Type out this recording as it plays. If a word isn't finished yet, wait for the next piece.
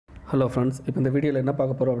Hello friends, இப்போ இந்த வீடியோவில் என்ன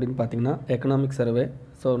பார்க்க போகிறோம் அப்படின்னு பார்த்தீங்கன்னா எக்கனாமிக் சர்வே.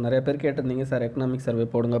 ஸோ நிறைய பேர் கேட்டிருந்தீங்க, சார் எக்கனாமிக் சர்வே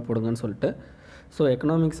போடுங்கன்னு சொல்லிட்டு. ஸோ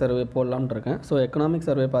எக்கனாமிக் சர்வே போடலாம்னு இருக்கேன். ஸோ எக்கனாமிக்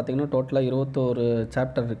சர்வே பார்த்திங்கன்னா டோட்டலாக 21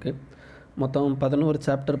 சாப்டர் இருக்குது. மொத்தம் 11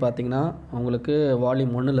 சாப்டர் பார்த்திங்கன்னா உங்களுக்கு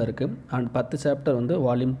வால்யூம் 1ல் இருக்குது அண்ட் 10 சாப்டர் வந்து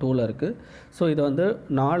வால்யூம் 2ல் இருக்குது. ஸோ இது வந்து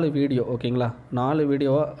 4 வீடியோ, ஓகேங்களா? 4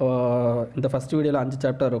 வீடியோவாக இந்த ஃபஸ்ட் வீடியோவில் 5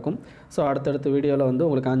 சாப்டர் இருக்கும். ஸோ அடுத்தடுத்த வீடியோவில் வந்து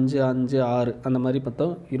உங்களுக்கு 5, 5, 6 அந்த மாதிரி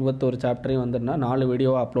மொத்தம் 21 சாப்டரையும் வந்துன்னா 4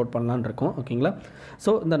 வீடியோவாக அப்லோட் பண்ணலான்னு இருக்கோம், ஓகேங்களா?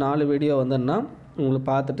 ஸோ இந்த 4 வீடியோ வந்துன்னா உங்களுக்கு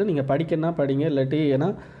பார்த்துட்டு நீங்கள் படிக்கணும்னா படிங்க, இல்லாட்டி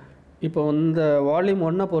ஏன்னா இப்போ இந்த வால்யூம்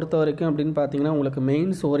 1 பொறுத்த வரைக்கும் அப்படின்னு பார்த்தீங்கன்னா உங்களுக்கு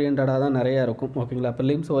மெயின்ஸ் ஓரியன்டாக தான் நிறையா இருக்கும், ஓகேங்களா?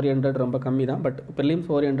 ப்ரிலிம்ஸ் ஓரியன்ட் ரொம்ப கம்மி தான், பட் ப்ரிலிம்ஸ்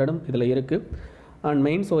ஓரியன்டும் இதில் இருக்குது அண்ட்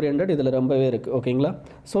மெயின்ஸ் ஓரியன்ட் இதில் ரொம்பவே இருக்குது, ஓகேங்களா?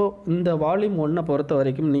 ஸோ இந்த வால்யூம் 1 பொறுத்த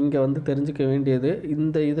வரைக்கும் நீங்கள் வந்து தெரிஞ்சுக்க வேண்டியது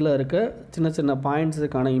இந்த இதில் இருக்க சின்ன சின்ன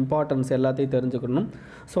பாயிண்ட்ஸுக்கான இம்பார்ட்டன்ஸ் எல்லாத்தையும் தெரிஞ்சுக்கணும்.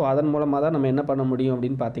 ஸோ அதன் மூலமாக தான் நம்ம என்ன பண்ண முடியும்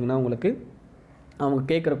அப்படின்னு பார்த்தீங்கன்னா உங்களுக்கு அவங்க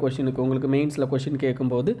கேட்குற கொஷினுக்கு உங்களுக்கு மெயின்ஸில் கொஷின்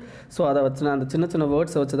கேட்கும்போது ஸோ அதை வச்சு அந்த சின்ன சின்ன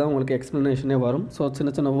வேர்ட்ஸை வச்சு தான் உங்களுக்கு எக்ஸ்ப்ளனேஷனே வரும். ஸோ சின்ன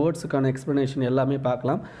சின்ன வேர்ட்ஸுக்கான எக்ஸ்ப்ளனேஷன் எல்லாமே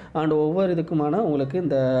பார்க்கலாம் அண்ட் ஒவ்வொரு இதுக்குமான உங்களுக்கு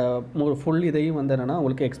இந்த ஃபுல் இதையும் வந்து என்னென்னா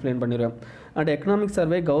உங்களுக்கு எக்ஸ்பிளைன் பண்ணிடுவேன். அண்ட் எக்கனாமிக்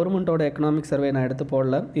சர்வே கவர்மெண்ட்டோட எக்கனாமிக் சர்வே நான் எடுத்து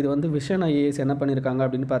போடல. இது வந்து விஷன் ஐஏஎஸ் என்ன பண்ணியிருக்காங்க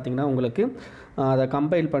அப்படின்னு பார்த்தீங்கன்னா உங்களுக்கு அதை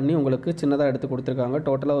கம்பைல் பண்ணி உங்களுக்கு சின்னதாக எடுத்து கொடுத்துருக்காங்க.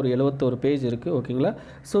 டோட்டலாக ஒரு 71 பேஜ் இருக்குது, ஓகேங்களா?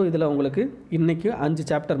 ஸோ இதில் உங்களுக்கு இன்றைக்கி 5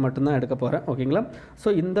 சாப்டர் மட்டும்தான் எடுக்க போகிறேன், ஓகேங்களா?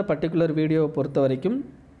 ஸோ இந்த பர்டிகுலர் வீடியோவை பொறுத்த வரைக்கும்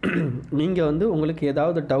நீங்கள் வந்து உங்களுக்கு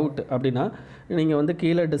ஏதாவது டவுட் அப்படின்னா நீங்கள் வந்து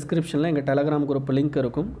கீழே டிஸ்கிரிப்ஷனில் எங்கள் டெலகிராம் குரூப் லிங்க்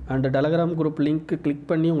இருக்கும். And Telegram group link click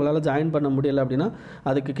பண்ணி உங்களால் ஜாயின் பண்ண முடியலை அப்படின்னா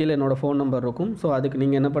அதுக்கு கீழே என்னோடய ஃபோன் நம்பர் இருக்கும். ஸோ அதுக்கு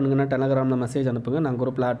நீங்கள் என்ன பண்ணுங்கன்னா டெலகிராமில் மெசேஜ் அனுப்புங்க, நான்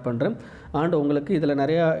குரூப்பில் ஆட் பண்ணுறேன். அண்ட் உங்களுக்கு இதில்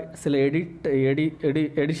நிறையா சில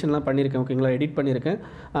எடிஷன்லாம் பண்ணியிருக்கேன், ஓகேங்களா? எடிட் பண்ணியிருக்கேன்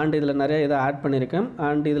அண்ட் இதில் நிறைய இதை ஆட் பண்ணியிருக்கேன்.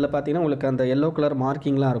 அண்ட் இதில் பார்த்தீங்கன்னா உங்களுக்கு அந்த எல்லோ கலர்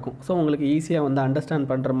மார்க்கிங்லாம் இருக்கும். ஸோ உங்களுக்கு ஈஸியாக வந்து அண்டர்ஸ்டாண்ட்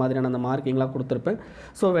பண்ணுற மாதிரியான அந்த மார்க்கிங்லாம் கொடுத்துருப்பேன்.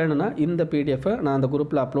 ஸோ வேணும்னா இந்த பிடிஎஃபை நான் அந்த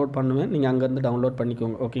குரூப்பில் அப்லோட் பண்ணுவேன், நீங்கள் அங்கேருந்து டவுன்லோட்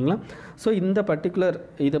பண்ணிக்கோங்க, ஓகேங்களா? ஸோ இந்த பர்டிகுலர்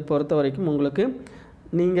இதை பொறுத்த வரைக்கும் உங்களுக்கு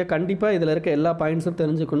நீங்கள் கண்டிப்பாக இதில் இருக்க எல்லா பாயிண்ட்ஸும்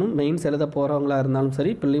தெரிஞ்சுக்கணும். மெயின்ஸ் எழுத போகிறவங்களா இருந்தாலும்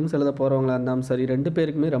சரி, ப்ரிலிம்ஸ் எழுத போகிறவங்களா இருந்தாலும் சரி, 2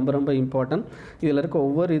 பேருக்குமே ரொம்ப இம்பார்ட்டன்ட். இதில் இருக்க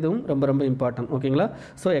ஒவ்வொரு இதுவும் ரொம்ப இம்பார்ட்டன்ட், ஓகேங்களா?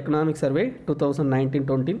 ஸோ எக்கனாமிக் சர்வே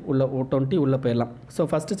 2019-20 உள்ளே போயிடலாம். ஸோ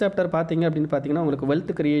ஃபஸ்ட்டு சாப்டர் பார்த்தீங்க அப்படின்னு பார்த்தீங்கன்னா உங்களுக்கு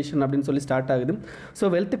வெல்த் கிரியேஷன் அப்படின்னு சொல்லி ஸ்டார்ட் ஆகுது.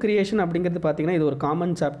 ஸோ வெல்த் கிரியேஷன் அப்படிங்கிறது பார்த்தீங்கன்னா இது ஒரு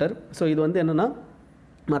காமன் சாப்டர். ஸோ இது வந்து என்னென்னா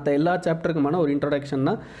மற்ற எல்லா சாப்டருக்குமான ஒரு இன்ட்ரோடக்ஷன்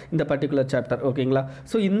தான் இந்த பர்டிகுலர் சாப்டர், ஓகேங்களா?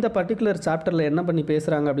 ஸோ இந்த பர்டிகுலர் சாப்டரில் என்ன பண்ணி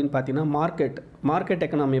பேசுகிறாங்க அப்படின்னு பார்த்தீங்கன்னா மார்க்கெட்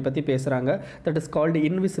எக்கனாமியை பற்றி பேசுகிறாங்க. That is called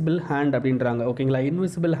invisible hand அப்படின்றாங்க, ஓகேங்களா?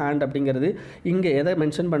 இன்விசிபிள் ஹேண்ட் அப்படிங்கிறது இங்கே எதை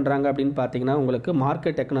மென்ஷன் பண்ணுறாங்க அப்படின்னு பார்த்தீங்கன்னா உங்களுக்கு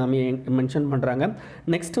மார்க்கெட் எக்கனாமியை மென்ஷன் பண்ணுறாங்க.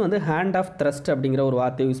 நெக்ஸ்ட் வந்து ஹேண்ட் ஆஃப் த்ரஸ்ட் அப்படிங்கிற ஒரு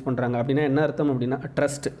வார்த்தையை யூஸ் பண்ணுறாங்க. அப்படின்னா என்ன அர்த்தம் அப்படின்னா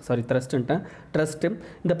ட்ரஸ்ட்டு.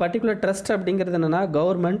 இந்த பர்டிகுலர் ட்ரஸ்ட் அப்படிங்கிறது என்னென்னா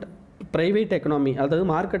கவர்மெண்ட் ப்ரைவேட் எக்கனாமி, அதாவது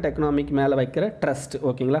மார்க்கெட் எக்கனாமிக்கு மேலே வைக்கிற ட்ரஸ்ட்,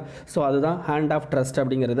 ஓகேங்களா? ஸோ அதுதான் ஹேண்ட் ஆஃப் ட்ரஸ்ட்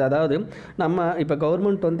அப்படிங்கிறது. அதாவது நம்ம இப்போ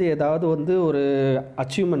கவர்மெண்ட் வந்து ஏதாவது வந்து ஒரு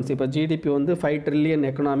அச்சீவ்மெண்ட்ஸ், இப்போ ஜிடிபி வந்து 5 ட்ரில்லியன்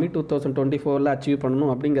எக்கனாமி 2024 அச்சீவ்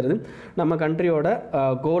பண்ணணும் அப்படிங்கிறது நம்ம கண்ட்ரியோட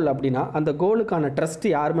கோல். அப்படின்னா அந்த கோலுக்கான ட்ரஸ்ட்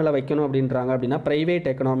யார் மேலே வைக்கணும் அப்படின்றாங்க அப்படின்னா ப்ரைவேட்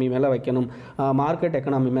எக்கனாமி மேலே வைக்கணும், மார்க்கெட்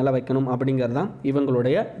எக்கனாமி மேலே வைக்கணும் அப்படிங்கிறது தான்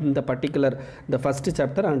இவங்களுடைய இந்த பர்டிகுலர் இந்த ஃபஸ்ட்டு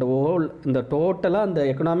சாப்டர். அண்ட் ஹோல் இந்த டோட்டலாக இந்த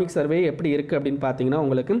எக்கனாமிக் சர்வே எப்படி இருக்குது அப்படின்னு பார்த்தீங்கன்னா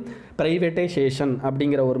உங்களுக்கு ப்ரைவேட்டைசேஷன்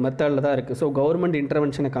அப்படிங்கிற ஒரு மெத்தடில் தான் இருக்குது. ஸோ கவர்மெண்ட்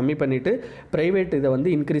இன்டர்வென்ஷனை கம்மி பண்ணிவிட்டு ப்ரைவேட் இதை வந்து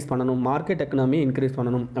இன்க்ரீஸ் பண்ணணும், மார்க்கெட் எக்கனாமியை இன்க்ரீஸ்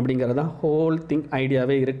பண்ணணும் அப்படிங்கிறது தான் ஹோல் திங்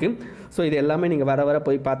ஐடியாவே இருக்குது. ஸோ இது எல்லாமே நீங்கள் வர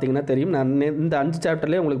போய் பார்த்தீங்கன்னா தெரியும். நான் இந்த 5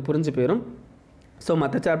 சாப்டர்லேயே உங்களுக்கு புரிஞ்சு போயிடும். ஸோ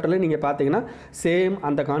மற்ற சாப்டர்லேயும் நீங்கள் பார்த்தீங்கன்னா சேம்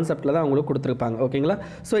அந்த கான்செப்டில் தான் அவங்களுக்கு கொடுத்துருப்பாங்க, ஓகேங்களா?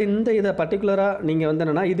 ஸோ இதை பர்டிகுலராக நீங்கள் வந்து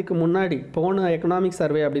என்னென்னா இதுக்கு முன்னாடி போன எக்கனாமிக்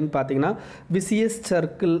சர்வே அப்படின்னு பார்த்தீங்கன்னா விசிஎஸ்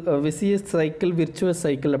சைக்கிள் விர்ச்சுவஸ்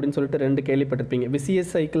சைக்கிள் அப்படின்னு சொல்லிட்டு 2 கேள்விப்பட்டிருப்பீங்க.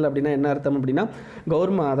 விசிஎஸ் சைக்கிள் அப்படின்னா என்ன அர்த்தம் அப்படின்னா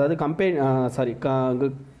அதாவது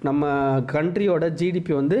நம்ம கண்ட்ரியோட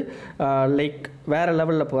ஜிடிபி வந்து லைக் வேறு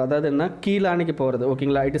லெவலில் அதாவது என்ன கீழானிக்கு போகிறது,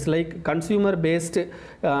 ஓகேங்களா? It is like consumer based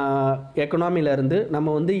எக்கனாமியிலேருந்து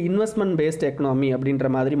நம்ம வந்து இன்வெஸ்ட்மெண்ட் பேஸ்டு எக்கனாமி அப்படின்ற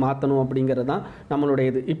மாதிரி மாற்றணும் அப்படிங்கிறது தான் நம்மளுடைய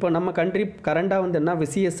இது. இப்போ நம்ம கண்ட்ரி கரண்டாக வந்து என்ன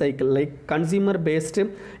VCS cycle like consumer based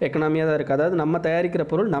எக்கனாமியாக தான் இருக்குது. அதாவது நம்ம தயாரிக்கிற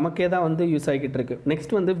பொருள் நமக்கே தான் வந்து யூஸ் ஆகிட்டு இருக்குது.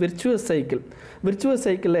 நெக்ஸ்ட் வந்து விர்ச்சுவஸ்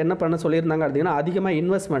சைக்கிளில் என்ன பண்ண சொல்லியிருந்தாங்க அப்படின்னா அதிகமாக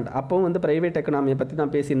இன்வெஸ்ட்மெண்ட், அப்போவும் வந்து ப்ரைவேட் எக்கனாமியை பற்றி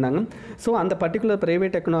தான் பேசியிருந்தாங்க. ஸோ அந்த பர்டிகுலர்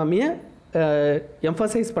ப்ரைவேட் எக்கனாமியை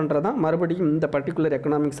எம்ஃபசைஸ் பண்ணுறது தான் மறுபடியும் இந்த பர்டிகுலர்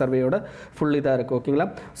எக்கனாமிக் சர்வேயோட ஃபுல் இதாக இருக்குது, ஓகேங்களா?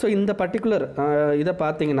 ஸோ இந்த பர்டிகுலர் இதை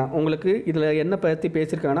பார்த்தீங்கன்னா உங்களுக்கு இதில் என்ன பற்றி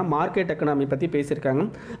பேசியிருக்காங்கன்னா மார்க்கெட் எக்கனாமி பற்றி பேசியிருக்காங்க.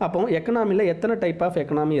 அப்போ எக்கனாமியில் எத்தனை டைப் ஆஃப்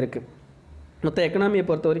எக்கனாமி இருக்குது? மொத்த எக்கனாமியை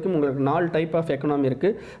பொறுத்த வரைக்கும் உங்களுக்கு 4 டைப் ஆஃப் எக்கனாமி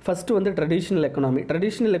இருக்குது. ஃபஸ்ட்டு வந்து traditional economy.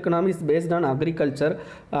 Traditional economy is based on agriculture.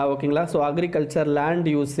 ஓகேங்களா? ஸோ அக்ரிகல்ச்சர், லேண்ட்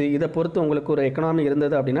யூஸ், இதை பொறுத்து உங்களுக்கு ஒரு எக்கனாமி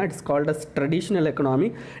இருந்தது அப்படின்னா it's called as traditional economy.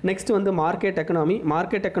 Next வந்து market economy.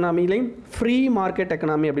 Market எக்கனாமிலையும் free market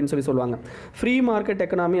economy அப்படின்னு சொல்லுவாங்க. ஃப்ரீ மார்க்கெட்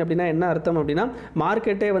எக்கனாமி அப்படின்னா என்ன அர்த்தம் அப்படின்னா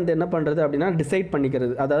மார்க்கெட்டே வந்து என்ன பண்ணுறது அப்படின்னா டிசைட்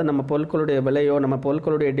பண்ணிக்கிறது. அதாவது நம்ம பொருட்களுடைய விலையோ, நம்ம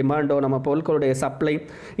பொருட்களுடைய டிமாண்டோ, நம்ம பொருட்களுடைய சப்ளை,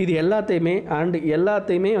 இது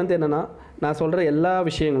எல்லாத்தையுமே வந்து என்னென்னா நான் சொல்கிற எல்லா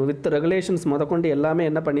விஷயங்களும் வித் ரெகுலேஷன்ஸ் முதற்கொண்டு எல்லாமே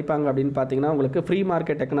என்ன பண்ணிப்பாங்க அப்படின்னு பார்த்தீங்கன்னா உங்களுக்கு ஃப்ரீ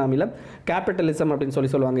மார்க்கெட் எக்கனாமியில் கேபிட்டலிசம் அப்படின்னு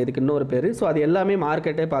சொல்லுவாங்க. இதுக்கு இன்னொரு பேர். ஸோ அது எல்லாமே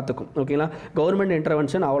மார்க்கெட்டே பார்த்துக்கும். ஓகேங்களா? கவர்மெண்ட்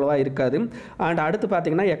இன்டர்வென்ஷன் அவ்வளோவா இருக்காது. அண்ட் அடுத்து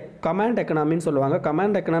பார்த்தீங்கன்னா கமாண்ட் எக்கனாமின்னு சொல்லுவாங்க.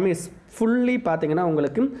 கமாண்ட் எக்கனாமி இஸ் ஃபுல்லி பார்த்தீங்கன்னா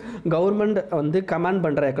உங்களுக்கு கவர்மெண்ட் வந்து கமாண்ட்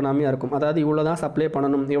பண்ணுற எக்கனாமியாக இருக்கும். அதாவது இவ்வளோ தான் சப்ளை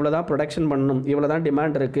பண்ணணும், இவ்வளோ தான் ப்ரொடக்ஷன் பண்ணணும், இவ்வளோ தான்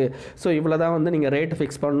டிமாண்ட் இருக்குது, ஸோ இவ்வளோ தான் வந்து நீங்கள் ரேட்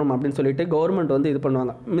ஃபிக்ஸ் பண்ணணும் அப்படின்னு சொல்லிட்டு கவர்மெண்ட் வந்து இது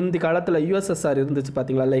பண்ணுவாங்க. முந்தி காலத்தில் யூஎஸ்எஸ்ஆர் இருந்துச்சு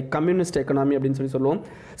பார்த்தீங்களா, லைக் கம்யூனிஸ்ட் எக்கனாமி அப்படின்னு சொல்லுவோம்.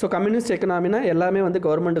 ஸோ கம்யூனிஸ்ட் எக்கனாமினா எல்லாமே வந்து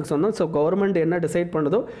கவர்மெண்ட்டுக்கு சொன்னோம். ஸோ கவர்மெண்ட் என்ன டிசைட்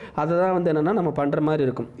பண்ணுறதோ அதை தான் வந்து என்னென்னா நம்ம பண்ணுற மாதிரி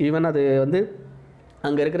இருக்கும். ஈவன் அது வந்து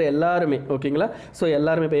அங்கே இருக்கிற எல்லாருமே, ஓகேங்களா? ஸோ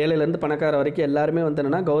எல்லாருமே இப்போ ஏழையிலேருந்து பணக்கார வரைக்கும் எல்லாருமே வந்து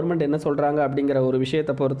என்னென்னா கவர்மெண்ட் என்ன சொல்கிறாங்க அப்படிங்கிற ஒரு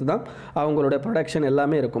விஷயத்தை பொறுத்து தான் அவங்களுடைய ப்ரொடக்ஷன்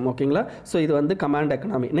எல்லாமே இருக்கும். ஓகேங்களா? ஸோ இது வந்து command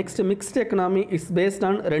economy. Next mixed economy is based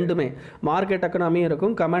on ரெண்டுமே, மார்க்கெட் எக்கனாமியும்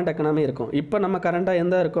இருக்கும், கமாண்ட் எக்கனாமி இருக்கும். இப்போ நம்ம கரண்டாக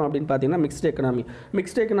எந்த இருக்கும் அப்படின்னு பார்த்தீங்கன்னா மிக்ஸ்ட் எக்கனாமி.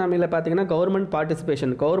 மிக்ஸ்ட் எக்கனாமியில் பார்த்தீங்கன்னா கவர்மெண்ட்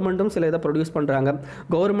பார்ட்டிசிபேஷன், கவர்மெண்ட்டும் சில இதை ப்ரொடியூஸ் பண்ணுறாங்க,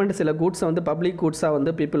 கவர்மெண்ட் சில கூட்ஸை வந்து பப்ளிக் கூட்ஸாக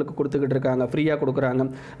வந்து பீப்புளுக்கு கொடுத்துக்கிட்டு இருக்காங்க, ஃப்ரீயாக கொடுக்குறாங்க.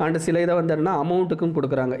 அண்ட் சில இதை வந்து என்னென்னா அமௌண்ட்டுக்கும்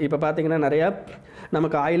கொடுக்குறாங்க. இப்போ பார்த்தீங்கன்னா நிறையா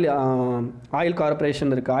நமக்கு ஆயில்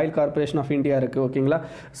கார்பரேஷன் இருக்குது, ஆயில் கார்பரேஷன் ஆஃப் இந்தியா இருக்குது. ஓகேங்களா?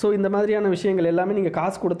 ஸோ இந்த மாதிரியான விஷயங்கள் எல்லாமே நீங்கள்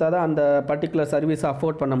காசு கொடுத்தா தான் அந்த பர்டிகுலர் சர்வீஸை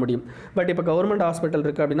அஃபோர்ட் பண்ண முடியும். பட் இப்போ கவர்மெண்ட் ஹாஸ்பிட்டல்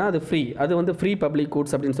இருக்குது அப்படின்னா அது ஃப்ரீ, அது வந்து ஃப்ரீ பப்ளிக்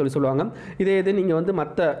கூட்ஸ் அப்படின்னு சொல்லுவாங்க. இதே இது நீங்கள் வந்து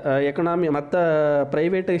மற்ற எக்கனாமி, மற்ற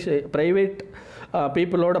ப்ரைவேட்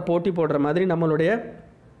பீப்புளோட போட்டி போடுற மாதிரி நம்மளுடைய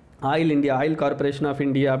ஆயில் கார்பரேஷன் ஆஃப்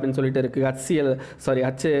இந்தியா அப்படின்னு சொல்லிட்டு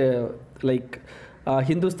இருக்குது, லைக்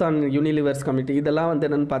ஹிந்துஸ்தான் யூனிலிவர்ஸ் கமிட்டி, இதெல்லாம் வந்து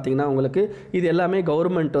என்னென்னு பார்த்தீங்கன்னா உங்களுக்கு இது எல்லாமே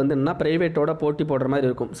கவர்மெண்ட் வந்து என்னென்னா ப்ரைவேட்டோட போட்டி போடுற மாதிரி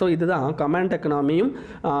இருக்கும். ஸோ இதுதான் கமாண்ட் எக்கனாமியும்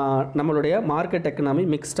நம்மளுடைய மார்க்கெட் எக்கனாமி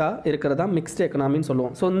மிக்ஸ்டாக இருக்கிறதா மிக்ஸ்ட் எக்கனாமின்னு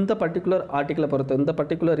சொல்லுவோம். ஸோ இந்த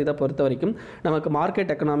பர்டிகுலர் இதை பொறுத்த வரைக்கும் நமக்கு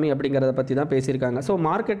மார்க்கெட் எக்கனாமி அப்படிங்கிறத பற்றி தான் பேசியிருக்காங்க. ஸோ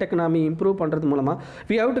மார்க்கெட் எக்கனாமி இம்ப்ரூவ் பண்ணுறது மூலமாக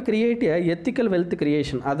we have to create ethical wealth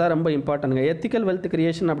creation. அதான் ரொம்ப இம்பார்ட்டன்ட்ங்க. எத்திக்கல் வெல்த்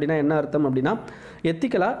கிரியேஷன் அப்படின்னா என்ன அர்த்தம் அப்படின்னா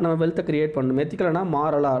எத்திக்கலாக நம்ம வெல்த்தை கிரியேட் பண்ணணும். எத்திக்கல்னா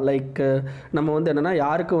மாரலாக, லைக் நம்ம வந்து என்னென்னா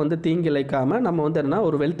யாருக்கும் வந்து தீங்கி இழைக்காமல் நம்ம வந்து என்னென்னா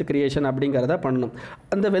ஒரு வெல்த் கிரியேஷன் அப்படிங்கிறத பண்ணணும்.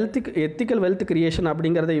 அந்த எத்திக்கல் வெல்த் கிரியேஷன்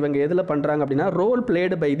அப்படிங்கிறத இவங்க எதில் பண்ணுறாங்க அப்படின்னா role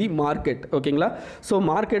blade by the market. ஓகேங்களா? ஸோ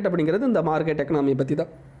மார்க்கெட் அப்படிங்கிறது இந்த மார்க்கெட் எக்கனாமி பற்றி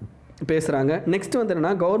தான் பேசுகிறாங்க. நெக்ஸ்ட் வந்து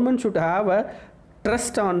என்னென்னா government should have a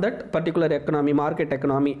trust on that particular economy, market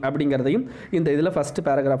economy அப்படிங்கிறதையும் இந்த இதில் ஃபஸ்ட்டு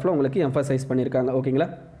பேராகிராஃபில் உங்களுக்கு எம்ஃபசைஸ் பண்ணியிருக்காங்க. ஓகேங்களா?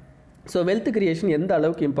 ஸோ வெல்த் கிரியேஷன் எந்த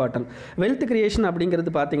அளவுக்கு இம்பார்ட்டன்ட்? வெல்த் கிரியேஷன்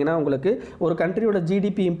அப்படிங்கிறது பார்த்தீங்கன்னா உங்களுக்கு ஒரு கண்ட்ரியோட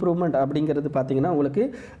ஜிடிபி இம்ப்ரூவ்மெண்ட் அப்படிங்கிறது பார்த்தீங்கன்னா உங்களுக்கு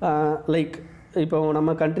லைக் இப்போ நம்ம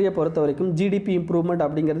கண்ட்ரியை பொறுத்த வரைக்கும் ஜிடிபி இம்ப்ரூவ்மெண்ட்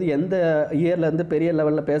அப்படிங்கிறது எந்த இயர்லேருந்து பெரிய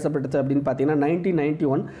லெவலில் பேசப்பட்டுச்சு அப்படின்னு பார்த்தீங்கன்னா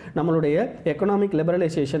 1991 நம்மளுடைய எக்கனாமிக்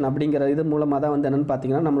லிபரலைசேஷன் அப்படிங்கிற இது மூலமாக தான் வந்து என்னென்னு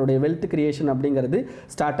பார்த்தீங்கன்னா நம்மளுடைய வெல்த் கிரியேஷன் அப்படிங்கிறது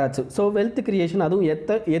ஸ்டார்ட் ஆச்சு. ஸோ வெல்த் கிரியேஷன் அதுவும்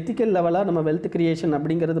எத்திக்கல் லெவலாக நம்ம வெல்த் கிரியேஷன்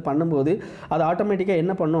அப்படிங்கிறது பண்ணும்போது அது ஆட்டோமேட்டிக்காக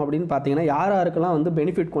என்ன பண்ணும் அப்படின்னு பார்த்தீங்கன்னா யாருக்கெல்லாம் வந்து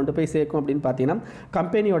பெனிஃபிட் கொண்டு போய் சேர்க்கும் அப்படின்னு பார்த்தீங்கன்னா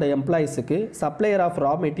கம்பெனியோட எம்ப்ளாயிஸுக்கு, supplier of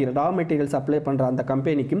raw material supply பண்ணுற அந்த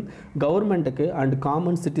கம்பெனிக்கும், கவர்மெண்ட்டுக்கு அண்ட்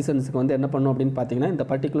காமன் சிட்டிசன்ஸுக்கு வந்து என்ன பண்ணும் அப்படின்னு பார்த்தீங்கன்னா இந்த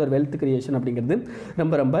பர்டிகுலர் வெல்த் கிரியேஷன் அப்படிங்கிறது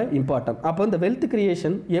ரொம்ப ரொம்ப இம்பார்ட்டன்ட். அப்போ இந்த வெல்த்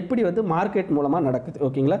கிரியேஷன் எப்படி வந்து மார்க்கெட் மூலமாக நடக்குது?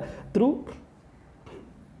 ஓகேங்களா? த்ரூ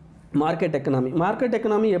மார்க்கெட்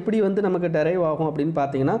எக்கனாமி எப்படி வந்து நமக்கு டெரைவ் ஆகும் அப்படின்னு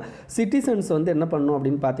பார்த்தீங்கன்னா சிட்டிசன்ஸ் வந்து என்ன பண்ணணும்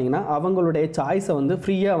அப்படின்னு பார்த்தீங்கன்னா அவங்களுடைய சாய்ஸை வந்து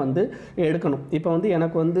ஃப்ரீயாக வந்து எடுக்கணும். இப்போ வந்து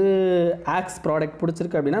எனக்கு வந்து ஆக்ஸ் ப்ராடக்ட்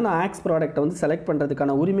பிடிச்சிருக்கு அப்படின்னா நான் ஆக்ஸ் ப்ராடக்ட்டை வந்து செலக்ட்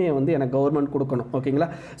பண்ணுறதுக்கான உரிமையை வந்து எனக்கு கவர்மெண்ட் கொடுக்கணும். ஓகேங்களா?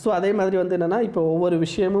 ஸோ அதே மாதிரி வந்து என்னென்னா இப்போ ஒவ்வொரு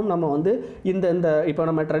விஷயமும் நம்ம வந்து இந்த இப்போ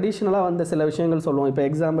நம்ம ட்ரெடிஷ்னலாக வந்து சில விஷயங்கள் சொல்லுவோம். இப்போ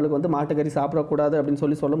எக்ஸாம்பிளுக்கு வந்து மாட்டுக்கறி சாப்பிடக்கூடாது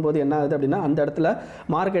அப்படின்னு சொல்லும்போது என்ன ஆகுது அப்படின்னா அந்த இடத்துல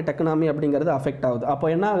மார்க்கெட் எக்கனாமி அப்படிங்கிறது அஃபெக்ட் ஆகுது. அப்போ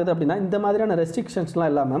என்ன ஆகுது அப்படின்னா இந்த மாதிரியான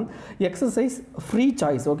ரெஸ்ட்ரிக்ஷன்ஸ்லாம் இல்லாமல் எக்ஸசைஸ் ஃப்ரீ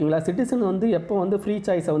சாய்ஸ். ஓகேங்களா? சிட்டிசன் வந்து எப்போ வந்து ஃப்ரீ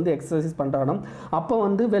சாய்ஸை வந்து எக்ஸசைஸ் பண்ணுறானோ அப்போ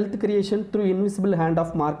வந்து wealth creation through invisible hand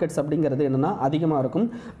of markets அப்படிங்கிறது என்னென்னா அதிகமாக இருக்கும்.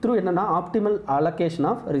 த்ரூ என்னென்னா ஆப்டிமல் அலோகேஷன்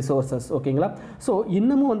ஆஃப் ரிசோர்ஸஸ். ஓகேங்களா? ஸோ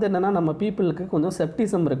இன்னமும் வந்து என்னென்னா நம்ம பீப்புளுக்கு கொஞ்சம்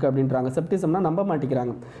செப்டிசம் இருக்குது அப்படின்றாங்க. செப்டிசம்னா நம்ப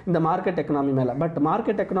மாட்டேங்கிறாங்க இந்த மார்க்கெட் எக்கனாமி மேலே. பட்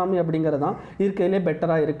மார்க்கெட் எக்கனாமி அப்படிங்கிறது தான் இருக்கிறதுலே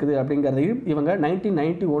பெட்டராக இருக்குது அப்படிங்கிறதையும் இவங்க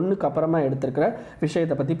 1991 அப்புறமா எடுத்திருக்கிற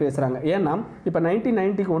விஷயத்தை பற்றி பேசுகிறாங்க. ஏன்னா இப்போ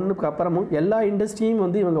 1991 அப்புறமும் எல்லா இண்டஸ்ட்ரியும்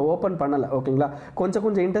வந்து இவங்க ஓப்பன் பண்ணலை. ஓகேங்களா?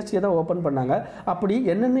 கொஞ்சம் இண்டஸ்ட்ரியை தான் ஓப்பன் பண்ணாங்க. அப்படி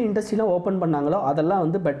என்னென்ன இண்டஸ்ட்ரிலாம் ஓப்பன் பண்ணாங்களோ அதெல்லாம்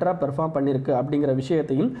வந்து பெட்டராக பெர்ஃபார்ம் பண்ணியிருக்கு அப்படிங்கிற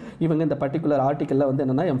விஷயத்தையும் இவங்க இந்த பர்டிகுலர் ஆர்டிக்கலில் வந்து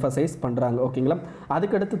என்னென்னா எம்ஃபசைஸ் பண்ணுறாங்க. ஓகேங்களா?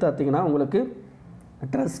 அதுக்கடுத்து பார்த்தீங்கன்னா உங்களுக்கு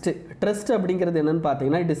ட்ரஸ்ட் அப்படிங்கிறது என்னென்னு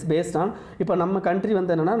பார்த்தீங்கன்னா இட் இஸ் பேஸ்ட் ஆன் இப்போ நம்ம கண்ட்ரி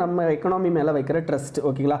வந்து என்னென்னா நம்ம எக்கனாமி மேலே வைக்கிற ட்ரஸ்ட்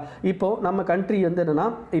ஓகேங்களா. இப்போது நம்ம கண்ட்ரி வந்து என்னென்னா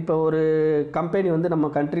இப்போ ஒரு கம்பெனி வந்து நம்ம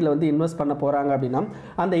கண்ட்ரியில் வந்து இன்வெஸ்ட் பண்ண போகிறாங்க அப்படின்னா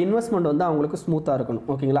அந்த இன்வெஸ்ட்மெண்ட் வந்து அவங்களுக்கு ஸ்மூத்தாக இருக்கணும்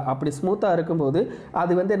ஓகேங்களா. அப்படி ஸ்மூத்தாக இருக்கும்போது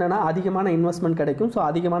அது வந்து என்னென்னா அதிகமான இன்வெஸ்ட்மெண்ட் கிடைக்கும். ஸோ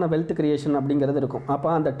அதிகமான வெல்த் கிரியேஷன் அப்படிங்கிறது இருக்கும். அப்போ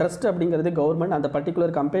அந்த ட்ரஸ்ட் அப்படிங்கிறது கவர்மெண்ட் அந்த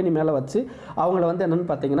பர்டிகுலர் கம்பெனி மேலே வச்சு அவங்கள வந்து என்னென்னு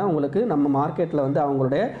பார்த்தீங்கன்னா உங்களுக்கு நம்ம மார்க்கெட்டில் வந்து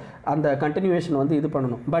அவங்களுடைய அந்த கண்டினியூவேஷன் வந்து இது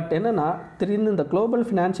பண்ணணும். பட் என்னென்னா திடீர்னு இந்த குளோபல்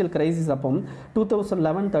ஃபினான்ஷியல் கிரைசிஸ் அப்போ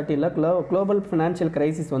 2011-13 குளோபல் ஃபினான்ஷியல்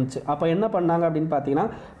கிரைசிஸ் வந்துச்சு. அப்போ என்ன பண்ணாங்க அப்படின்னு பார்த்தீங்கன்னா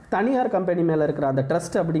தனியார் கம்பெனி மேலே இருக்கிற அந்த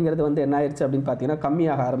ட்ரஸ்ட் அப்படிங்கிறது வந்து என்ன ஆயிடுச்சு அப்படின்னு பார்த்தீங்கன்னா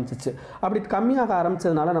கம்மியாக ஆரம்பிச்சிச்சு. அப்படி கம்மியாக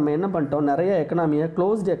ஆரம்பிச்சதுனால நம்ம என்ன பண்ணிட்டோம், நிறைய எக்கனாமியை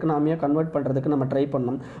க்ளோஸ்டு எக்கனாமியை கன்வெர்ட் பண்ணுறதுக்கு நம்ம ட்ரை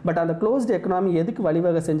பண்ணோம். பட் அந்த க்ளோஸ்டு எக்கனாமி எதுக்கு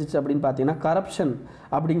வழிவகை செஞ்சிச்சு அப்படின்னு பார்த்தீங்கன்னா கரப்ஷன்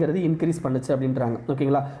அப்படிங்கிறது இன்க்ரீஸ் பண்ணுச்சு அப்படின்றாங்க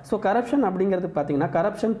ஓகேங்களா. ஸோ கரப்ஷன் அப்படிங்கிறது பார்த்தீங்கன்னா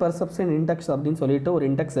கரப்ஷன் பெர்செப்ஷன் இண்டெக்ஸ் அப்படின்னு சொல்லிட்டு ஒரு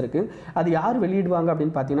இண்டெக்ஸ் இருக்குது. அது யார் வெளியிடுவாங்க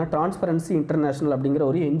அப்படின்னு பார்த்தீங்கன்னா டிரான்ஸ்பரன்சி இன்டர்நேஷனல் அப்படிங்கிற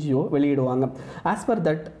ஒரு NGO வெளியிடுவாங்க. ஆஸ் பர்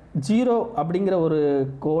தட் 0 அப்படிங்கிற ஒரு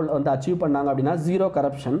கோல் வந்து அச்சீவ் பண்ணாங்க அப்படின்னா 0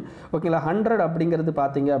 கரப்ஷன் ஓகேங்களா. 100 அப்படிங்கிறது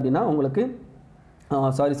பார்த்தீங்க அப்படின்னா உங்களுக்கு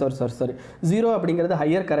சாரி 0 அப்படிங்கிறது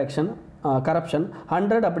ஹையர் கரப்ஷன்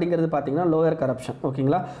 100 அப்படிங்கிறது பார்த்தீங்கன்னா லோயர் கரப்ஷன்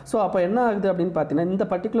ஓகேங்களா. ஸோ அப்போ என்ன ஆகுது அப்படின்னு பார்த்தீங்கன்னா இந்த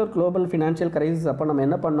பர்டிகுலர் குளோபல் ஃபினான்ஷியல் கிரைசிஸ் அப்போ நம்ம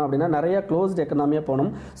என்ன பண்ணோம் அப்படின்னா நிறைய க்ளோஸ்ட் எக்கனாமியாக போனோம்.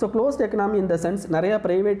 ஸோ க்ளோஸ்ட் எக்கனாமி இந்த சென்ஸ் நிறையா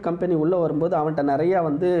ப்ரைவேட் கம்பெனி உள்ளே வரும்போது அவன்கிட்ட நிறையா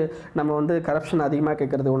வந்து நம்ம வந்து கரப்ஷன் அதிகமாக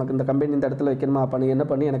கேட்குறது, உனக்கு இந்த கம்பெனி இந்த இடத்துல வைக்கணுமா பண்ணி என்ன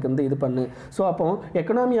பண்ணி எனக்கு வந்து இது பண்ணு. ஸோ அப்போ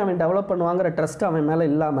எக்கனாமி அவன் டெவலப் பண்ணுவாங்கிற ட்ரஸ்ட் அவன் மேலே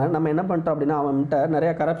இல்லாமல் நம்ம என்ன பண்ணிட்டோம் அப்படின்னா அவன்கிட்ட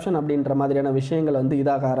நிறைய கரப்ஷன் அப்படின்ற மாதிரியான விஷயங்கள் வந்து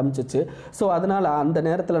இதாக ஆரம்பிச்சிச்சு. ஸோ அதனால் அந்த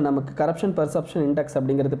நேரத்தில் நமக்கு கரப்ஷன் பெர்செப்ஷன் இண்டெக்ஸ்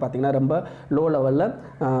அப்படிங்கிறது பார்த்திங்கன்னா ரொம்ப லோ லெவலில்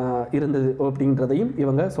இருந்தது அப்படின்றதையும்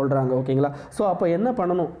இவங்க சொல்கிறாங்க ஓகேங்களா. ஸோ அப்போ என்ன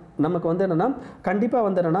பண்ணணும் நமக்கு வந்து என்னென்னா கண்டிப்பாக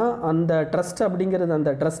வந்து என்னென்னா அந்த ட்ரஸ்ட்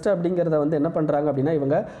அப்படிங்கிறத வந்து என்ன பண்ணுறாங்க அப்படின்னா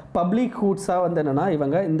இவங்க பப்ளிக் ஹூட்ஸாக வந்து என்னென்னா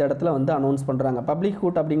இவங்க இந்த இடத்துல வந்து அனௌன்ஸ் பண்ணுறாங்க. பப்ளிக்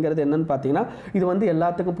ஹூட் அப்படிங்கிறது என்னென்னு பார்த்தீங்கன்னா இது வந்து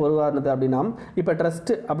எல்லாத்துக்கும் பொதுவானது அப்படின்னா இப்போ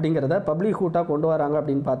ட்ரஸ்ட் அப்படிங்கிறத பப்ளிக் ஹூட்டாக கொண்டு வராங்க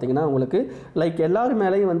அப்படின்னு பார்த்தீங்கன்னா உங்களுக்கு லைக் எல்லார்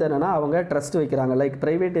மேலேயும் வந்து என்னென்னா அவங்க ட்ரஸ்ட் வைக்கிறாங்க. லைக்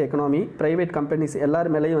ப்ரைவேட் கம்பெனிஸ்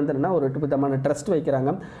எல்லார் மேலேயும் வந்து என்னென்னா ஒரு விதமான ட்ரஸ்ட் வைக்கிறாங்க.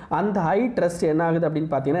 அந்த ஹை ட்ரஸ்ட் என்ன ஆகுது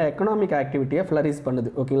அப்படின்னு பார்த்தீங்கன்னா எக்கனாமிக் ஆக்டிவிட்டியை ஃப்ளரிஷ் பண்ணுது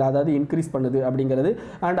ஓகேங்களா, அதாவது இன்க்ரீஸ் பண்ணுது அப்படிங்கிறது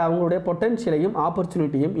அண்ட் அவங்களுடைய பொட்டன்ஷியலையும்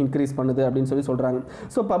ஆப்பர்ச்சுனிட்டியும் இன்க்ரீஸ் பண்ணுது அப்படின்னு சொல்கிறாங்க.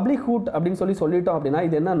 ஸோ பப்ளிக் ஹூட் அப்படின்னு சொல்லிட்டோம் அப்படின்னா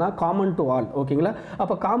இது என்னன்னா காமன் டு ஆல் ஓகேங்களா.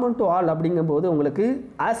 அப்போ காமன் டு ஆல் அப்படிங்கும்போது உங்களுக்கு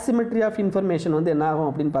ஆசிமெட்ரி ஆஃப் இன்ஃபர்மேஷன் வந்து என்ன ஆகும்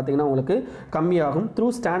அப்படின்னு பார்த்தீங்கன்னா உங்களுக்கு கம்மியாகும் through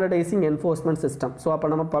standardising enforcement system. So அப்போ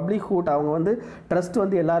நம்ம பப்ளிக் ஹூட் அவங்க வந்து ட்ரஸ்ட்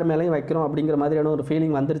வந்து எல்லார் மேலேயும் வைக்கிறோம் அப்படிங்கிற மாதிரியான ஒரு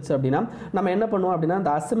ஃபீலிங் வந்துருச்சு அப்படின்னா நம்ம என்ன பண்ணுவோம் அப்படின்னா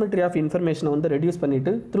அந்த ஆசிமெட்ரி ஆஃப் இன்ஃபர்மேஷனை வந்து ரெடியூஸ்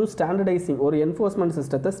பண்ணிட்டு த்ரூ ஸ்டாண்டர்டைசிங் ஒரு என்ஃபோர்ஸ்மெண்ட்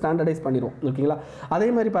சிஸ்டத்தை ஸ்டாண்டர்டைஸ் பண்ணிடுவோம் ஓகேங்களா. அதே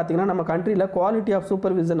மாதிரி பார்த்தீங்கன்னா நம்ம கண்ட்ரியில் குவாலிட்டி ஆஃப்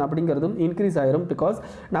சூப்பர்விஷன் அப்படிங்கிறதும் இன்க்ரீஸ் ஆயிரும். பிகாஸ்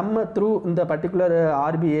நம்ம த்ரூ இந்த பர்டிகுலர்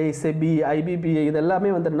RBI SEBI IBPA இது எல்லாமே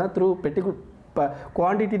வந்துன்னா த்ரூ இப்போ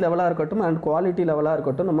குவான்டிட்டி லெவலாக இருக்கட்டும் அண்ட் குவாலிட்டி லெவலாக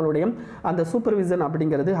இருக்கட்டும் நம்மளுடைய அந்த சூப்பர்விஷன்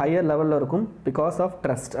அப்படிங்கிறது ஹையர் லெவலில் இருக்கும் பிகாஸ் ஆஃப்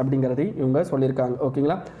ட்ரஸ்ட் அப்படிங்கிறதையும் இவங்க சொல்லியிருக்காங்க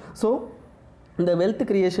ஓகேங்களா. ஸோ இந்த வெல்த்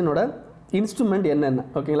கிரியேஷனோட இன்ஸ்ட்ருமெண்ட் என்னென்ன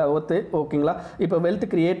ஓகேங்களா. இப்போ வெல்த்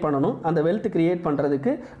கிரியேட் பண்ணணும். அந்த வெல்த் கிரியேட்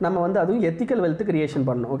பண்ணுறதுக்கு நம்ம வந்து அதுவும் எத்திக்கல் வெல்த் கிரியேஷன்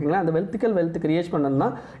பண்ணணும் ஓகேங்களா. அந்த வெல்த் கிரியேட் பண்ணணும்னா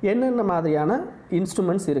என்னென்ன மாதிரியான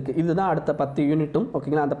இன்ஸ்ட்ருமெண்ட்ஸ் இருக்குது இதுதான் அடுத்த 10 யூனிட்டும்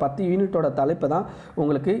ஓகேங்களா. அந்த 10 யூனிட்டோட தலைப்பு தான்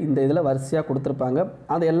உங்களுக்கு இந்த இதில் வரிசையாக கொடுத்துருப்பாங்க.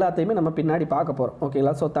 அது எல்லாத்தையுமே நம்ம பின்னாடி பார்க்க போகிறோம்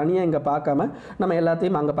ஓகேங்களா. ஸோ தனியாக இங்கே பார்க்காம நம்ம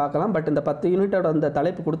எல்லாத்தையும் அங்கே பார்க்கலாம். பட் இந்த 10 யூனிட்டோட அந்த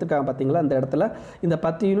தலைப்பு கொடுத்துருக்காங்க பார்த்தீங்களா. அந்த இடத்துல இந்த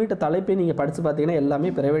 10 யூனிட் தலைப்பை நீங்கள் படித்து பார்த்தீங்கன்னா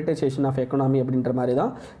எல்லாமே பிரைவேட்டைசேஷன் ஆஃப் எக்கனாமி அப்படின்ற மாதிரி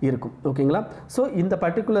தான் இருக்கும் ஓகேங்களா. ஸோ இந்த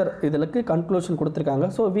பர்டிகுலர் இதுக்கு கன்க்ளூஷன் கொடுத்துருக்காங்க.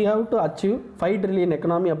 So we have to achieve 5 trillion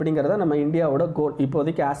economy அப்படிங்கிறத நம்ம இந்தியாவோட கோல்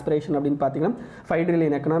இப்போதைக்கு ஆஸ்பிரேஷன் அப்படின்னு பார்த்தீங்கன்னா 5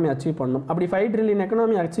 ட்ரில்லியன் எக்கனாமி அச்சீவ் பண்ணணும். அப்படி 5 ட்ரில்லியன்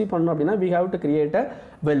எக்கனாமி அச்சீவ் பண்ணணும் அப்படின்னா we have to create a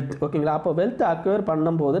wealth ஓகேங்களா. அப்போ வெல்த் அக்வயர்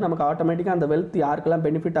பண்ணும்போது நமக்கு ஆட்டோமேட்டிக்காக அந்த வெல்த் யாருக்கெல்லாம்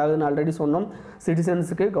பெனிஃபிட் ஆகுதுன்னு ஆல்ரெடி சொன்னோம்.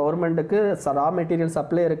 சிட்டிசன்ஸுக்கு, கவர்மெண்ட்டுக்கு, ரா மெட்டீரியல்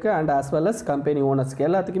சப்ளையருக்கு and as well as company ஓனர்ஸ்க்கு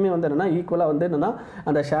எல்லாத்துக்குமே வந்து என்னென்னா ஈக்குவலாக வந்து என்னென்னா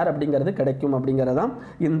அந்த ஷேர் அப்படிங்கிறது கிடைக்கும் அப்படிங்கிறதான்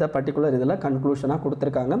இந்த பர்டிகுலர் இதில் கன்க்ளூஷனாக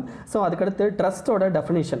கொடுத்துருக்காங்க. ஸோ அதுக்கடுத்து ட்ரஸ்ட்டோட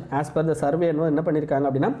definition as per the survey என்ன பண்ணியிருக்காங்க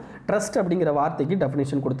அப்படின்னா ட்ரஸ்ட் அப்படிங்கிற வார்த்தைக்கு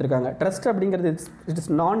டெஃபினிஷன் கொடுத்துருக்காங்க. ட்ரஸ்ட் அப்படிங்கிறது இட்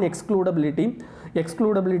இஸ் நான் எக்ஸ்க்ளூடபிலிட்டி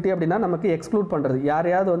அப்படின்னா நமக்கு எக்ஸ்க்ளூட் பண்ணுறது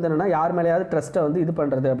யாரையாவது வந்து என்னென்னா யார் மேலேயாவது ட்ரஸ்ட்டை வந்து இது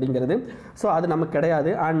பண்ணுறது அப்படிங்கிறது. ஸோ அது நமக்கு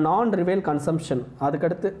கிடையாது. அண்ட் நான் ரிவைல் கன்சம்ஷன்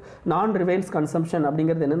அதுக்கடுத்து நான் ரிவைல்ஸ் கன்சம்ஷன்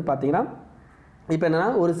அப்படிங்கிறது என்னென்னு பார்த்தீங்கன்னா இப்போ என்னென்னா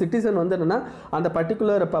ஒரு சிட்டிசன் வந்து என்னென்னா அந்த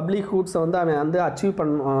பர்டிகுலர் பப்ளிக் ஹூட்ஸை வந்து அவன் வந்து அச்சீவ்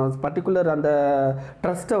பர்டிகுலர் அந்த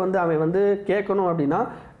ட்ரஸ்ட்டை வந்து அவன் வந்து கேட்கணும் அப்படின்னா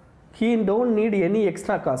he don't need any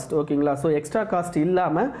extra cost ஓகேங்களா. ஸோ எக்ஸ்ட்ரா காஸ்ட்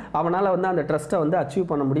இல்லாமல் அவனால் வந்து அந்த ட்ரஸ்ட்டை வந்து அச்சீவ்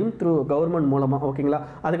பண்ண முடியும் த்ரூ கவர்மெண்ட் மூலமாக ஓகேங்களா.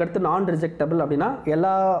 அதுக்கடுத்து நான் ரிஜெக்டபிள் அப்படின்னா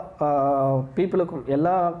எல்லா பீப்புளுக்கும்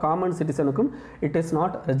எல்லா காமன் சிட்டிசனுக்கும் இட் இஸ்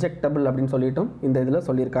நாட் ரிஜெக்டபிள் அப்படின்னு சொல்லிட்டும் இந்த இதில்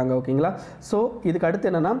சொல்லியிருக்காங்க ஓகேங்களா. ஸோ இதுக்கு அடுத்து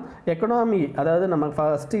என்னென்னா எக்கனாமி, அதாவது நம்ம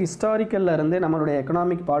ஃபஸ்ட்டு ஹிஸ்டாரிக்கலில் இருந்து நம்மளுடைய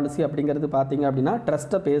எக்கனாமிக் பாலிசி அப்படிங்கிறது பார்த்தீங்க அப்படின்னா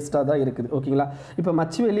ட்ரஸ்ட்டை பேஸ்டாக தான் இருக்குது ஓகேங்களா. இப்போ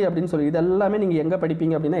மச்சுவெளி அப்படின்னு சொல்லி இதெல்லாமே நீங்கள் எங்கே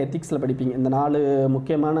படிப்பீங்க அப்படின்னா எத்திக்ஸில் படிப்பீங்க. இந்த 4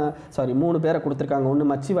 முக்கியமான 3 பேரை கொடுத்துருக்காங்க. ஒன்று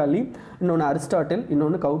மச்சுவேலி, இன்னொன்று அரிஸ்டாட்டில்,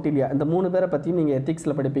 இன்னொன்று கௌட்டில்யா. இந்த 3 பேரை பற்றியும் நீங்கள்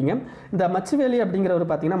எத்திக்ஸில் படிப்பீங்க. இந்த மச்சுவேலி அப்படிங்கிறவர்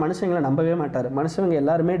பார்த்தீங்கன்னா மனுஷங்களை நம்பவே மாட்டார். மனுஷங்க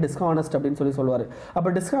எல்லாருமே டிஸ்ஹானஸ்ட் அப்படின்னு சொல்லுவார். அப்போ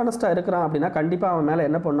டிஸ்ஹானஸ்ட்டாக இருக்கிறான் அப்படின்னா கண்டிப்பாக அவன் மேலே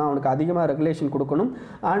என்ன பண்ணணும், அவனுக்கு அதிகமாக ரெகுலேஷன் கொடுக்கணும்.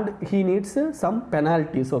 And he needs some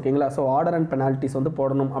penalties ஓகேங்களா. ஸோ ஆர்டர் அண்ட் பெனால்ட்டிஸ் வந்து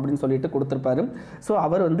போடணும் அப்படின்னு சொல்லிட்டு கொடுத்துருப்பாரு. ஸோ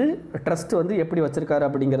அவர் வந்து ட்ரஸ்ட் வந்து எப்படி வச்சிருக்காரு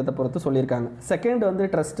அப்படிங்கிறத பொறுத்து சொல்லியிருக்காங்க. செகண்ட் வந்து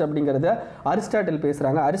ட்ரஸ்ட் அப்படிங்கிறத அரிஸ்டாட்டில்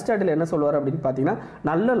பேசுகிறாங்க. அரிஸ்டாட்டில் என்ன சொல்லுவார் அப்படின்னு பார்த்தீங்கன்னா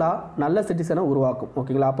நல்ல லா நல்ல சிட்டிசனை உருவாக்கும்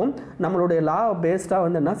ஓகேங்களா. அப்போ நம்மளுடைய லா பேஸ்டாக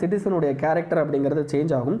வந்து என்ன சிட்டிசனுடைய கேரக்டர் அப்படிங்கிறது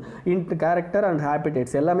சேஞ்ச் ஆகும். கேரக்டர் அண்ட்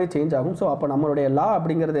ஹேபிட்டேட்ஸ் எல்லாமே சேஞ்ச் ஆகும். ஸோ அப்போ நம்மளுடைய லா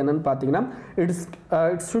அப்படிங்கிறது என்னென்னு பார்த்தீங்கன்னா இட்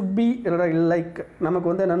ஷுட் பி லைக் நமக்கு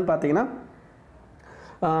வந்து என்னென்னு பார்த்தீங்கன்னா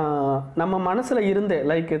நம்ம மனசில் இருந்தே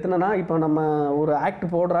லைக் எத்தனைனா இப்போ நம்ம ஒரு ஆக்ட்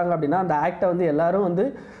போடுறாங்க அப்படின்னா அந்த ஆக்டை வந்து எல்லோரும் வந்து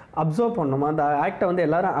அப்சர்வ் பண்ணணும். அந்த ஆக்டை வந்து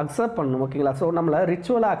எல்லோரும் அக்செப்ட் பண்ணணும் ஓகேங்களா. ஸோ நம்மளை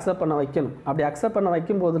ரிச்சுவலாக அக்செப்ட் பண்ண வைக்கணும். அப்படி அக்செப்ட் பண்ண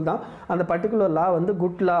வைக்கும்போது தான் அந்த பர்டிகுலர் லா வந்து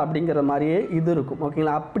குட் லா அப்படிங்கிற மாதிரியே இது இருக்கும்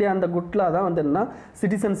ஓகேங்களா. அப்படி அந்த குட் லா தான் வந்து என்னென்னா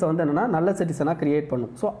சிட்டிசன்ஸை வந்து என்னென்னா நல்ல சிட்டிசனாக கிரியேட்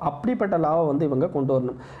பண்ணும். ஸோ அப்படிப்பட்ட லாவை வந்து இவங்க கொண்டு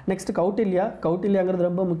வரணும். நெக்ஸ்ட் கௌட்டில்யாங்கிறது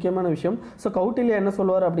ரொம்ப முக்கியமான விஷயம். ஸோ கௌட்டில்யா என்ன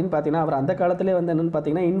சொல்லுவார் அப்படின்னு பார்த்தீங்கன்னா அவர் அந்த காலத்திலே வந்து என்னென்னு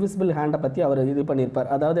பார்த்தீங்கன்னா இன்விசிபிள் ஹேண்டை பற்றி அவர் இது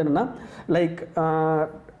பண்ணியிருப்பார். அதாவது என்னென்னா லைக்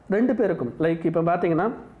 2 பேருக்கும் லைக் இப்போ பார்த்தீங்கன்னா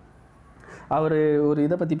அவர் ஒரு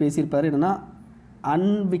இதை பற்றி பேசியிருப்பார். என்னென்னா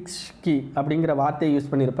அன்விக்ஸ்கி அப்படிங்கிற வார்த்தையை யூஸ்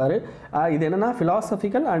பண்ணியிருப்பார். இது என்னென்னா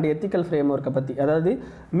ஃபிலாசபிக்கல் அண்ட் எத்திக்கல் ஃப்ரேம் ஒர்க்கை பற்றி, அதாவது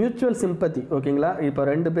மியூச்சுவல் சிம்பத்தி ஓகேங்களா. இப்போ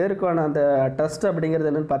 2 பேருக்கான அந்த ட்ரஸ்ட் அப்படிங்கிறது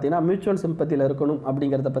என்னென்னு பார்த்தீங்கன்னா மியூச்சுவல் சிம்பத்தியில் இருக்கணும்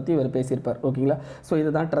அப்படிங்கிறத பற்றி இவர் பேசியிருப்பார் ஓகேங்களா. ஸோ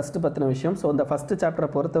இதுதான் ட்ரஸ்ட் பற்றின விஷயம். ஸோ இந்த ஃபஸ்ட்டு சாப்டரை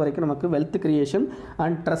பொறுத்த வரைக்கும் நமக்கு வெல்த் கிரியேஷன்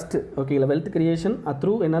அண்ட் ட்ரஸ்ட் ஓகேங்களா. வெல்த் கிரியேஷன்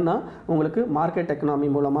த்ரூ என்னென்னா உங்களுக்கு மார்க்கெட் எக்கனாமி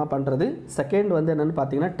மூலமாக பண்ணுறது. செகண்ட் வந்து என்னென்னு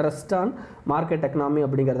பார்த்தீங்கன்னா ட்ரஸ்ட் ஆன் மார்க்கெட் எக்கனாமி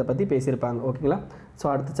அப்படிங்கிறத பற்றி பேசியிருப்பாங்க ஓகேங்களா. ஸோ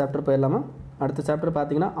அடுத்த சாப்டர் போயிடலாமா. அடுத்த சாப்டர்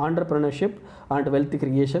பார்த்தீங்கன்னா entrepreneurship and wealth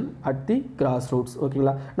creation at the cross roots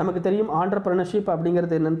ஓகேங்களா. நமக்கு தெரியும் ஆண்டர்பிரினர்ஷிப்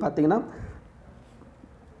அப்படிங்கிறது என்னென்னு பார்த்தீங்கன்னா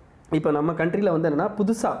இப்போ நம்ம கண்ட்ரியில் வந்து என்னென்னா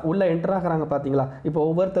புதுசாக உள்ள என்டர் ஆகிறாங்க பார்த்தீங்களா. இப்போ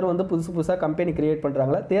ஒவ்வொருத்தரும் வந்து புதுசாக கம்பெனி கிரியேட்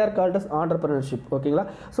பண்ணுறாங்களா, they are called as entrepreneurship ஓகேங்களா.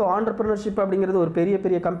 ஸோ ஆண்டர்பிரினர்ஷிப் அப்படிங்கிறது ஒரு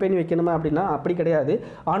பெரிய கம்பெனி வைக்கணுமா அப்படின்னா அப்படி கிடையாது.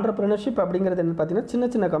 ஆண்டர்பிரினர்ஷிப் அப்படிங்கிறது என்ன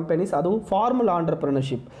பார்த்தீங்கன்னா சின்ன கம்பெனிஸ், அதுவும் ஃபார்மல்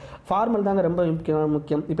ஆண்டர்பிரினர்ஷிப். ஃபார்மல் தாங்க ரொம்ப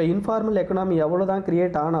முக்கியம். இப்போ இன்ஃபார்மல் எக்கனாமி எவ்வளோ தான்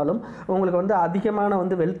கிரியேட் ஆனாலும் உங்களுக்கு வந்து அதிகமான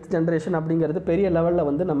வந்து வெல்த் ஜென்ரேஷன் அப்படிங்கிறது பெரிய லெவலில்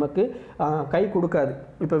வந்து நமக்கு கை கொடுக்காது.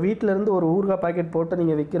 இப்போ வீட்டிலேருந்து ஒரு ஊறுகாய் பாக்கெட் போட்டு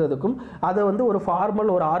நீங்கள் விற்கிறதுக்கும் அதை வந்து ஒரு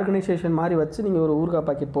ஃபார்மல் ஒரு ஆர்கனைசேஷன் மாதிரி வச்சு நீங்கள் ஒரு ஊறுகாய்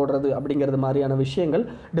பாக்கெட் போடுறது அப்படிங்கிறது மாதிரியான விஷயங்கள்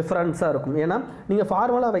டிஃப்ரென்ஸாக இருக்கும். ஏன்னா நீங்கள்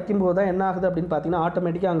ஃபார்மலாக வைக்கும்போது தான் என்ன ஆகுது அப்படின்னு பார்த்தீங்கன்னா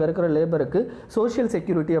ஆட்டோமேட்டிக்காக அங்கே இருக்கிற லேபருக்கு சோஷியல்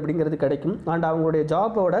செக்யூரிட்டி அப்படிங்கிறது கிடைக்கும். அண்ட் அவங்களுடைய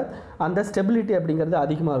ஜாபோட அந்த ஸ்டெபிலிட்டி அப்படிங்கிறது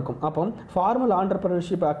அதிகமாக இருக்கும். அப்போ ஃபார்மல்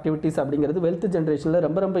ஆண்டர்பிரினர்ஷிப் ஆக்டிவிட்டீஸ் அப்படிங்கிறது வெல்த் ஜென்ரேஷனில்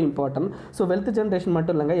ரொம்ப இம்பார்ட்டன்ட். ஸோ வெல்த் ஜென்ரேஷன்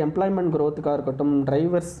மட்டும் இல்லைங்க, எம்ப்ளாய்மெண்ட் க்ரோத்துக்காக இருக்கட்டும்,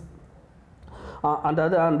 டிரைவர்ஸ்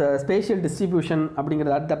அதாவது அந்த ஸ்பேஷியல் டிஸ்ட்ரிபியூஷன்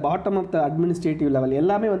அப்படிங்கிறது at the bottom of the administrative level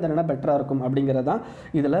எல்லாமே வந்து என்னென்னா பெட்டராக இருக்கும் அப்படிங்கிறது தான்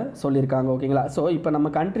இதில் சொல்லியிருக்காங்க ஓகேங்களா. ஸோ இப்போ நம்ம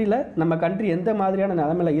கண்ட்ரி எந்த மாதிரியான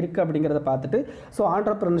நிலைமையில் இருக்குது அப்படிங்கிறத பார்த்துட்டு ஸோ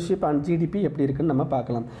ஆண்டர்பிரினர்ஷிப் அண்ட் ஜிடிபி எப்படி இருக்குன்னு நம்ம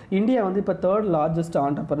பார்க்கலாம். இந்தியா வந்து இப்போ 3rd largest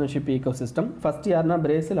entrepreneurship ego system. First யாருன்னா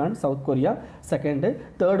Brazil and south Korea, second,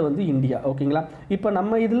 third வந்து இந்தியா ஓகேங்களா. இப்போ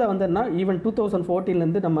நம்ம இதில் வந்து என்ன ஈவன்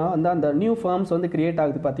 2014 நம்ம வந்து அந்த நியூ ஃபார்ம்ஸ் வந்து கிரியேட்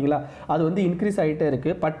ஆகுது பார்த்தீங்களா, அது வந்து இன்க்ரீஸ் ஆகிட்டே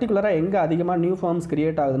இருக்குது. பர்டிகுலராக எங்கே அதிகமாக நியூ ஃபார்ம்ஸ்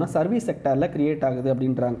கிரியேட் ஆகுதுன்னா சர்வீஸ் செக்டரில் கிரியேட் ஆகுது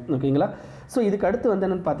அப்படின்றாங்க ஓகேங்களா. ஸோ இதுக்கு அடுத்து வந்து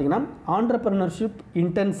என்னென்னு பார்த்தீங்கன்னா ஆண்டர்பிரினர்ஷிப்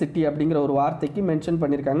இன்டென்சிட்டி அப்படிங்கிற ஒரு வார்த்தைக்கு மென்ஷன்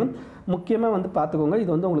பண்ணியிருக்காங்க. முக்கியமாக வந்து பார்த்துக்கோங்க, இது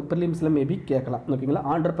வந்து உங்களுக்கு ப்ரிலிம்ஸில் மேபி கேட்கலாம் ஓகேங்களா.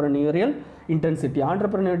 ஆண்டர்பிரினியரியல்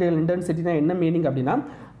இன்டென்சிட்டினா என்ன மீனிங் அப்படின்னா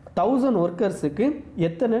 1000 ஒர்க்கர்ஸுக்கு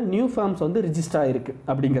எத்தனை நியூ ஃபார்ம்ஸ் வந்து ரிஜிஸ்டர் ஆகிருக்கு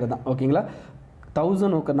அப்படிங்கிறது தான் ஓகேங்களா.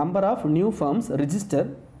 1000 worker number of new forms register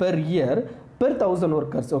per year per 1000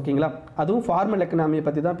 workers ஓகேங்களா. அதுவும் ஃபார்மல் எக்கனாமியை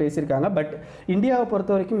பற்றி தான் பேசியிருக்காங்க. பட் இந்தியாவை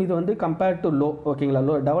பொறுத்த வரைக்கும் இது வந்து கம்பேர்ட் டு லோ ஓகேங்களா.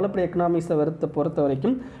 லோ டெவலப்டு எக்கனாமிஸை பொறுத்த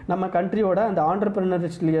வரைக்கும் நம்ம கண்ட்ரியோட அந்த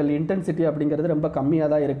ஆண்டர்பிரினர்ஷியல் இன்டென்சிட்டி அப்படிங்கிறது ரொம்ப கம்மியாக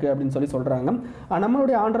தான் இருக்குது அப்படின்னு சொல்கிறாங்க.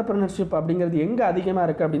 நம்மளுடைய ஆண்டர்பிரினர்ஷிப் அப்படிங்கிறது எங்கே அதிகமாக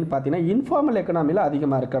இருக்குது அப்படின்னு பார்த்தீங்கன்னா இன்ஃபார்மல் எக்கனாமியில்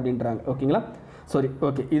அதிகமாக இருக்குது அப்படின்றாங்க ஓகேங்களா.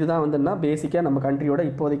 ஓகே இதுதான் வந்து என்ன பேசிக்காக நம்ம கண்ட்ரியோட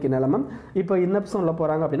இப்போதைக்கு நிலைமை. இப்போ என்ன சொல்ல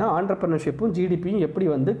போகிறாங்க அப்படின்னா ஆண்டர்பிரினர்ஷிப்பும் ஜிடிபியும் எப்படி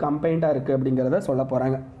வந்து கம்பைண்டாக இருக்குது அப்படிங்கிறத சொல்ல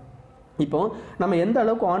போகிறாங்க. இப்போ நம்ம எந்த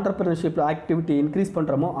அளவுக்கு ஆண்டர்பிரினர்ஷிப் ஆக்டிவிட்டி இன்க்ரீஸ்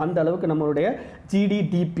பண்ணுறோமோ அந்த அளவுக்கு நம்மளுடைய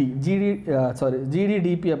ஜிடிடிபி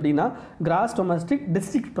அப்படின்னா gross domestic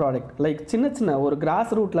district product, like சின்ன ஒரு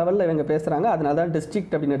கிராஸ் ரூட் லெவலில் இவங்க பேசுகிறாங்க, அதனால தான்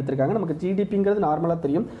டிஸ்ட்ரிக்ட் அப்படின்னு எடுத்திருக்காங்க. நமக்கு ஜிடிபிங்கிறது நார்மலாக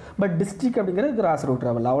தெரியும், பட் டிஸ்ட்ரிக்ட் அப்படிங்கிறது கிராஸ் ரூட்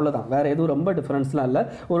லெவல், அவ்வளோதான், வேறு எதுவும் ரொம்ப டிஃப்ரென்ஸ்லாம் இல்லை.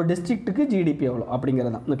 ஒரு டிஸ்ட்ரிக்ட்டுக்கு ஜிடிபி எவ்வளோ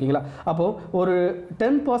அப்படிங்கிறது தான், ஓகேங்களா. அப்போது ஒரு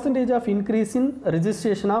 10% of increase in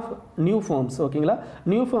registration of new forms, ஓகேங்களா.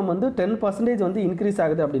 நியூ ஃபார்ம் வந்து 10% வந்து இன்க்ரீஸ்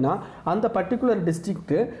ஆகுது அப்படின்னா அந்த பர்டிகுலர்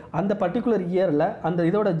டிஸ்ட்ரிக்ட்டு அந்த பர்டிகுலர் இயரில் அந்த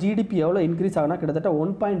இதோட ஜிடிபி எவ்வளோ இன்க்ரீஸ் ஆகுனா கிட்டத்தட்ட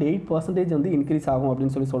 1.8% வந்து இன்க்ரீஸ் ஆகும்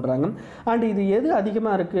அப்படின்னு சொல்கிறாங்க. அண்ட் இது எது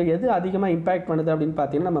அதிகமாக இருக்குது, எது அதிகமாக இம்பேக்ட் பண்ணுது அப்படின்னு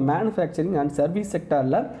பார்த்தீங்கன்னா நம்ம மேனுஃபேக்சரிங் அண்ட் சர்வீஸ்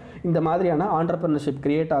செக்டாரில் இந்த மாதிரியான ஆண்டர்பிரினர்ஷிப்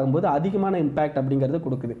கிரியேட் ஆகும்போது அதிகமான இம்பேக்ட் அப்படிங்கிறது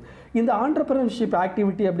கொடுக்குது. இந்த ஆண்டர்பிரினர்ஷிப்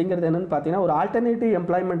ஆக்டிவிட்டி அப்படிங்கிறது என்னென்னு பார்த்தீங்கன்னா ஒரு ஆல்டர்னேட்டிவ்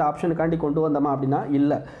எம்ப்ளாய்மெண்ட் ஆப்ஷனுக்காண்டி கொண்டு வந்தோமா அப்படின்னா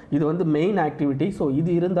இல்லை, இது வந்து மெயின் ஆக்டிவிட்டி. ஸோ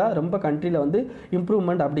இது இருந்தால் ரொம்ப கண்ட்ரியில் வந்து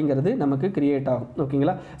இம்ப்ரூவ்மெண்ட் அப்படிங்கிறது நமக்கு கிரியேட் ஆகும்,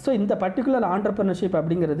 ஓகேங்களா. ஸோ இந்த பர்டிகுலர் ஆண்டர்பிரினர்ஷிப்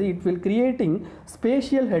அப்படிங்கிறது இட் வில் கிரியேட்டிங்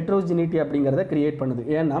ஸ்பேஷியல் ஹெட்ரோஜினிட்டி அப்படிங்கிறத கிரியேட் பண்ணுது.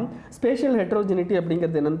 ஏன்னா ஸ்பேஷியல் ஹெட்ரோஜினிட்டி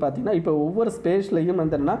அப்படிங்கிறது என்னென்னு பார்த்தீங்கன்னா இப்போ ஒவ்வொரு ஸ்பேஸ்லையும்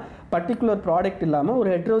வந்து என்னன்னா பர்டிகுலர் ப்ராடக்ட் இல்லாமல்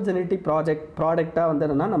ஒரு ஹெட்ரோஜெனிட்டி ப்ராடக்டாக வந்து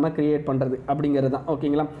என்னென்னா நம்ம கிரியேட் பண்ணுறது அப்படிங்கிறது தான்,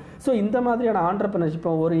 ஓகேங்களா. ஸோ இந்த மாதிரியான ஆண்டர்பிரினர்ஷிப்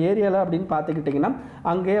ஒரு ஏரியாவில் அப்படின்னு பார்த்துக்கிட்டிங்கன்னா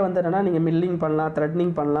அங்கேயே வந்து என்னென்னா நீங்கள் மில்லிங் பண்ணலாம்,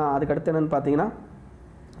 த்ரெட்னிங் பண்ணலாம். அதுக்கடுத்து என்னென்னு பார்த்தீங்கன்னா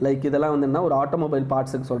லைக் இதெல்லாம் வந்து என்ன ஒரு ஆட்டோமொபைல்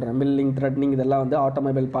பார்ட்ஸுக்கு சொல்கிறேன், மில்லிங் த்ரெட்னிங் இதெல்லாம் வந்து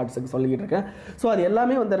ஆட்டோமொபைல் பார்ட்ஸுக்கு சொல்லிக்கிட்டு இருக்கேன். ஸோ அது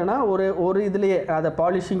எல்லாமே வந்து என்னென்னா ஒரு இதுலேயே அதை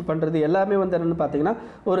பாலிஷிங் பண்ணுறது எல்லாமே வந்து என்னென்னு பார்த்தீங்கன்னா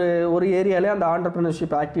ஒரு ஏரியாலே அந்த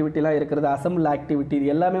ஆண்டர்பிரினர்ஷிப் ஆக்டிவிட்டிலாம் இருக்கிறது, அசம்பிள் ஆக்டிவிட்டி இது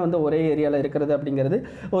எல்லாமே வந்து ஒரே ஏரியாவில் இருக்கிறது அப்படிங்கிறது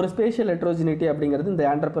ஒரு ஸ்பேஷியல் ஹெட்ரோஜினிட்டி அப்படிங்கிறது இந்த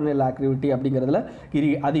ஆண்டர்பிரினரியல் ஆக்டிவிட்டி அப்படிங்கிறதுல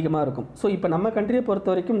அதிகமாக இருக்கும். ஸோ இப்போ நம்ம கண்ட்ரியை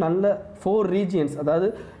பொறுத்த வரைக்கும் நல்ல 4 ரீஜியன்ஸ், அதாவது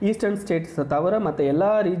ஈஸ்டர்ன் ஸ்டேட்ஸை தவிர மற்ற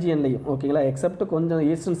எல்லா ரீஜியன்லையும், ஓகேங்களா, எக்ஸப்ட் கொஞ்சம்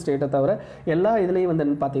ஈஸ்டர்ன் ஸ்டேட்டை தவிர எல்லா இதுலேயும் வந்து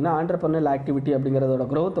பார்த்தீங்கன்னா ஆண்டர்பிரினரியல் ஆக்டிவிட்டி அப்படிங்கிறதோட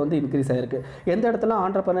growth வந்து இன்க்ரீஸ் ஆயிருக்கு. எந்த இடத்துல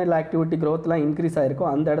ஆண்டர்பிரினரியல் ஆக்டிவிட்டி growthலாம் இன்க்ரீஸ் ஆயிருக்கோ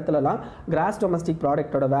அந்த இடத்துலலாம் கிராஸ் டொமஸ்டிக்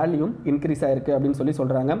ப்ராடக்ட்டோட வேல்யூம் இன்க்ரீஸ் ஆயிருக்கு அப்படின்னு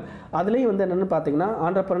சொல்கிறாங்க. அதுலேயும் வந்து என்னென்னு பார்த்தீங்கன்னா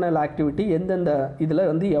ஆண்டர்பிரினரியல் ஆக்டிவிட்டி எந்தெந்த இதில்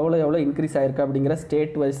வந்து எவ்வளோ இன்க்ரீஸ் ஆயிருக்கு அப்படிங்கிற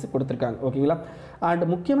ஸ்டேட் வைஸ் கொடுத்துருக்காங்க, ஓகேங்களா. அண்ட்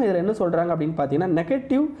முக்கியமாக இதில் என்ன சொல்கிறாங்க அப்படின்னு பார்த்தீங்கன்னா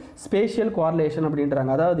நெகட்டிவ் ஸ்பேஷியல் கோரிலேஷன்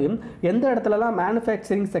அப்படின்றாங்க. அதாவது எந்த இடத்துலலாம்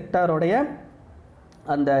மேனுஃபேக்சரிங் செக்டாரோடைய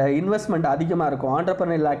அந்த இன்வெஸ்ட்மெண்ட் அதிகமாக இருக்கும்,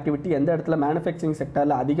 ஆண்டர்பிரினரியல் ஆக்டிவிட்டி எந்த இடத்துல மேனுஃபேக்சரிங்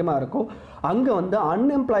செக்டரில் அதிகமாக இருக்கோ அங்கே வந்து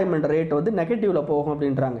அன்எம்ப்ளாய்மெண்ட் ரேட் வந்து நெகட்டிவில் போகும்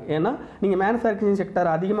அப்படின்றாங்க. ஏன்னா நீங்கள் மேனுஃபேக்சரிங் செக்டர்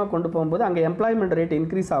அதிகமாக கொண்டு போகும்போது அங்கே எம்ப்ளாய்மெண்ட் ரேட்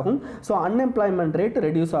இன்க்ரீஸ் ஆகும், ஸோ அன்எம்ப்ளாய்மெண்ட் ரேட்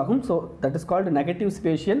ரெடியூஸ் ஆகும். So that is called negative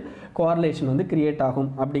spatial correlation வந்து கிரியேட்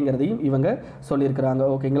ஆகும் அப்படிங்கிறதையும் இவங்க சொல்லியிருக்கிறாங்க,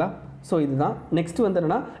 ஓகேங்களா. ஸோ இதுதான் நெக்ஸ்ட் வந்து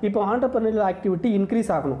என்னென்னா இப்போ ஆண்டர்பிரினரியல் ஆக்டிவிட்டி இன்க்ரீஸ்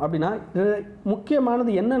ஆகணும் அப்படின்னா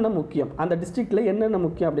முக்கியமானது என்னென்ன முக்கியம், அந்த டிஸ்ட்ரிக்டில் என்னென்ன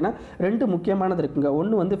முக்கியம் அப்படின்னா 2 முக்கியமானது இருக்குங்க.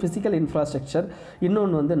 ஒன்று வந்து ஃபிசிக்கல் இன்ஃப்ராஸ்ட்ரக்சர்,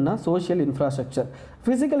 இன்னொன்று வந்து என்ன சோஷியல் இன்ஃப்ராஸ்ட்ரக்சர்.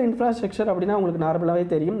 ஃபிசிக்கல் இன்ஃப்ராஸ்ட்ரக்சர் அப்படின்னா உங்களுக்கு நார்மலாகவே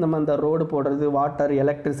தெரியும், நம்ம அந்த ரோடு போடுறது, வாட்டர்,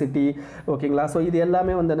 எலக்ட்ரிசிட்டி, ஓகேங்களா. ஸோ இது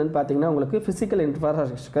எல்லாமே வந்து என்னென்னு பார்த்தீங்கன்னா உங்களுக்கு ஃபிசிக்கல்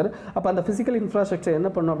இன்ஃப்ராஸ்ட்ரக்சர். அப்போ அந்த ஃபிசிக்கல் இன்ஃப்ராஸ்ட்ரக்சர்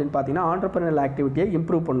என்ன பண்ணும் அப்படின்னு பார்த்தீங்கன்னா ஆண்டர்பிரினரியல் ஆக்டிவிட்டியை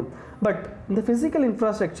இம்ப்ரூவ் பண்ணும். பட் இந்த ஃபிசிக்கல்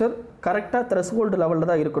இன்ஃப்ராஸ்ட்ரக்சர் கரெக்டாக த்ரெஷ்ஹோல்டு லெவலில்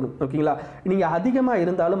தான் இருக்கணும், ஓகேங்களா. நீங்கள் அதிகமாக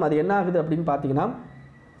இருந்தாலும் அது என்ன ஆகுது அப்படின்னு பார்த்தீங்கன்னா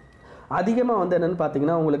அதிகமாக வந்து என்னென்னு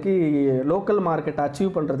பார்த்தீங்கன்னா உங்களுக்கு லோக்கல் மார்க்கெட்டை அச்சீவ்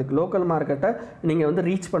பண்ணுறதுக்கு, லோக்கல் மார்க்கெட்டை நீங்கள் வந்து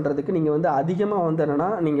ரீச் பண்ணுறதுக்கு நீங்கள் வந்து அதிகமாக வந்து என்னென்னா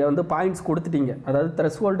நீங்கள் வந்து பாயிண்ட்ஸ் கொடுத்துட்டீங்க, அதாவது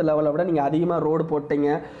த்ரெஷ்ஹோல்டு லெவலை விட நீங்கள் அதிகமாக ரோடு போட்டீங்க,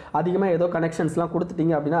 அதிகமாக ஏதோ கனெக்ஷன்ஸ்லாம்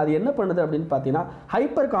கொடுத்துட்டீங்க அப்படின்னா அது என்ன பண்ணுது அப்படின்னு பார்த்தீங்கன்னா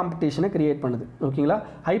ஹைப்பர் காம்படிஷனை கிரியேட் பண்ணுது, ஓகேங்களா.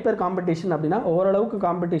 ஹைப்பர் காம்படிஷன் அப்படின்னா ஓரளவுக்கு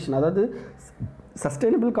காம்படிஷன், அதாவது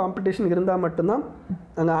சஸ்டைனபிள் காம்படிஷன் இருந்தால் மட்டும்தான்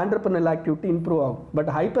அங்கே ஆண்டர்பிரினரியல் ஆக்டிவிட்டி இம்ப்ரூவ் ஆகும். பட்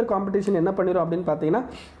ஹைப்பர் காம்படிஷன் என்ன பண்ணிடும் அப்படின்னு பார்த்தீங்கன்னா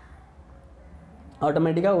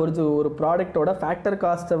ஆட்டோமேட்டிக்காக ஒரு ப்ராடக்ட்டோட ஃபேக்டர்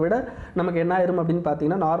காஸ்ட்டை விட நமக்கு என்ன ஆயிரும் அப்படின்னு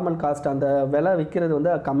பார்த்தீங்கன்னா நார்மல் காஸ்ட் அந்த விலை விற்கிறது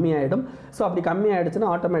வந்து கம்மியாயிடும். ஸோ அப்படி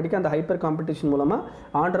கம்மியாயிடுச்சுன்னா ஆட்டோமேட்டிக்காக அந்த ஹைப்பர் காம்படிஷன் மூலமாக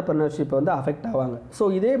ஆண்டர்பிரினர்ஷிப் வந்து அஃபெக்ட் ஆவாங்க.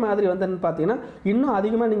 ஸோ இதே மாதிரி வந்து பார்த்தீங்கன்னா இன்னும்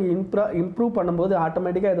அதிகமாக நீங்கள் இம்ப்ரூவ் பண்ணும்போது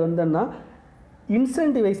ஆட்டோமேட்டிக்காக இது வந்து என்ன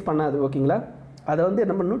இன்சென்டிவைஸ் பண்ணாது, ஓகேங்களா. அதை வந்து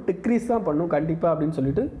என்ன பண்ணணும் டிக்ரீஸ் தான் பண்ணும் கண்டிப்பாக அப்படின்னு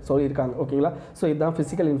சொல்லியிருக்காங்க, ஓகேங்களா. ஸோ இதுதான்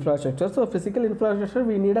physical infrastructure. So physical infrastructure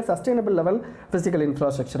we need a sustainable level physical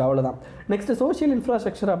infrastructure, அவ்வளோதான். நெக்ஸ்ட் சோஷியல்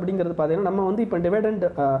இன்ஃப்ராஸ்ட்ரக்சர் அப்படிங்கிறது பார்த்தீங்கன்னா நம்ம வந்து இப்போ டிவைடண்ட்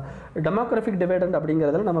டெமோக்ராஃபிக் டிவைடண்ட்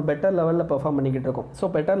அப்படிங்கிறதுல நம்ம பெட்டர் லெவலில் பெர்ஃபார்ம் பண்ணிக்கிட்டு இருக்கோம். ஸோ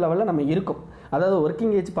பெட்டர் லெவலில் நம்ம இருக்கும், அதாவது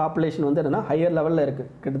ஒர்க்கிங் ஏஜ் பாப்புலேஷன் வந்து என்னென்னா ஹையர் லெவலில் இருக்குது,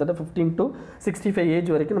 கிட்டத்தட்ட 15 to 65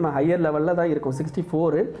 ஏஜ் வரைக்கும் நம்ம ஹையர் லெவலில் தான் இருக்கும்,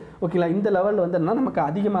 64, ஓகேங்களா. இந்த லெவல் வந்து என்னன்னா நமக்கு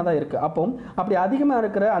அதிகமாக தான் இருக்குது. அப்போ அப்படி அதிகமாக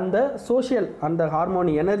இருக்கிற அந்த சோஷியல் அந்த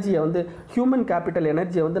ஹார்மோனி எனர்ஜியை வந்து ஹியூமன் கேபிட்டல்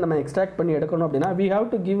எனர்ஜியை வந்து நம்ம எக்ஸ்ட்ராக்ட் பண்ணி எடுக்கணும் அப்படின்னா we have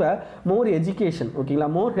to give a more education, ஓகேங்களா,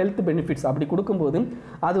 மோர் ஹெல்த் பெனிஃபிட்ஸ். அப்படி கொடுக்கும்போது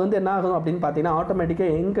அது வந்து என்ன ஆகும் அப்படின்னு பார்த்தீங்கன்னா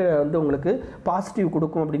ஆட்டோமேட்டிக்காக எங்கே வந்து உங்களுக்கு பாசிட்டிவ்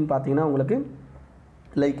கொடுக்கும் அப்படின்னு பார்த்தீங்கன்னா உங்களுக்கு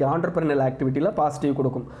லைக் ஆண்டர்பிரினல் ஆக்டிவிட்டியில் பாசிட்டிவ்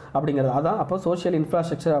கொடுக்கும் அப்படிங்கிறது அதான். அப்போ சோஷியல்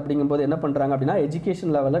இன்ஃப்ராஸ்ட்ரக்சர் அப்படிங்கும்போது என்ன பண்ணுறாங்க அப்படின்னா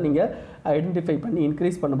எஜுகேஷன் லெவலில் நீங்கள் ஐடென்டிஃபை பண்ணி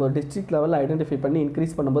இன்க்ரீஸ் பண்ணும்போது டிஸ்ட்ரிக்ட் லெவலில் ஐடென்டிஃபை பண்ணி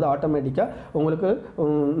இன்க்ரீஸ் பண்ணும்போது ஆட்டோமேட்டிக்காக உங்களுக்கு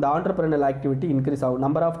இந்த ஆண்டர்பிரினல் ஆக்டிவிட்டி இன்க்ரீஸ் ஆகும்.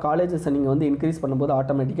 நம்பர் ஆஃப் காலேஜஸை நீங்கள் வந்து இன்க்ரீஸ் பண்ணும்போது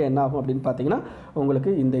ஆட்டோமேட்டிக்காக என்ன ஆகும் அப்படின்னு பார்த்தீங்கன்னா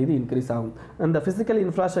உங்களுக்கு இந்த இது இன்க்ரீஸ் ஆகும். இந்த ஃபிசிக்கல்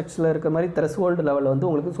இன்ஃப்ராஸ்ட்ரக்சரில் இருக்கிற மாதிரி த்ரெஷ்ஹோல்டு லெவலில் வந்து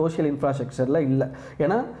உங்களுக்கு சோஷியல் இன்ஃப்ராஸ்ட்ரக்சரில் இல்லை.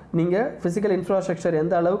 ஏன்னா நீங்கள் ஃபிசிக்கல் இன்ஃப்ராஸ்ட்ரக்சர்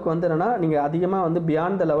எந்த அளவுக்கு வந்து என்னென்னா நீங்கள் அதிகமாக வந்து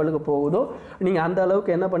பியாண்ட் த லெவலுக்கு போகுதோ நீங்கள் அந்த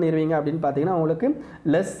அளவுக்கு என்ன பண்ணிடுவீங்க அப்படின்னு பார்த்தீங்கன்னா உங்களுக்கு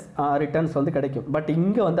லெஸ் ரிட்டர்ன்ஸ் வந்து கிடைக்கும். பட்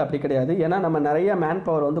இங்கே வந்து அப்படி கிடையாது. ஏன்னா நம்ம நிறைய மேன்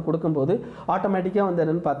பவர் வந்து கொடுக்கும்போது ஆட்டோமேட்டிக்காக வந்து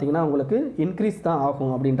என்னென்னு பார்த்தீங்கன்னா உங்களுக்கு இன்க்ரீஸ் தான்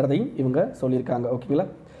ஆகும் அப்படின்றதையும் இவங்க சொல்லியிருக்காங்க. ஓகேங்களா?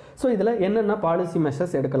 ஸோ இதில் என்னென்ன பாலிசி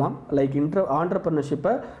மெஷர்ஸ் எடுக்கலாம், லைக்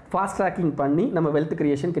ஆண்டர்பிரினர்ஷிப்பை ஃபாஸ்ட் ட்ராக்கிங் பண்ணி நம்ம வெல்த்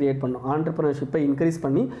கிரியேஷன் கிரியேட் பண்ணணும். ஆண்டர்பிரினர்ஷிப்பை இன்க்ரீஸ்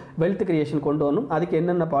பண்ணி வெல்த் கிரியேஷன் கொண்டு வரணும். அதுக்கு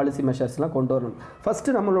என்னென்ன பாலிசி மெஷர்ஸ்லாம் கொண்டு வரணும்.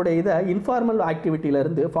 ஃபஸ்ட்டு நம்மளுடைய இதை இன்ஃபார்மல்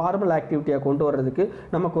ஆக்டிவிட்டியிலேருந்து ஃபார்மல் ஆக்டிவிட்டியாக கொண்டு வர்றதுக்கு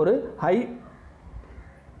நமக்கு ஒரு ஹை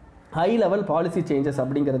லெவல் பாலிசி சேஞ்சஸ்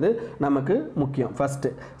அப்படிங்கிறது நமக்கு முக்கியம் ஃபஸ்ட்டு.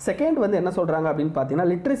 செகண்ட் வந்து என்ன சொல்கிறாங்க அப்படின்னு பார்த்தீங்கன்னா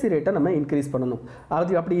லிட்ரஸி ரேட்டை நம்ம இன்க்ரீஸ் பண்ணணும்.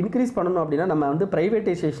 அது அப்படி இன்க்ரீஸ் பண்ணணும் அப்படின்னா நம்ம வந்து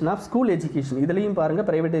ப்ரைவேட்டைசேஷன் ஆஃப் ஸ்கூல் எஜுகேஷன், இதுலேயும் பாருங்கள்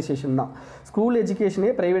ப்ரைவேட்டைசேஷன் தான், ஸ்கூல்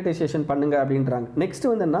எஜுகேஷனே ப்ரைவேட்டைசேஷன் பண்ணுங்க அப்படின்றாங்க. நெக்ஸ்ட்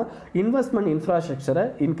வந்து என்ன, இன்வெஸ்ட்மெண்ட் இன்ஃப்ராஸ்ட்ரக்சரை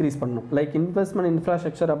இன்க்ரீஸ் பண்ணணும். லைக் இன்வெஸ்ட்மெண்ட்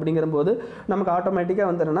இன்ஃப்ராஸ்ட்ரக்சர் அப்படிங்கிறபோது நமக்கு ஆட்டோமேட்டிக்காக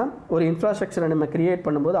வந்து என்னன்னா ஒரு இன்ஃப்ராஸ்ட்ரக்சரை நம்ம கிரியேட்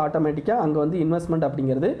பண்ணும்போது ஆட்டோமேட்டிக்காக அங்கே வந்து இன்வெஸ்ட்மெண்ட்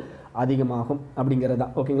அப்படிங்கிறது அதிகமாகும் அப்படிங்கிறது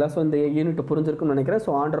தான். ஓகேங்களா? ஸோ இந்த யூனிட் புரிஞ்சிருக்குன்னு நினைக்கிறேன்.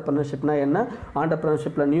 ஸோ ஆண்டர்பிரினர்ஷிப்னா என்ன,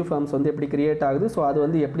 ஆண்டர்பிரினர்ஷிப்பில் நியூ ஃபார்ம்ஸ் வந்து எப்படி கிரியேட் ஆகுது, ஸோ அது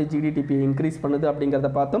வந்து எப்படி ஜிடிபி இன்க்ரீஸ் பண்ணுது அப்படிங்கிறத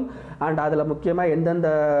பார்த்தோம். அண்ட் அதில் முக்கியமாக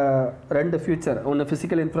எந்தெந்த ரெண்டு ஃபியூச்சர், ஒன்று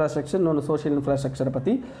ஃபிசிக்கல் இன்ஃப்ராஸ்ட்ரக்சர், இன்னொன்று சோஷியல் இன்ஃப்ராஸ்ட்ரக்சரை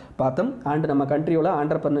பற்றி பார்த்தோம். அண்ட் நம்ம கண்ட்ரியோட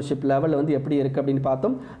ஆண்டர்பிரினர்ஷிப் லெவல் வந்து எப்படி இருக்குது அப்படின்னு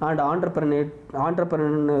பார்த்தோம். அண்ட்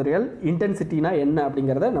ஆண்டர்பிரினரியல் இன்டென்சிட்டினா என்ன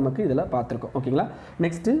அப்படிங்கிறத நமக்கு இதில் பார்த்துருக்கோம். ஓகேங்களா?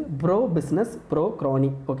 Next bro business, bro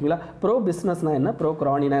க்ரானி. ஓகேங்களா? ப்ரோ பிஸ்னஸ்னா என்ன, ப்ரோ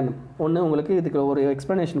க்ரானினா என்ன, ஒன்று உங்களுக்கு இதுக்கு ஒரு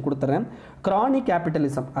எக்ஸ்ப்ளனேஷன் கொடுத்துறேன். கிரானி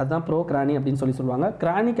கேபிட்டலிசம், அதுதான் ப்ரோ கிரானி அப்படின்னு சொல்லுவாங்க.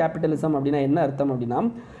 கிரானி கேபிட்டலிசம் அப்படின்னா என்ன அர்த்தம் அப்படின்னா,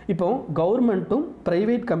 இப்போ கவர்மெண்ட்டும்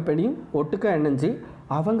ப்ரைவேட் கம்பெனியும் ஒட்டுக்க இணைஞ்சு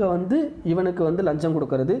அவங்க வந்து இவனுக்கு வந்து லஞ்சம்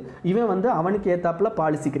கொடுக்கறது, இவன் வந்து அவனுக்கு ஏத்தாப்புல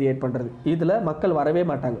பாலிசி கிரியேட் பண்ணுறது, இதில் மக்கள் வரவே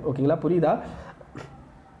மாட்டாங்க. ஓகேங்களா? புரியுதா?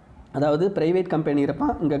 அதாவது ப்ரைவேட் கம்பெனி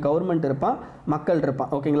இருப்பான், இங்கே கவர்மெண்ட் இருப்பான், மக்கள்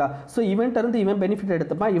இருப்பான். ஓகேங்களா? ஸோ இவன்கிட்டருந்து இவன் பெனிஃபிட்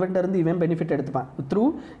எடுத்துப்பான், இவன்கிட்டருந்து இவன் பெனிஃபிட் எடுத்துப்பான். த்ரூ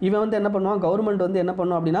இவன் வந்து என்ன பண்ணுவான், கவர்மெண்ட் வந்து என்ன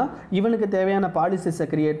பண்ணும் அப்படின்னா இவனுக்கு தேவையான பாலிசிஸை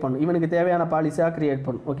கிரியேட் பண்ணும், இவனுக்கு தேவையான பாலிசியாக கிரியேட்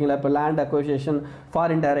பண்ணும். ஓகேங்களா? இப்போ லேண்ட் அக்விசிஷன்,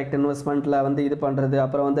 ஃபாரின் டைரக்ட் இன்வெஸ்ட்மெண்ட்டில் வந்து இது பண்ணுறது,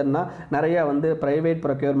 அப்புறம் வந்து என்ன நிறையா வந்து ப்ரைவேட்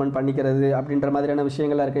ப்ரொக்யூர்மெண்ட் பண்ணிக்கிறது அப்படின்ற மாதிரியான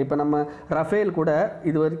விஷயங்கள்லாம் இருக்குது. இப்போ நம்ம ரஃபேல் கூட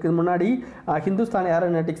இது வரைக்கும் முன்னாடி ஹிந்துஸ்தான்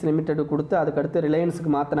ஏரோநாட்டிக்ஸ் லிமிடெட் கொடுத்து அதுக்கடுத்து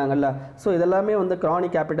ரிலையன்ஸுக்கு மாற்றினாங்கல்ல. ஸோ இதெல்லாமே வந்து கிரானி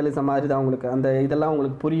கேபிட்டலிசம் மாதிரி தான். உங்களுக்கு அந்த இதெல்லாம்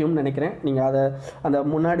உங்களுக்கு புரியும்னு நினைக்கிறேன். நீங்கள் அதை அந்த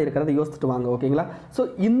முன்னாடி இருக்கிறத யோசிச்சுட்டு வாங்க. ஓகேங்களா? ஸோ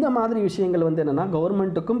இந்த மாதிரி விஷயங்கள் வந்து என்னென்னா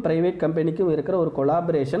கவர்மெண்ட்டுக்கும் ப்ரைவேட் கம்பெனிக்கும் இருக்கிற ஒரு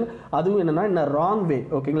கொலாபரேஷன், அதுவும் என்னென்னா இந்த ராங் வே.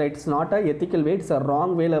 ஓகேங்களா? It's not a ethical way, it's a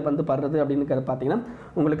wrong வேல வந்து படுறது அப்படின்னு பார்த்தீங்கன்னா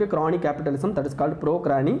உங்களுக்கு granny capitalism, that is called bro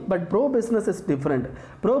granny. But bro business is different.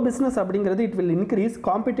 Bro business அப்படிங்கிறது it will increase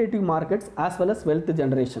competitive markets as well as wealth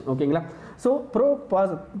generation. ஓகேங்களா? So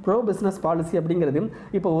bro business policy அப்படிங்கிறது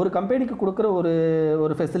இப்போ ஒரு கம்பெனிக்கு கொடுக்குற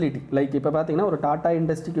ஒரு ஃபெசிலிட்டி, லைக் இப்போ பார்த்தீங்கன்னா ஒரு டாடா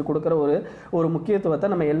இண்டஸ்ட்ரிக்கு கொடுக்குற ஒரு முக்கியத்துவத்தை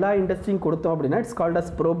நம்ம எல்லா இண்டஸ்ட்ரியும் கொடுத்தோம் அப்படின்னா it's called as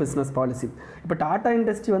bro business policy. இப்போ டாடா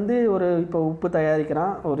இண்டஸ்ட்ரி வந்து இப்போ உப்பு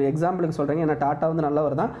தயாரிக்கிறான், ஒரு எக்ஸாம்பிளுக்கு சொல்கிறேங்க, ஏன்னா டாட்டா வந்து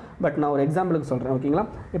நல்லவர் தான், பட் நான் ஒரு எக்ஸாம்பிளுக்கு சொல்கிறேன். ஓகேங்களா?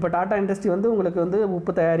 இப்போ டாடா இண்டஸ்ட்ரி வந்து உங்களுக்கு வந்து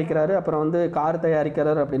உப்பு தயாரிக்கிறாரு, அப்புறம் வந்து கார்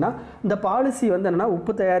தயாரிக்கிறாரு அப்படின்னா இந்த பாலிசி வந்து என்னென்னா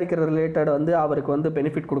உப்பு தயாரிக்கிற ரிலேட்டட் வந்து அவருக்கு வந்து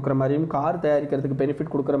பெனிஃபிட் கொடுக்குற மாதிரியும் கார் தயாரிக்கிறதுக்கு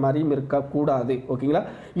பெனிஃபிட் கொடுக்குற மாதிரியும் இருக்கக்கூடாது. ஓகேங்களா?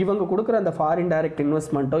 இவங்க கொடுக்குற அந்த ஃபாரின் டைரக்ட்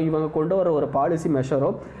இன்வெஸ்ட்மெண்ட்டோ இவங்க கொண்டு வர ஒரு பாலிசி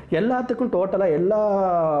மெஷரோ எல்லாத்துக்கும் டோட்டலாக எல்லா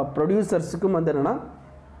ப்ரொடியூசர்ஸுக்கும் வந்து என்னென்னா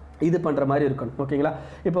இது பண்ணுற மாதிரி இருக்கணும். ஓகேங்களா?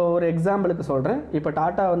 இப்போ ஒரு எக்ஸாம்பிளுக்கு சொல்கிறேன். இப்போ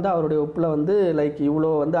டாட்டா வந்து அவருடைய உப்பில் வந்து லைக் இவ்வளோ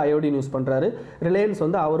வந்து அயோடின் யூஸ் பண்ணுறாரு, ரிலையன்ஸ்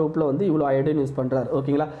வந்து அவர் உப்பில் வந்து இவ்வளோ அயோடின் யூஸ் பண்ணுறாரு.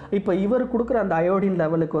 ஓகேங்களா? இப்போ இவர் கொடுக்குற அந்த அயோடின்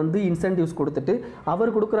லெவலுக்கு வந்து இன்சென்டிவ்ஸ் கொடுத்துட்டு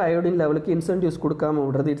அவர் கொடுக்குற அயோடின் லெவலுக்கு இன்சென்டிவ்ஸ் கொடுக்காம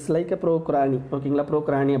விடுறது, இட்ஸ் லைக் ப்ரோ கிரானி. ஓகேங்களா? ப்ரோ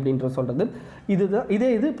கிரானி அப்படின்ற சொல்கிறது இதுதான்.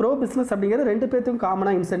 இது ப்ரோ பிஸ்னஸ் அப்படிங்கிறது ரெண்டு பேர்த்துக்கும்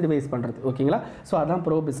காமனாக இன்சென்டிவைஸ் பண்ணுறது. ஓகேங்களா? ஸோ அதான்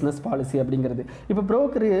ப்ரோ பிஸ்னஸ் பாலிசி அப்படிங்கிறது. இப்போ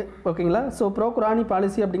ஓகேங்களா? ஸோ ப்ரோ கிரானி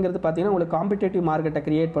பாலிசி அப்படிங்கிறது பார்த்தீங்கன்னா உங்களுக்கு காம்படிட்டிவ் மார்க்கெட்டை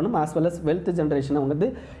கிரியேட் பண்ணும், as well as wealth generation வந்து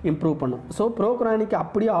இம்ப்ரூவ் பண்ணும். ஸோ ப்ரோ கிரானிக்கு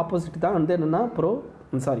அப்படியே ஆப்போசிட் தான் வந்து என்னென்னா ப்ரோ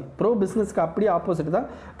பிஸ்னஸ்க்கு அப்படியே ஆப்போசிட் தான்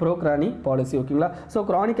ப்ரோ கிரானி பாலிசி. ஓகேங்களா? ஸோ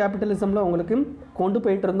கிரானி கேபிட்டலிசமில் உங்களுக்கு கொண்டு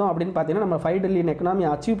போயிட்டு இருந்தோம் அப்படின்னு பார்த்தீங்கன்னா நம்ம 5 ட்ரில்லியன் எக்கனாமி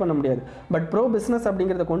அச்சீவ் பண்ண முடியாது. பட் ப்ரோ பிஸ்னஸ்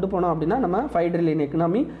அப்படிங்கிறத கொண்டு போனோம் அப்படின்னா நம்ம 5 ட்ரில்லியன்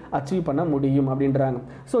எக்கனாமி அச்சீவ் பண்ண முடியும் அப்படின்றாங்க.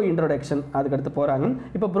 ஸோ இன்ட்ரோடக்ஷன் அதுக்கடுத்து போகிறாங்க.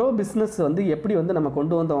 இப்போ ப்ரோ பிஸ்னஸ் வந்து எப்படி வந்து நம்ம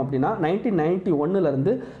கொண்டு வந்தோம் அப்படின்னா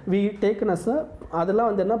 1991 வி டேக்கனஸ் அதெல்லாம்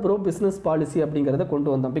வந்து என்ன ப்ரோ பிஸ்னஸ் பாலிசி அப்படிங்கிறத கொண்டு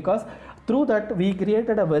வந்தோம். Because through that we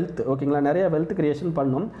created a wealth. ஓகேங்களா? நிறைய வெல்த் கிரியேஷன்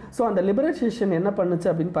பண்ணோம். ஸோ அந்த லிபரேஷன் என்ன பண்ணுச்சு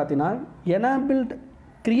அப்படின்னு பார்த்தீங்கன்னா எனேபிள்ட்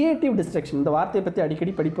கிரியேட்டிவ் டிஸ்ட்ரக்ஷன், இந்த வார்த்தையை பற்றி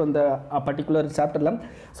அடிக்கடி படிப்போம் இந்த பர்டிகுலர் சாப்டரில்.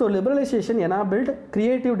 So liberalisation enabled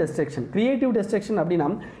creative destruction. Creative destruction அப்படின்னா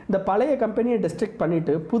இந்த பழைய கம்பெனியை டிஸ்ட்ரக்ட்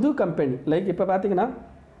பண்ணிவிட்டு புது கம்பெனி, லைக் இப்போ பார்த்தீங்கன்னா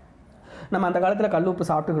நம்ம அந்த காலத்தில் கல் உப்பு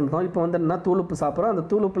சாப்பிட்டுக்கிட்டு இருந்தோம். இப்போ வந்து என்னென்னா தூள் உப்பு சாப்பிட்றோம். அந்த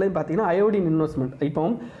தூள் உப்புலையும் பார்த்தீங்கன்னா அயோடின் இன்வெஸ்ட்மெண்ட். இப்போ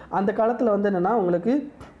அந்த காலத்தில் வந்து என்னென்னா உங்களுக்கு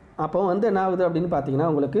அப்போ வந்து என்ன ஆகுது அப்படின்னு பார்த்தீங்கன்னா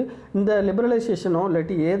உங்களுக்கு இந்த லிபரலைசேஷனோ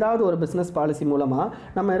இல்லாட்டி ஏதாவது ஒரு பிஸ்னஸ் பாலிசி மூலமாக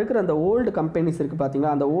நம்ம இருக்கிற அந்த ஓல்டு கம்பெனிஸ் இருக்குது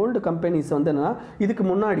பார்த்தீங்களா, அந்த ஓல்டு கம்பெனிஸ் வந்து என்னென்னா இதுக்கு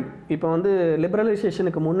முன்னாடி இப்போ வந்து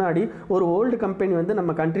லிபரலைசேஷனுக்கு முன்னாடி ஒரு ஓல்டு கம்பெனி வந்து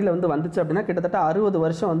நம்ம கண்ட்ரியில் வந்து வந்துச்சு அப்படின்னா கிட்டத்தட்ட 60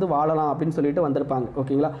 வருஷம் வந்து வாழலாம் அப்படின்னு சொல்லிட்டு வந்திருப்பாங்க.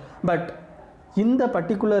 ஓகேங்களா. பட் இந்த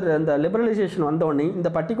பர்டிகுலர் அந்த லிபரலைசேஷன் வந்தோடனே இந்த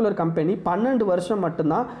பர்டிகுலர் கம்பெனி 12 வருஷம்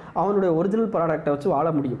மட்டும்தான் அவனுடைய ஒரிஜினல் ப்ராடக்ட்டை வச்சு வாழ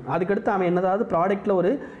முடியும். அதுக்கடுத்து அவன் என்னதாவது ப்ராடக்ட்டில்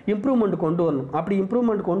ஒரு இம்ப்ரூவ்மெண்ட் கொண்டு வரணும். அப்படி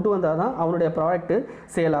இம்ப்ரூவ்மெண்ட் கொண்டு வந்தால் தான் அவனுடைய ப்ராடக்ட்டு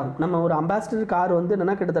சேல் ஆகும். நம்ம ஒரு அம்பாசிடர் கார் வந்து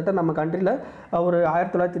என்னென்னா கிட்டத்தட்ட நம்ம கண்ட்ரியில் ஒரு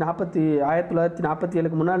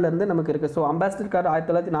 1947 முன்னாடிலேருந்து நமக்கு இருக்குது. ஸோ அம்பாசிடர் கார்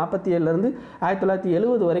 1947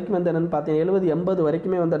 1970 வரைக்கும் வந்து என்னென்னு பார்த்தீங்கன்னா 70-80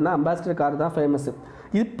 வரைக்குமே வந்து என்ன அம்பாசிடர் கார் தான் ஃபேமஸ்.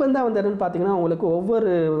 இப்போ தான் வந்து என்னென்னு பார்த்தீங்கன்னா உங்களுக்கு ஒவ்வொரு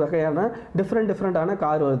வகையான டிஃப்ரெண்ட்டான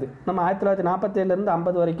கார் வருது. நம்ம 1947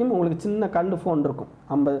 50 வரைக்கும் உங்களுக்கு சின்ன கல் ஃபோன் இருக்கும்.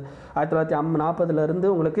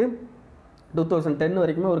 1940 உங்களுக்கு 2010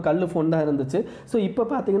 வரைக்குமே ஒரு கல் ஃபோன் தான் இருந்துச்சு. ஸோ இப்போ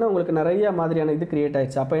பார்த்தீங்கன்னா உங்களுக்கு நிறைய மாதிரியான இது கிரியேட்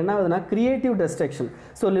ஆயிடுச்சு. அப்போ என்ன ஆகுதுன்னா கிரியேட்டிவ் டிஸ்ட்ரக்ஷன்.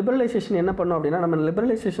 ஸோ லிபரலைசேஷன் என்ன பண்ணோம் அப்படின்னா நம்ம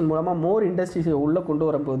லிபரலைசேஷன் மூலமாக மோர் இண்டஸ்ட்ரி உள்ளே கொண்டு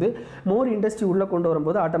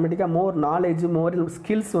வரும்போது ஆட்டோமேட்டிக்காக மோர் நாலேஜ் மோர்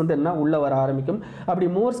ஸ்கில்ஸ் வந்து என்ன உள்ளே வர ஆரம்பிக்கும். அப்படி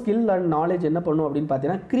மோர் ஸ்கில் அண்ட் நாலேஜ் என்ன பண்ணும் அப்படின்னு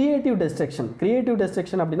பார்த்தீங்கன்னா கிரியேட்டிவ்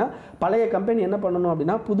டிஸ்ட்ரக்ஷன் அப்படின்னா பழைய கம்பெனி என்ன பண்ணணும்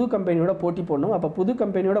அப்படின்னா புது கம்பெனியோட போட்டி போடணும். அப்போ புது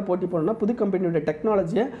கம்பெனியோட போட்டி போடணும்னா புது கம்பெனியோட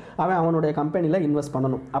டெக்னாலஜியை அவனுடைய கம்பெனியில் இன்வெஸ்ட்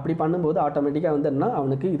பண்ணணும். அப்படி பண்ணும்போது ஆட்டோமேட்டிக்காக வந்து என்ன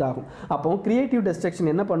அவனுக்கு இதாகும். அப்போ கிரியேட்டிவ் டிஸ்ட்ரக்ஷன்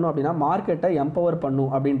என்ன பண்ணும் அப்படின்னா மார்க்கெட்டை எம்பவர் பண்ணும்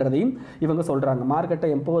அப்படின்றதையும் இவங்க சொல்கிறாங்க. மார்க்கெட்டை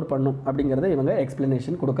எம்பவர் பண்ணும் அப்படிங்கிறத இவங்க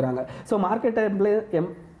எக்ஸ்பிளனேஷன் கொடுக்குறாங்க. ஸோ மார்க்கெட்டை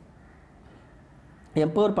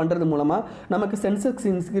எம்பவர் பண்ணுறது மூலமாக நமக்கு சென்செக்ஸ்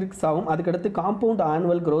இன்க்ரீஸ் ஆகும். அதுக்கடுத்து காம்பவுண்ட்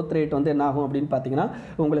ஆனுவல் க்ரோத் ரேட் வந்து என்ன ஆகும் அப்படின்னு பார்த்தீங்கன்னா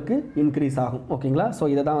உங்களுக்கு இன்க்ரீஸ் ஆகும். ஓகேங்களா. ஸோ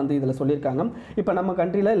இதை தான் வந்து இதில் சொல்லியிருக்காங்க. இப்போ நம்ம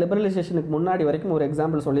கண்ட்ரியில் லிபரலைசேஷனுக்கு முன்னாடி வரைக்கும் ஒரு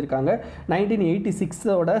எக்ஸாம்பிள் சொல்லியிருக்காங்க.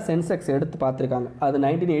 1986 சென்செக்ஸ் எடுத்து பார்த்துருக்காங்க. அது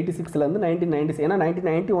 1986 1996, ஏன்னா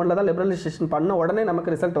 1991 தான் லிபரலைசேஷன் பண்ண உடனே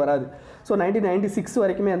நமக்கு ரிசல்ட் வராது. ஸோ 1996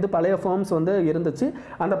 வரைக்குமே வந்து பழைய ஃபார்ம்ஸ் வந்து இருந்துச்சு.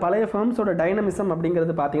 அந்த பழைய ஃபார்ம்ஸோட டைனமிசம்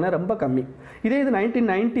அப்படிங்கிறது பார்த்தீங்கன்னா ரொம்ப கம்மி. இதே இது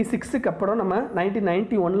 1996 அப்புறம் நம்ம 1991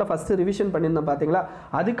 ஃபஸ்ட்டு ரிவிஷன் பண்ணியிருந்தோம் பார்த்தீங்களா,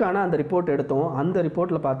 அதுக்கான அந்த ரிப்போர்ட் எடுத்தோம். அந்த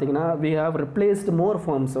ரிப்போர்ட்டில் பார்த்தீங்கன்னா we have replaced more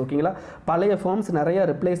firms. ஓகேங்களா. பழைய ஃபார்ம்ஸ் நிறையா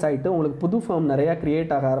ரிப்ளேஸ் ஆகிட்டு உங்களுக்கு புது ஃபார்ம் நிறையா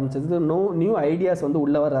கிரியேட் ஆக ஆரம்பிச்சிச்சு. நியூ ஐடியாஸ் வந்து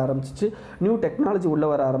உள்ளே வர ஆரம்பிச்சிச்சு, நியூ டெக்னாலஜி உள்ளே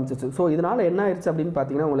வர ஆரம்பிச்சிச்சு. ஸோ இதனால் என்ன ஆயிடுச்சு அப்படின்னு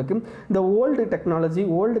பார்த்தீங்கன்னா உங்களுக்கு இந்த ஓல்டு டெக்னாலஜி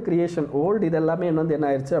ஓல்டு கிரியேஷன் இது எல்லாமே என்ன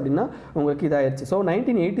ஆயிடுச்சு அப்படின்னா உங்களுக்கு இதாகிடுச்சு. ஸோ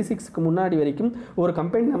 1986 முன்னாடி வரைக்கும் ஒரு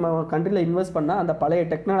கம்பெனி நம்ம கண்ட்ரியில் இன்வெஸ்ட் பண்ணால் அந்த பழைய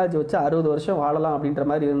டெக்னாலஜி வச்சு 60 வருஷம் வாழலாம் அப்படின்ற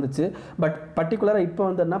மாதிரி இருந்துச்சு. பட் பர்டிகுலராக இப்போ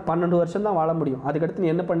வந்து என்ன 12 வருஷம் தான் வாழ முடியும். அதுக்கடுத்து நீ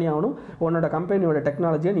என்ன பண்ணி ஆகணும், உன்னோட கம்பெனியோட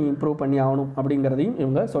டெக்னாலஜியை நீ இம்ப்ரூவ் பண்ணி ஆகணும் அப்படிங்கிறதையும்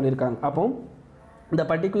இவங்க சொல்லியிருக்காங்க. அப்போ இந்த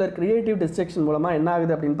பர்டிகுலர் கிரியேட்டிவ் டிஸ்ட்ரக்ஷன் மூலமாக என்ன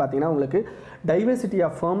ஆகுது அப்படின்னு பார்த்தீங்கன்னா உங்களுக்கு டைவர்சிட்டி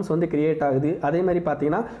ஆஃப் ஃபர்ம்ஸ் வந்து கிரியேட் ஆகுது. அதே மாதிரி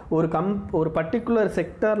பார்த்தீங்கன்னா ஒரு பர்டிகுலர்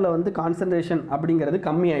செக்டரில் வந்து கான்சன்ட்ரேஷன் அப்படிங்கிறது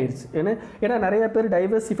கம்மி ஆயிடுச்சு. ஏன்னா நிறைய பேர்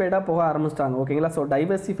டைவர்சிஃபைடாக போக ஆரம்பிச்சிட்டாங்க. ஓகேங்களா. ஸோ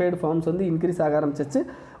டைவர்சிஃபைடு ஃபர்ம்ஸ் வந்து இன்க்ரீஸ் ஆக ஆரம்பிச்சிச்சு.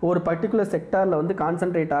 ஒரு பர்டிகுலர் செக்டரில் வந்து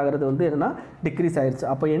கான்சன்ட்ரேட் ஆகிறது வந்து என்னன்னா டிக்ரீஸ் ஆயிடுச்சு.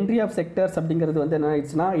 அப்போ என்ட்ரி ஆஃப் செக்டர்ஸ் அப்படிங்கிறது வந்து என்ன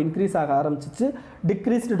ஆயிடுச்சுன்னா இன்க்ரீஸ் ஆக ஆரம்பிச்சிச்சு.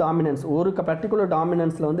 டிக்ரீஸ்டு டாமினன்ஸ் ஒரு பர்டிகுலர்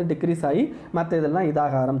டாமினன்ஸில் வந்து டிக்ரீஸ் ஆகி மற்ற இதெல்லாம்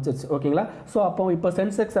இதாக ஆரம்பிச்சிச்சு. ஓகேங்களா. ஸோ அப்போ இப்போ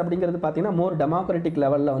சென்செக்ஸ் அப்படிங்கிறது பார்த்தீங்கன்னா மோர் டெமோக்ராட்டிக்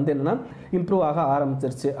லெவலில் வந்து என்னென்னா இம்ப்ரூவ் ஆக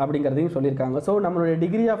ஆரம்பிச்சிருச்சு அப்படிங்கிறதையும் சொல்லியிருக்காங்க. ஸோ நம்மளுடைய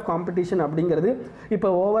டிகிரி ஆஃப் காம்படிஷன் அப்படிங்கிறது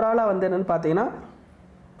இப்போ ஓவராலாக வந்து என்னென்னு பார்த்தீங்கன்னா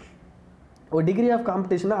ஒரு டிகிரி ஆஃப்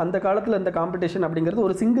காம்படிஷன். அந்த காலத்தில் இந்த காம்படிஷன் அப்படிங்கிறது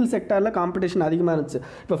ஒரு சிங்கிள் செக்டரில் காம்படிஷன் அதிகமாக இருந்துச்சு.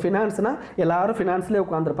 இப்போ ஃபினான்ஸ்னால் எல்லாரும் ஃபினான்ஸ்லேயே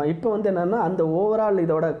உட்காந்துருப்பான். இப்போ வந்து என்னென்னா அந்த ஓவரால்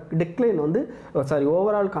இதோட டிக்ளைன் வந்து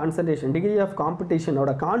overall concentration degree of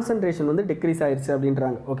காம்படிஷனோட concentration வந்து டிக்ரீஸ் ஆயிடுச்சு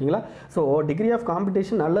அப்படின்றாங்க. ஓகேங்களா. ஸோ டிகிரி ஆஃப்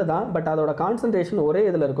காம்படிஷன் நல்லதான், பட் அதோட கான்சன்ட்ரேஷன் ஒரே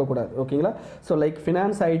இதில் இருக்கக்கூடாது. ஓகேங்களா. ஸோ லைக்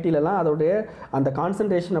ஃபினான்ஸ் ஐடிலலாம் அதோடைய அந்த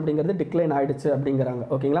கான்சன்ட்ரேஷன் அப்படிங்கிறது டிக்ளைன் ஆகிடுச்சு அப்படிங்கிறாங்க.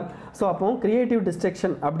 ஓகேங்களா. ஸோ அப்போ கிரியேட்டிவ்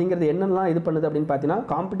டிஸ்ட்ரக்ஷன் அப்படிங்கிறது என்னெல்லாம் இது பண்ணுது அப்படின்னு பார்த்தீங்கன்னா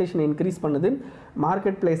காம்படிஷன் இன்க்ரீஸ் பண்ணுது,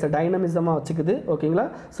 மார்க்கெட் பிளேஸை டைனமிசமாக வச்சுக்குது. ஓகேங்களா.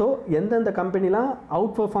 ஸோ எந்தெந்த கம்பெனிலாம்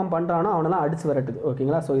அவுட் பெர்ஃபார்ம் பண்ணுறானோ அவனெல்லாம் அடிச்சு வரட்டுது.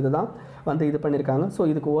 ஓகேங்களா. ஸோ இதுதான் வந்து இது பண்ணியிருக்காங்க. ஸோ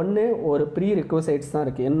இதுக்கு ஒரு ப்ரீ ரிக்வசைட்ஸ் தான்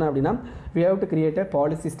இருக்குது. என்ன அப்படின்னா we have to create a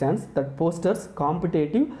policy stance that fosters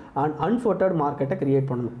competitive and unfettered மார்க்கெட்டை கிரியேட்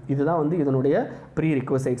பண்ணணும். இதுதான் வந்து இதனுடைய ப்ரீ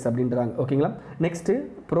ரிக்வசைட்ஸ் அப்படின்றாங்க. ஓகேங்களா. நெக்ஸ்ட்டு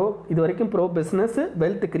இது வரைக்கும் ப்ரோ பிஸ்னஸ்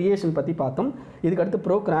வெல்த் கிரியேஷன் பற்றி பார்த்தோம். இதுக்கடுத்து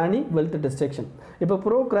ப்ரோ கிரானி வெல்த் டிஸ்ட்ரக்ஷன். இப்போ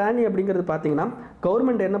ப்ரோ கிரானி அப்படிங்கிறது பார்த்தீங்கன்னா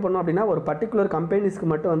கவர்மெண்ட் என்ன பண்ணும் அப்படின்னா ஒரு பர்டிகுலர் கம்பெனிஸ்க்கு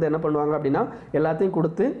மட்டும் வந்து என்ன பண்ணுவாங்க அப்படின்னா எல்லாத்தையும்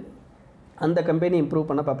கொடுத்து அந்த கம்பெனி இம்ப்ரூவ்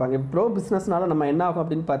பண்ண பார்ப்பாங்க. ப்ரோ பிஸ்னஸ்னால நம்ம என்ன ஆகும்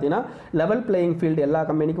அப்படின்னு பார்த்தீங்கன்னா லெவல் பிளேயிங் ஃபீல்டு எல்லா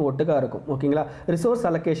கம்பெனிக்கும் ஒட்டுக்காக இருக்கும். ஓகேங்களா, ரிசோர்ஸ்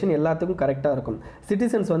அலோகேஷன் எல்லாத்துக்கும் கரெக்டாக இருக்கும்.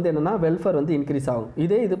 சிட்டிசன்ஸ் வந்து என்னென்னா வெல்ஃபேர் வந்து இன்க்ரீஸ் ஆகும்.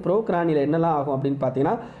 இது ப்ரோ கிரானியில் என்னெல்லாம் ஆகும் அப்படின்னு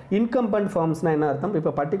பார்த்தீங்கன்னா இன்கம்பண்ட் ஃபார்ம்ஸ்னால் என்ன அர்த்தம்,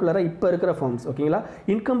 இப்போ பர்டிகுலராக இப்போ இருக்கிற ஃபார்ம்ஸ் ஓகேங்களா,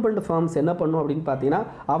 இன்கம்பண்ட் ஃபார்ம்ஸ் என்ன பண்ணும் அப்படின்னு பார்த்தீங்கன்னா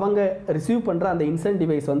அவங்க ரிசீவ் பண்ணுற அந்த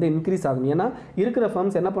இன்சென்டிவைஸ் வந்து இன்க்ரீஸ் ஆகும். ஏன்னா இருக்கிற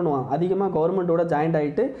ஃபார்ம்ஸ் என்ன பண்ணுவாங்க, அதிகமாக கவர்மெண்ட்டோட ஜாயின்ட்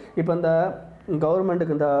ஆகிட்டு இப்போ இந்த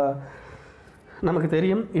கவர்மெண்ட்டுக்கு இந்த நமக்கு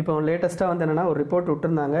தெரியும் இப்போ லேட்டஸ்ட்டாக வந்து என்னென்னா ஒரு ரிப்போர்ட்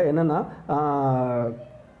விட்டுருந்தாங்க. என்னென்னா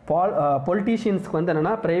பொலிட்டீஷியன்ஸ்க்கு வந்து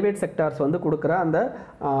என்னென்னா ப்ரைவேட் செக்டார்ஸ் வந்து கொடுக்குற அந்த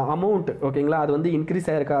அமௌண்ட் ஓகேங்களா அது வந்து இன்க்ரீஸ்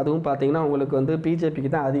ஆகிருக்கு. அதுவும் பார்த்தீங்கன்னா உங்களுக்கு வந்து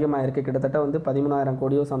பிஜேபிக்கு தான் அதிகமாக இருக்குது. கிட்டத்தட்ட வந்து 13,000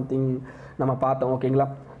 கோடியோ சம்திங் நம்ம பார்த்தோம். ஓகேங்களா,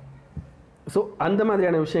 ஸோ அந்த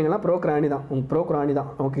மாதிரியான விஷயங்கள்லாம் ப்ரோ கிரானி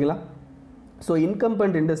தான் ஓகேங்களா. ஸோ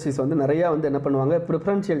இன்கம்பண்ட் இண்டஸ்ட்ரீஸ் வந்து நிறையா வந்து என்ன பண்ணுவாங்க,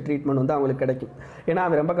 ப்ரிஃபரன்ஷியல் ட்ரீட்மெண்ட் வந்து அவங்களுக்கு கிடைக்கும். ஏன்னா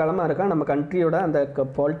அவன் ரொம்ப காலமாக இருக்கான், நம்ம கண்ட்ரியோட அந்த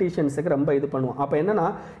பொலிட்டீஷியன்ஸுக்கு ரொம்ப இது பண்ணுவோம். அப்போ என்னன்னா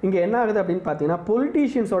இங்கே என்ன ஆகுது அப்படின்னு பார்த்தீங்கன்னா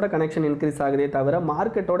பொலிட்டீஷியன்ஸோட கனெக்ஷன் இன்க்ரீஸ் ஆகுதே தவிர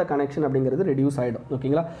மார்க்கெட்டோட கனெக்ஷன் அப்படிங்கிறது ரெடியூஸ் ஆகிடும்.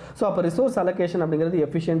 ஓகேங்களா, ஸோ அப்போ ரிசோர்ஸ் அலோகேஷன் அப்படிங்கிறது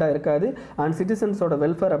எஃபிஷியண்டாக இருக்காது. அண்ட் சிட்டிசன்ஸோட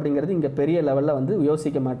வெல்ஃபேர் அப்படிங்கிறது இங்கே பெரிய லெவலில் வந்து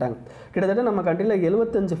யோசிக்க மாட்டாங்க. கிட்டத்தட்ட நம்ம கண்ட்ரியில்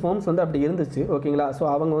 75 ஃபார்ம்ஸ் வந்து அப்படி இருந்துச்சு. ஓகேங்களா, ஸோ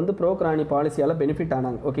அவங்க வந்து ப்ரோ கிரானி பாலிசியால் பெனிஃபிட்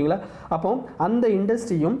ஆனாங்க. ஓகேங்களா, அப்போ அந்த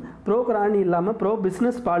இண்டஸ்ட்ரியும் ப்ரோ கிரானி இல்லாமல் ப்ரோ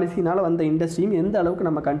பிஸ்னஸ் பாலிசினால் வந்த இண்டஸ்ட்ரியும் எந்த அளவுக்கு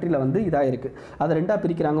நம்ம கண்ட்ரியில் வந்து இதாக இருக்குது அதை ரெண்டாக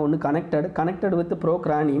பிரிக்கிறாங்க. ஒன்று connected with bro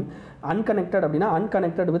granny, unconnected அப்படின்னா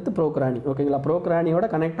அன்கனெக்டட் வித் ப்ரோ கிரானி. ஓகேங்களா, ப்ரோ கிரானியோட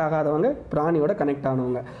கனெக்ட் ஆகாதவங்க கிரானியோட கனெக்ட்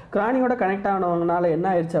ஆனவங்க. கிரானியோட கனெக்ட் ஆனவங்கனால என்ன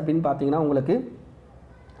ஆயிடுச்சு அப்படின்னு பார்த்தீங்கன்னா உங்களுக்கு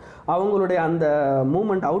அவங்களுடைய அந்த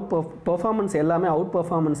மூமெண்ட் பெர்ஃபார்மன்ஸ் எல்லாமே அவுட்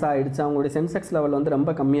பெர்ஃபார்மன்ஸாக ஆகிடுச்சு. அவங்களுடைய சென்செக்ஸ் லெவல் வந்து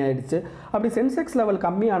ரொம்ப கம்மியாகிடுச்சு. அப்படி சென்செக்ஸ் லெவல்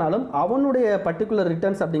கம்மியானாலும் அவனுடைய பர்டிகுலர்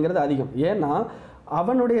ரிட்டர்ன்ஸ் அப்படிங்கிறது அதிகம். ஏன்னா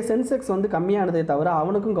அவனுடைய சென்செக்ஸ் வந்து கம்மியானதே தவிர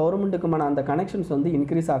அவனுக்கும் கவர்மெண்ட்டுக்குமான அந்த கனெக்ஷன்ஸ் வந்து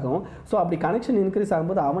இன்க்ரீஸ் ஆகும். ஸோ அப்படி கனெக்ஷன் இன்க்ரீஸ்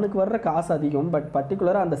ஆகும்போது அவனுக்கு வர்ற காசு அதிகம், பட்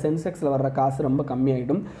பர்டிகுலராக அந்த சென்செக்ஸில் வர்ற காசு ரொம்ப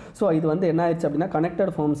கம்மியாகிடும். ஸோ இது வந்து என்ன ஆயிடுச்சு அப்படின்னா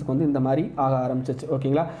கனெக்டட் ஃபார்ம்ஸுக்கு வந்து இந்த மாதிரி ஆக ஆரம்பிச்சிச்சு.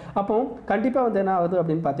 ஓகேங்களா, அப்போ கண்டிப்பாக வந்து என்ன ஆகுது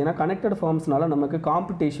அப்படின்னு பார்த்தீங்கன்னா கனெக்டட் ஃபார்ம்ஸ்னால நமக்கு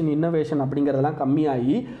காம்படிஷன் இன்னோவேஷன் அப்படிங்கிறதெல்லாம்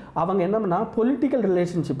கம்மியாகி அவங்க என்னன்னா பொலிட்டிக்கல்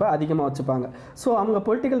ரிலேஷன்ஷிப்பை அதிகமாக வச்சுப்பாங்க. ஸோ அவங்க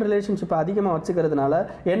பொலிட்டிக்கல் ரிலேஷன்ஷிப்பை அதிகமாக வச்சுக்கிறதுனால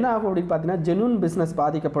என்ன ஆகும் அப்படின்னு பார்த்தீங்கன்னா ஜென்யூன் பிஸ்னஸ்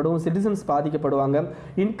பாதிக்கப்படும், சிட்டிசன்ஸ் பாதிக்கப்படுவாங்க,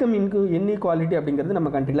 இன்கம் இன்இக்வாலிட்டி அப்படிங்கிறது நம்ம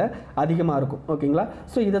கண்ட்ரியில் அதிகமாக இருக்கும். ஓகேங்களா,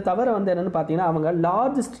 ஸோ இதை தவிர வந்து என்னென்னு பார்த்தீங்கன்னா அவங்க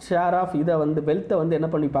லார்ஜஸ்ட் ஷேர் ஆஃப் இதை வந்து வெல்த்தை வந்து என்ன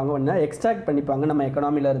பண்ணிப்பாங்க அப்படின்னா எக்ஸ்ட்ராக்ட் பண்ணிப்பாங்க நம்ம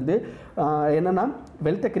எக்கனாமிலேருந்து. என்னென்னா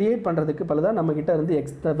வெல்த்தை கிரியேட் பண்ணுறதுக்கு பலதான் நம்மக்கிட்ட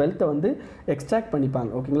இருந்து வெல்த்தை வந்து எக்ஸ்ட்ராக்ட்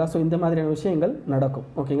பண்ணிப்பாங்க. ஓகேங்களா, ஸோ இந்த மாதிரியான விஷயங்கள் நடக்கும்.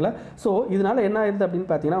 ஓகேங்களா, ஸோ இதனால் என்ன ஆயிடுது அப்படின்னு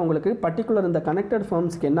பார்த்தீங்கன்னா உங்களுக்கு பர்டிகுலர் இந்த கனெக்டட்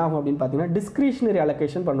ஃபார்ம்ஸ்க்கு என்ன ஆகும் அப்படின்னு பார்த்தீங்கன்னா டிஸ்கிரிஷனரி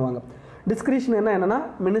அலோகேஷன் பண்ணுவாங்க. டிஸ்கிரிஷன் என்னன்னா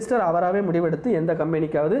மினிஸ்டர் அவராகவே முடிவெடுத்து எந்த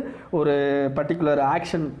கம்பெனிக்காவது ஒரு பர்டிகுலர்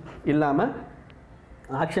ஆக்ஷன் இல்லாமல்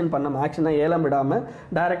ஆக்ஷனாக ஏலம் விடாமல்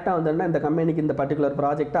டைரெக்டாக வந்து இந்த கம்பெனிக்கு இந்த பர்டிகுலர்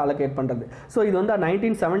ப்ராஜெக்டை அலோகேட் பண்ணுறது. ஸோ இது வந்து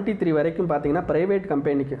 1973 வரைக்கும் பார்த்தீங்கன்னா ப்ரைவேட்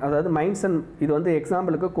கம்பெனிக்கு, அதாவது மைன்ஸ் அண்ட் இது வந்து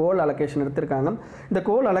எக்ஸாம்பிளுக்கு கோல் அலோகேஷன் எடுத்திருக்காங்க. இந்த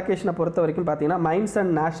கோல் அலோகேஷனை பொறுத்த வரைக்கும் பார்த்தீங்கன்னா மைன்ஸ்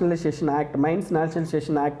அண்ட் நேஷனலைசேஷன் ஆக்ட்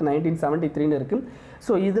 1973 இருக்குது.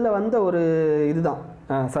 ஸோ இதில் வந்து ஒரு இதுதான்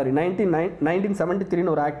 1973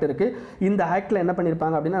 ஒரு ஆக்ட் இருக்குது. இந்த ஆக்டில் என்ன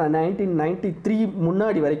பண்ணியிருப்பாங்க அப்படின்னா 1993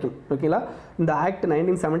 முன்னாடி வரைக்கும் ஓகேங்களா, இந்த ஆக்ட்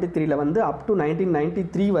 1973 வந்து அப் டு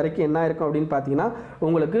 1993 வரைக்கும் என்ன இருக்கும் அப்படின்னு பார்த்தீங்கன்னா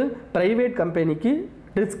உங்களுக்கு ப்ரைவேட் கம்பெனிக்கு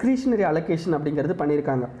டிஸ்கிரிஷனரி அலோகேஷன் அப்படிங்கிறது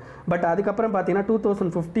பண்ணியிருக்காங்க. பட் அதுக்கப்புறம் பார்த்தீங்கன்னா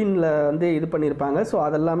 2015 வந்து இது பண்ணியிருப்பாங்க. ஸோ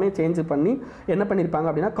அதெல்லாமே சேஞ்ச் பண்ணி என்ன பண்ணியிருப்பாங்க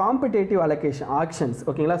அப்படின்னா காம்படேட்டிவ் அலோகேஷன் ஆக்ஷன்ஸ்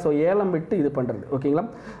ஓகேங்களா, ஸோ ஏலம் விட்டு இது பண்ணுறது ஓகேங்களா.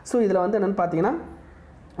 ஸோ இதில் வந்து என்னென்னு பார்த்தீங்கன்னா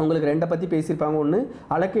உங்களுக்கு ரெண்டை பற்றி பேசியிருப்பாங்க. ஒன்று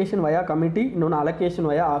அலோகேஷன் வயா கமிட்டி, இன்னொன்று அலோகேஷன்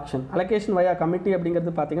வயா ஆக்ஷன். அலோகேஷன் வயா கமிட்டி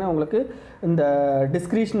அப்படிங்கிறது பார்த்தீங்கன்னா உங்களுக்கு இந்த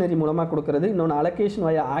டிஸ்கிரிஷனரி மூலமாக கொடுக்குறது. இன்னொன்று அலோகேஷன்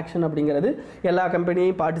வயா ஆக்ஷன் அப்படிங்கிறது எல்லா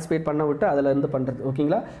கம்பெனியையும் பார்ட்டிசிபேட் பண்ண விட்டு அதிலேருந்து பண்ணுறது.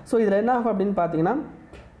 ஓகேங்களா, ஸோ இதில் என்ன ஆகும் அப்படின்னு பார்த்தீங்கன்னா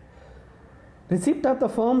ரிசிப்ட் ஆஃப் த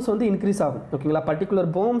ஃபார்ம்ஸ் வந்து இன்க்ரீஸ் ஆகும். ஓகேங்களா, பர்டிகுலர்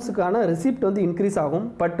ஃபார்ம்ஸுக்கான ரிசிப்ட் வந்து இன்க்ரீஸ் ஆகும்.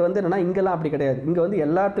 பட் வந்து என்னென்னா இங்கெல்லாம் அப்படி கிடையாது. இங்கே வந்து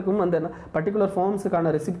எல்லாத்துக்கும் அந்த பர்டிகுலர்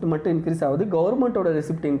ஃபார்ம்ஸுக்கான ரிசிப்ட் மட்டும் இன்க்ரீஸ் ஆகுது, கவர்மெண்ட்டோட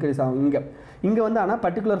ரிசிப்ட் இன்க்ரீஸ் ஆகும் இங்கே வந்து. ஆனால்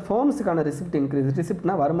பர்டிகுலர் ஃபார்ம்ஸுக்கான ரிசிப்ட்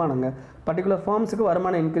ரிசிப்ட்னா வருமானங்க, பர்டிகுலர் ஃபார்ம்ஸுக்கு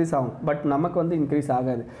வருமானம் இன்க்ரீஸ் ஆகும், பட் நமக்கு வந்து இன்க்ரீஸ்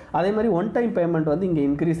ஆகாது. அதே மாதிரி ஒன் டைம் பேமெண்ட் வந்து இங்கே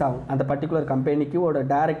இன்க்ரீஸ் ஆகும். அந்த பர்டிகுலர் கம்பெனிக்கு ஒரு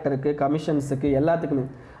டைரக்டருக்கு, கமிஷன்ஸுக்கு, எல்லாத்துக்குமே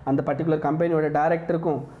அந்த பர்டிகுலர் கம்பெனியோட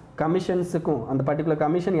டைரக்டருக்கும் கமிஷன்ஸுக்கும் அந்த பர்டிகுலர்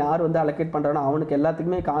கமிஷன் யார் வந்து அலோகேட் பண்ணுறானோ அவனுக்கு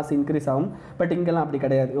எல்லாத்துக்குமே காசு இன்க்ரீஸ் ஆகும். பட் இங்கெல்லாம் அப்படி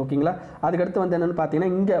கிடையாது. ஓகேங்களா, அதுக்கடுத்து வந்து என்னென்னு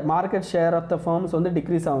பார்த்தீங்கன்னா இங்கே market share of the forms வந்து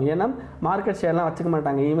டிக்ரீஸ் ஆகும். ஏன்னா மார்க்கெட் ஷேர்லாம் வச்சுக்க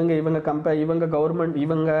மாட்டாங்க. இவங்க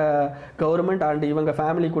கவர்மெண்ட் அண்ட் இவங்க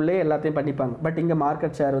ஃபேமிலிக்குள்ளே எல்லாத்தையும் பண்ணிப்பாங்க. பட் இங்கே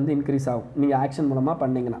மார்க்கெட் ஷேர் வந்து இன்க்ரீஸ் ஆகும் நீங்கள் ஆக்ஷன் மூலமாக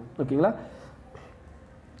பண்ணிங்கன்னா. ஓகேங்களா,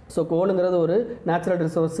 ஸோ கோலுங்கிறது ஒரு நேச்சுரல்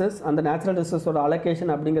ரிசோர்ஸஸ். அந்த நேச்சுரல் ரிசோர்ஸோட அலோகேஷன்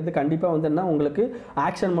அப்படிங்கிறது கண்டிப்பாக வந்து என்ன உங்களுக்கு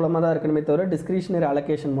ஆக்ஷன் மூலமாக தான் இருக்கணுமே தவிர டிஸ்கிரிஷனரி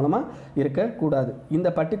அலோகேஷன் மூலமாக இருக்கக்கூடாது. இந்த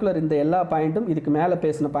பர்டிகுலர் இந்த எல்லா பாயிண்ட்டும் இதுக்கு மேலே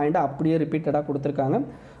பேசின பாயிண்ட்டை அப்படியே ரிப்பீட்டடாக கொடுத்துருக்காங்க.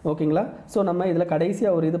 ஓகேங்களா. ஸோ நம்ம இதில்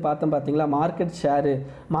கடைசியாக ஒரு இது பார்த்தோம் பார்த்தீங்களா,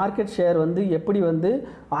 மார்க்கெட் ஷேர் வந்து எப்படி வந்து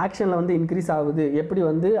ஆக்ஷனில் வந்து இன்க்ரீஸ் ஆகுது, எப்படி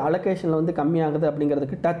வந்து அலோகேஷனில் வந்து கம்மியாகுது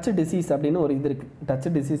அப்படிங்கிறதுக்கு டச் டிசீஸ் அப்படின்னு ஒரு இது இருக்குது. டச்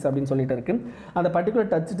டிசீஸ் அப்படின்னு சொல்லிட்டு இருக்குது. அந்த பர்டிகுலர்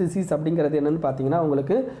டச் டிசீஸ் அப்படிங்கிறது என்னென்னு பார்த்தீங்கன்னா,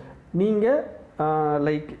 உங்களுக்கு நீங்கள்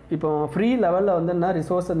லைக் இப்போ ஃப்ரீ லெவலில் வந்து என்ன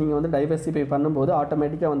ரிசோர்ஸை நீங்கள் வந்து டைவர்சிஃபை பண்ணும்போது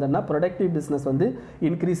ஆட்டோமேட்டிக்காக வந்து என்ன ப்ரொடக்டிவ் பிஸ்னஸ் வந்து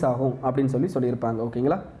இன்க்ரீஸ் ஆகும் அப்படின்னு சொல்லியிருப்பாங்க.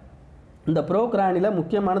 ஓகேங்களா. இந்த ப்ரோக்ரானில்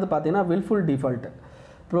முக்கியமானது பார்த்தீங்கன்னா வில்ஃபுல் டிஃபால்ட்.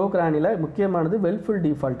 ப்ரோக்ரானில் முக்கியமானது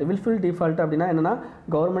வில்ஃபுல் டிஃபால்ட் அப்படின்னா என்னென்னா,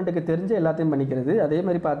 கவர்மெண்ட்டுக்கு தெரிஞ்ச எல்லாத்தையும் பண்ணிக்கிறது. அதே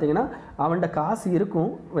மாதிரி பார்த்தீங்கன்னா அவன்கிட்ட காசு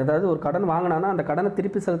இருக்கும், ஏதாவது ஒரு கடன் வாங்கினான்னா அந்த கடனை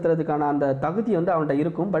திருப்பி செலுத்துறதுக்கான அந்த தகுதி வந்து அவன்கிட்ட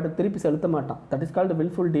இருக்கும், பட் திருப்பி செலுத்த மாட்டான். That is called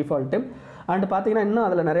wilful default. And பார்த்தீங்கன்னா இன்னும்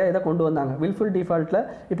அதில் நிறைய இதை கொண்டு வந்தாங்க. வில்ஃபுல் டிஃபால்ட்டில்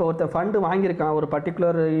இப்போ ஒருத்தர் ஃபண்டு வாங்கியிருக்கான், ஒரு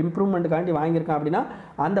பர்டிகுலர் இம்ப்ரூவ்மெண்ட்டுக்காண்டி வாங்கியிருக்கான் அப்படின்னா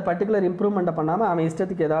அந்த பர்டிகுலர் இம்ப்ரூவ்மெண்ட்டை பண்ணாமல் அவன்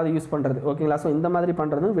இஷ்டத்துக்கு ஏதாவது யூஸ் பண்ணுறது. ஓகேங்களா. ஸோ இந்த மாதிரி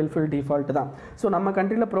பண்ணுறதும் வில்ஃபுல் டிஃபால்ட் தான். ஸோ நம்ம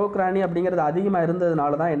கண்ட்ரியில் ப்ரோக்ரானி அப்படிங்கிறது அதிகமாக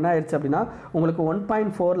இருந்ததுனால தான் என்ன ஆயிடுச்சு அப்படின்னா, உங்களுக்கு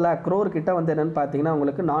 1.4 lakh crore கிட்ட வந்து என்னென்னு பார்த்தீங்கன்னா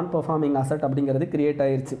உங்களுக்கு நான் பெர்ஃபார்மிங் அசட் அப்படிங்கிறது கிரியேட்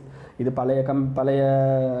ஆயிடுச்சு. இது பழைய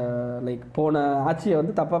லைக் போன ஆட்சியை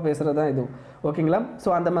வந்து தப்பாக பேசுகிறது தான் இது. ஓகேங்களா. ஸோ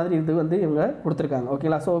அந்த மாதிரி இது வந்து இவங்க கொடுத்துருக்காங்க.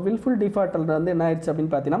 ஓகேங்களா. ஸோ வில்ஃபுல் டிஃபால்ட்டில் வந்து என்ன ஆயிடுச்சு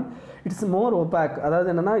அப்படின்னு பார்த்தீங்கன்னா, இட்ஸ் மோர் ஒபாக்.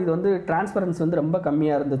 அதாவது என்னென்னா, இது வந்து டிரான்ஸ்பரன்சி வந்து ரொம்ப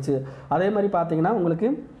கம்மியாக இருந்துச்சு. அதே மாதிரி பார்த்தீங்கன்னா உங்களுக்கு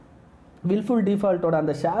வில்ஃபுல் டிஃபால்ட்டோட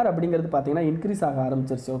அந்த ஷேர் அப்படிங்கிறது பார்த்தீங்கன்னா இன்க்ரீஸ் ஆக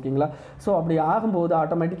ஆரம்பிச்சிருச்சு. ஓகேங்களா. ஸோ அப்படி ஆகும்போது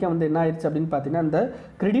ஆட்டோமேட்டிக்காக வந்து என்ன ஆயிடுச்சு அப்படின்னு பார்த்தீங்கன்னா, இந்த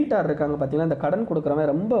கிரெடிட்டார் இருக்காங்க பார்த்தீங்கன்னா, இந்த கடன் கொடுக்குறவன்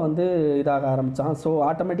ரொம்ப வந்து இதாக ஆரம்பித்தான். ஸோ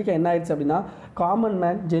ஆட்டோமேட்டிக்காக என்ன ஆயிடுச்சு அப்படின்னா, காமன்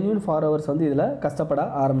மேன் ஜென்யூன் ஃபாலோவர்ஸ் வந்து இதில் கஷ்டப்பட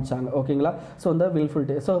ஆரம்பித்தாங்க. ஓகேங்களா. ஸோ இந்த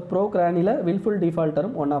so ப்ரோக்ரானியில் wilful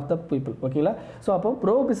டிஃபால்ட்டரும் one of the people. ஓகேங்களா. ஸோ அப்போ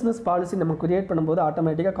ப்ரோ பிஸ்னஸ் பாலிசி நம்ம கிரியேட் பண்ணும்போது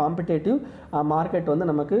ஆட்டோமேட்டிக்காக காம்படேட்டிவ் மார்க்கெட்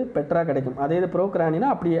வந்து நமக்கு பெட்டராக கிடைக்கும். அதே இது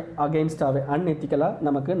ப்ரோக்ரானினா அப்படியே அகெயின்ஸ்டாகவே அன்எத்திக்கலாக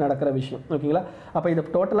நமக்கு நடக்கிற விஷயம். ஓகேங்களா. அப்போ இது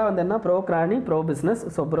டோட்டலாக வந்து என்ன, ப்ரோக்ரானி ப்ரோ பிஸ்னஸ்.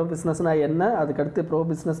 ஸோ ப்ரோ பிஸ்னஸ்னா என்ன, அதுக்கடுத்து ப்ரோ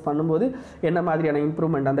பிஸ்னஸ் பண்ணும்போது என்ன மாதிரியான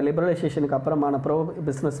இம்ப்ரூவ்மெண்ட், அந்த லிபரலைசேஷனுக்கு அப்புறமான ப்ரோ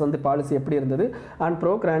பிஸ்னஸ் வந்து பாலிசி எப்படி இருந்தது, அண்ட்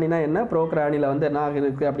ப்ரோக்ரானினா என்ன, ப்ரோக்ரானியில் வந்து என்ன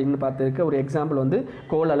இருக்குது அப்படின்னு பார்த்துருக்கு. ஒரு எக்ஸாம்பிள் வந்து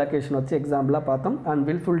கோல் அலோகேஷன் வச்சு எக்ஸாம்பிளாக பார்த்தோம், அண்ட்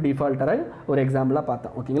வில்ஃபுல் டிஃபால்ட்டரை ஒரு எக்ஸாம்பிளாக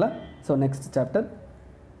பார்த்தோம். ஓகேங்களா. So next chapter,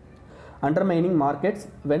 undermining markets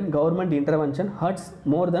when government intervention hertz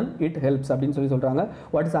more then it helps அப்படின்னு சொல்கிறாங்க.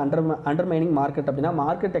 வாட் இஸ் அண்டர்மைனிங் மார்க்கெட் அப்படின்னா,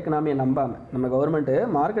 மார்க்கெட் எக்கனாமியை நம்பாமல், நம்ம கவர்மெண்ட்டு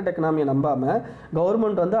மார்க்கெட் எக்கனாமியை நம்பாமல்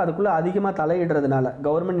கவர்மெண்ட் வந்து அதுக்குள்ளே அதிகமாக தலையிடுறதுனால,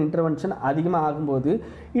 கவர்மெண்ட் இன்டர்வென்ஷன் அதிகமாக ஆகும்போது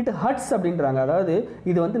இட் ஹர்ட்ஸ் அப்படின்றாங்க. அதாவது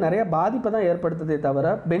இது வந்து நிறைய பாதிப்பை தான் ஏற்படுத்துதே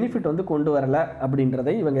தவிர பெனிஃபிட் வந்து கொண்டு வரலை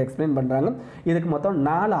அப்படின்றதை இவங்க எக்ஸ்பிளைன் பண்ணுறாங்க. இதுக்கு மொத்தம்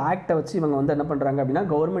 4 ஆக்டை வச்சு இவங்க வந்து என்ன பண்ணுறாங்க அப்படின்னா,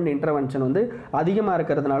 கவர்மெண்ட் இன்டர்வென்ஷன் வந்து அதிகமாக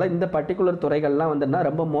இருக்கிறதுனால இந்த பர்டிகுலர் துறைகள்லாம் வந்து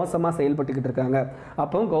ரொம்ப மோசமாக செயல்பட்டுக்கிட்டு இருக்காங்க.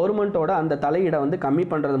 அப்போ கவர்மெண்ட்டோட அந்த தலையீடை வந்து கம்மி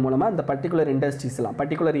பண்ணுறது மூலமாக இந்த பர்டிகுலர் இண்டஸ்ட்ரீஸ்லாம்,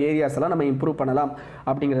 பர்டிகுலர் ஏரியாஸ்லாம் நம்ம இம்ப்ரூவ் பண்ணலாம்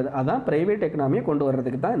அப்படிங்கிறது. அதான் பிரைவேட் எக்கனாமியை கொண்டு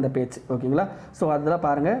வர்றதுக்கு தான் இந்த பேச்சு. ஓகேங்களா. ஸோ அதில்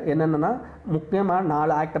பாருங்கள் என்னென்னா, முக்கியமாக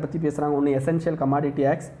 4 ஆக்டை பற்றி பேசுகிறாங்க. ஒன்று எசென்ஷியல் கமாடிட்டி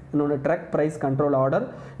ஆக்ட்ஸ், இன்னொன்று ட்ரக் ப்ரைஸ் கண்ட்ரோல் ஆர்டர்,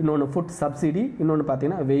 இன்னொன்று ஃபுட் சப்சிடி, இன்னொன்று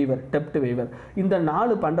பார்த்தீங்கன்னா வெய்வர், டெப்ட் வெய்வர். இந்த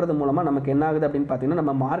 4 பண்ணுறது மூலமாக நமக்கு என்ன ஆகுது அப்படின்னு பார்த்தீங்கன்னா,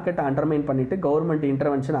 நம்ம மார்க்கெட்டை அண்டர்மைன் பண்ணிவிட்டு கவர்மெண்ட்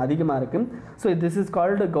இன்டர்வென்ஷன் அதிகமாக இருக்குது. ஸோ திஸ் இஸ்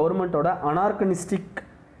கால்டு கவர்மெண்ட்டோட அனார்கனிஸ்டிக்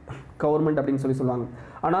கவர்மெண்ட் அப்படின்னு சொல்லுவாங்க.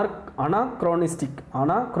 அனாக்ரோனிஸ்டிக்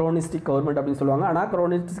கவர்மெண்ட் அப்படின்னு சொல்லுவாங்க.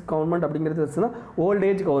 அனாக்ரோனிஸ்டிக் கவர்மெண்ட் அப்படிங்கிறது வச்சுன்னா ஓல்ட்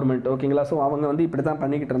ஏஜ் கவர்மெண்ட். ஓகேங்களா. ஸோ அவங்க வந்து இப்படி தான்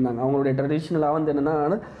பண்ணிக்கிட்டு இருந்தாங்க. அவங்களுடைய ட்ரெடிஷ்னலாக வந்து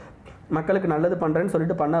என்னென்னா, மக்களுக்கு நல்லது பண்ணுறேன்னு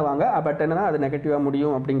சொல்லிட்டு பண்ணுவாங்க, பட் என்னன்னா அது நெகட்டிவாக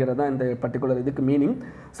முடியும் அப்படிங்கிறது தான் இந்த பர்டிகுலர் இதுக்கு மீனிங்.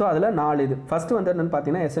 ஸோ அதில் 4 இது. ஃபஸ்ட்டு வந்து என்னென்னு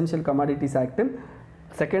பார்த்தீங்கன்னா essential commodities act,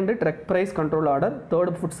 second drug price control order,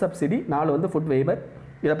 third food subsidy, 4 வந்து ஃபுட் வெய்வர்.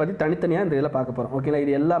 இதை பற்றி தனித்தனியாக இந்த இதில் பார்க்க போகிறோம். ஓகேங்களா.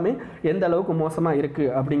 இது எல்லாமே எந்த அளவுக்கு மோசமாக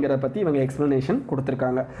இருக்குது அப்படிங்கிறத பற்றி இவங்க எக்ஸ்ப்ளனேஷன்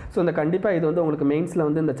கொடுத்துருக்காங்க. ஸோ இந்த கண்டிப்பாக இது வந்து உங்களுக்கு மெயின்ஸில்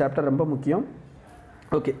வந்து இந்த சாப்டர் ரொம்ப முக்கியம்.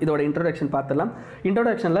 ஓகே, இதோட இன்ட்ரோடக்ஷன் பார்த்துடலாம்.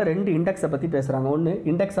 இன்ட்ரோடக்ஷனில் 2 இண்டெக்ஸை பற்றி பேசுகிறாங்க. ஒன்று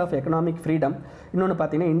இண்டெக்ஸ் ஆஃப் எக்கனாமிக் ஃப்ரீடம், இன்னொன்று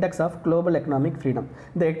பார்த்தீங்கன்னா index of global economic freedom.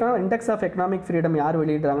 இந்த இண்டெக்ஸ் ஆஃப் எக்கனாமிக் ஃப்ரீடம் யார்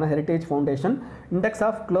வெளியிடுறாங்கன்னா heritage foundation. Index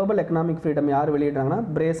of global economic freedom யார் வெளியிடுறாங்கன்னா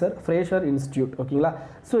ஃப்ரேஷர் இன்ஸ்டியூட். ஓகேங்களா.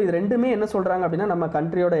 ஸோ இது ரெண்டுமே என்ன சொல்கிறாங்க அப்படின்னா, நம்ம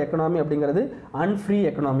கண்ட்ரியோட எக்கனாமி அப்படிங்கிறது அன்ஃப்ரீ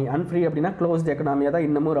எக்கனாமி. அன்ஃப்ரீ அப்படின்னா க்ளோஸ்ட் எக்கனாமியாக தான்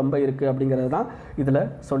இன்னமும் ரொம்ப இருக்குது அப்படிங்கிறது தான் இதில்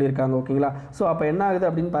சொல்லியிருக்காங்க. ஓகேங்களா. ஸோ அப்போ என்ன ஆகுது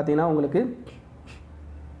அப்படின்னு பார்த்தீங்கன்னா, உங்களுக்கு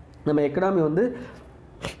நம்ம எக்கனாமி வந்து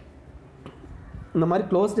இந்த மாதிரி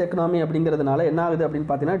க்ளோஸ்ட் எக்கனாமி அப்படிங்கிறதுனால என்ன ஆகுது அப்படின்னு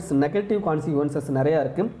பார்த்தீங்கன்னா, இட்ஸ் நெகட்டிவ் கான்சிக்வன்சஸ் நிறையா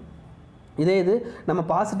இருக்குது. இதே இது நம்ம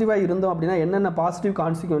பாசிட்டிவாக இருந்தோம் அப்படின்னா என்னென்ன பாசிட்டிவ்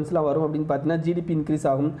கான்சிக்வன்ஸ்லாம் வரும் அப்படின்னு பார்த்தீங்கன்னா, ஜிடிபி இன்க்ரீஸ்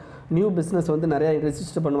ஆகும், நியூ பிஸ்னஸ் வந்து நிறையா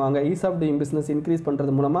ரெஜிஸ்டர் பண்ணுவாங்க, is of doing business increase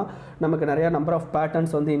பண்ணுறது மூலமாக நமக்கு நிறையா நம்பர் ஆஃப்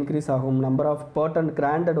பேட்டர்ன்ஸ் வந்து இன்க்ரீஸ் ஆகும், நம்பர் ஆஃப் பேட்டர்ன்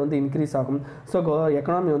கிராண்டட் வந்து இன்க்ரீஸ் ஆகும். ஸோ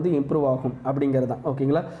எக்கனாமி வந்து இம்ப்ரூவ் ஆகும் அப்படிங்கிறது தான்.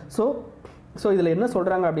 ஓகேங்களா. ஸோ இதில் என்ன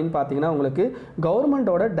சொல்கிறாங்க அப்படின்னு பார்த்தீங்கன்னா, உங்களுக்கு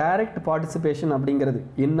கவர்மெண்ட்டோட டைரக்ட் பார்ட்டிசிபேஷன் அப்படிங்கிறது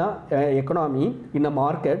இன்ன எக்கனாமி இன்ன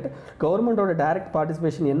மார்க்கெட், கவர்மெண்ட்டோட டைரக்ட்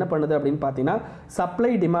பார்ட்டிசிபேஷன் என்ன பண்ணுது அப்படின்னு பார்த்தீங்கன்னா,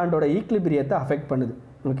 சப்ளை டிமாண்டோட ஈக்லிபிரியத்தை அஃபெக்ட் பண்ணுது.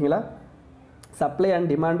 ஓகேங்களா. சப்ளை அண்ட்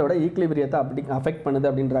டிமாண்டோட ஈக்லிபிரியத்தை அப்படி அஃபெக்ட் பண்ணுது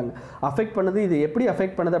அப்படின்றாங்க. அஃபெக்ட் பண்ணுது, இது எப்படி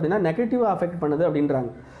அஃபெக்ட் பண்ணுது அப்படின்னா நெகட்டிவாக அஃபெக்ட் பண்ணுது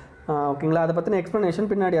அப்படின்றாங்க. ஓகேங்களா, அதை பற்றின எக்ஸ்ப்ளனேஷன்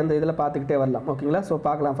பின்னாடி அந்த இதில் பார்த்துக்கிட்டே வரலாம். ஓகேங்களா, ஸோ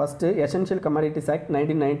பார்க்கலாம். First essential commodities act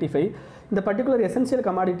 1995. இந்த பர்டிகுலர் எசென்ஷியல்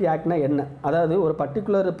கமாடிட்டி ஆக்ட்னா என்ன? அதாவது ஒரு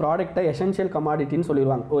பர்டிகுலர் ப்ராடக்ட்டை எசென்ஷியல் கமாடிட்டின்னு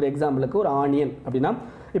சொல்லிடுவாங்க. ஒரு எக்ஸாம்பிளுக்கு ஒரு ஆனியன் அப்படின்னா,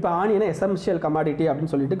 இப்போ ஆனியனை எசென்ஷியல் கமாடிட்டி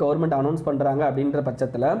அப்படின்னு சொல்லிட்டு கவர்மெண்ட் அனௌன்ஸ் பண்ணுறாங்க அப்படின்ற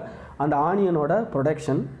பட்சத்தில் அந்த ஆனியனோட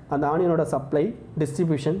ப்ரொடக்ஷன், அந்த ஆனியனோட சப்ளை,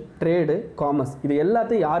 டிஸ்ட்ரிபியூஷன், ட்ரேடு, காமர்ஸ், இது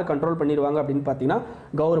எல்லாத்தையும் யார் கண்ட்ரோல் பண்ணிடுவாங்க அப்படின்னு பார்த்தீங்கன்னா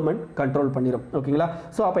கவர்மெண்ட் கண்ட்ரோல் பண்ணிடும். ஓகேங்களா,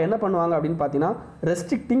 ஸோ அப்போ என்ன பண்ணுவாங்க அப்படின்னு பார்த்தீங்கன்னா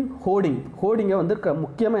ரெஸ்ட்ரிக்டிங் ஹோர்டிங்கை வந்து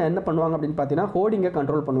முக்கியமாக என்ன பண்ணுவாங்க அப்படின்னு பார்த்தீங்கன்னா ஹோர்டிங்கை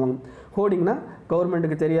கண்ட்ரோல் பண்ணுவாங்க. ஹோர்டிங்னா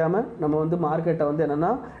கவர்மெண்ட்டுக்கு தெரியாமல் நம்ம வந்து மார்க்கெட்டை வந்து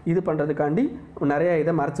என்னென்னா இது பண்ணுறதுக்காண்டி நிறைய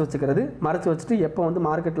இதை மறைச்சி வச்சுட்டு எப்போ வந்து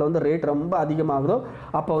மார்க்கெட்டில் வந்து ரேட் ரொம்ப அதிகமாகுதோ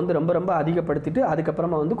அப்போ வந்து ரொம்ப ரொம்ப அதிகப்படுத்திட்டு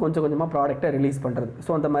அதுக்கப்புறமா வந்து கொஞ்சம் கொஞ்சமாக ப்ராடக்ட்டை ரிலீஸ் பண்ணுறது.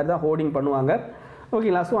 ஸோ அந்த மாதிரி தான் ஹோர்டிங் பண்ணுவாங்க.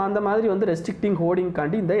 ஓகேங்களா, ஸோ அந்த மாதிரி வந்து ரெஸ்ட்ரிக்டிங்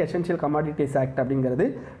ஹோர்டிங்காண்டி இந்த எசென்ஷியல் கமாடிட்டிஸ் ஆக்ட் அப்படிங்கிறது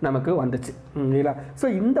நமக்கு வந்துச்சு. ஓகேங்களா, ஸோ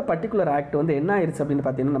இந்த பர்டிகுலர் ஆக்ட் வந்து என்ன ஆயிடுச்சு அப்படின்னு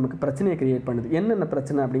பார்த்தீங்கன்னா நமக்கு பிரச்சனையை கிரியேட் பண்ணுது. என்னென்ன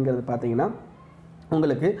பிரச்சனை அப்படிங்கிறது பார்த்தீங்கன்னா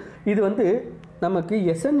உங்களுக்கு இது வந்து நமக்கு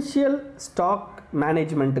எசென்ஷியல் ஸ்டாக்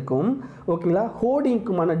மேனேஜ்மெண்ட்டுக்கும் ஓகேங்களா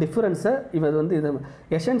ஹோர்டிங்க்குமான டிஃப்ரென்ஸை இவர் வந்து இது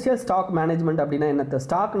எசென்ஷியல் ஸ்டாக் மேனேஜ்மெண்ட் அப்படின்னா என்னது,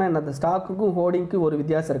 ஸ்டாக்னா என்னது, ஸ்டாக்குக்கும் ஹோர்டிங்க்கும் ஒரு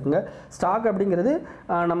வித்தியாசம் இருக்குங்க. ஸ்டாக் அப்படிங்கிறது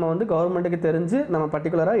நம்ம வந்து கவர்மெண்ட்டுக்கு தெரிஞ்சு நம்ம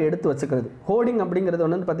பர்டிகுலராக எடுத்து வச்சுக்கிறது. ஹோர்டிங் அப்படிங்கிறது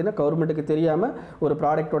வந்து பார்த்திங்கன்னா கவர்மெண்ட்டுக்கு தெரியாமல் ஒரு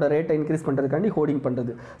ப்ராடக்ட்டோட ரேட்டை இன்க்ரீஸ் பண்ணுறதுக்காண்டி ஹோர்டிங்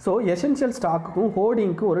பண்ணுறது. ஸோ எசென்ஷியல் ஸ்டாக்குக்கும்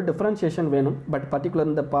ஹோர்டிங்க்கும் ஒரு டிஃப்ரென்ஷியேஷன் வேணும். பட்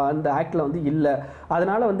பர்டிகுலர் இந்த ஆக்டில் வந்து இல்லை.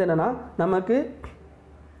 அதனால் வந்து என்னென்னா நமக்கு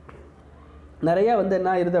நிறையா வந்து என்ன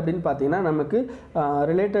ஆயிடுது அப்படின்னு பார்த்தீங்கன்னா நமக்கு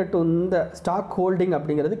ரிலேட்டட் டு இந்த ஸ்டாக் ஹோல்டிங்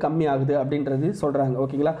அப்படிங்கிறது கம்மியாகுது அப்படின்றது சொல்கிறாங்க.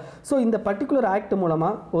 ஓகேங்களா, ஸோ இந்த பர்டிகுலர் ஆக்ட்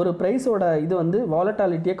மூலமாக ஒரு ப்ரைஸோட இது வந்து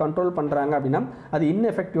வாலட்டாலிட்டியை கண்ட்ரோல் பண்ணுறாங்க அப்படின்னா அது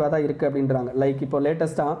இன்எஃபெக்டிவாக தான் இருக்குது அப்படின்றாங்க. லைக் இப்போ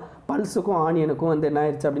லேட்டஸ்ட்டாக பல்ஸுக்கும் ஆனியனுக்கும் வந்து என்ன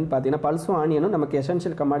ஆயிடுச்சு அப்படின்னு பார்த்தீங்கன்னா பல்ஸும் ஆனியனும் நமக்கு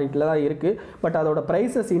எசென்ஷியல் கமாடிட்டியில் தான் இருக்குது. பட் அதோட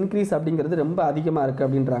ப்ரைஸஸ் இன்க்ரீஸ் அப்படிங்கிறது ரொம்ப அதிகமாக இருக்குது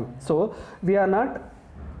அப்படின்றாங்க. ஸோ வி ஆர் நாட்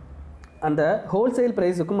அந்த ஹோல்சேல்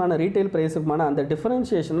ப்ரைஸுக்குமான ரீட்டைல் ப்ரைஸுக்குமான அந்த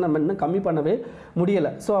டிஃபரன்ஷியேஷன் நம்ம இன்னும் கம்மி பண்ணவே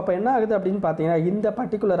முடியலை. ஸோ அப்போ என்ன ஆகுது அப்படின்னு பார்த்தீங்கன்னா இந்த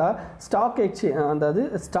பர்டிகுலராக ஸ்டாக் அதாவது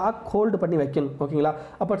ஸ்டாக் ஹோல்டு பண்ணி வைக்கணும். ஓகேங்களா,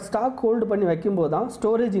 அப்போ ஸ்டாக் ஹோல்டு பண்ணி வைக்கும்போது தான்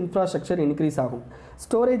ஸ்டோரேஜ் இன்ஃப்ராஸ்ட்ரக்சர் இன்க்ரீஸ் ஆகும்.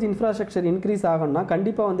 ஸ்டோரேஜ் இன்ஃப்ராஸ்ட்ரக்சர் இன்க்ரீஸ் ஆகணும்னா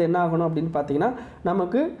கண்டிப்பாக வந்து என்ன ஆகணும் அப்படின்னு பார்த்தீங்கன்னா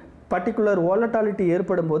நமக்கு பர்டிகுலர் வாலட்டாலிட்டி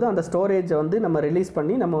ஏற்படும் போது அந்த ஸ்டோரேஜை வந்து நம்ம ரிலீஸ்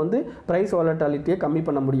பண்ணி நம்ம வந்து ப்ரைஸ் வாலட்டாலிட்டியை கம்மி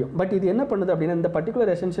பண்ண முடியும். பட் இது என்ன பண்ணுது அப்படின்னா இந்த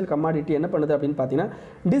பர்டிகுலர் எசென்ஷியல் கமாடிட்டி என்ன பண்ணுது அப்படின்னு பார்த்தீங்கன்னா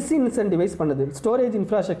டிஸ்இன்சென்டிவைஸ் பண்ணுது. ஸ்டோரேஜ்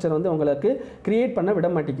இன்ஃப்ராஸ்ட்ரக்சர் வந்து உங்களுக்கு கிரியேட் பண்ண விட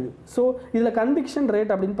மாட்டேங்குது. ஸோ இதில் கன்விக்ஷன்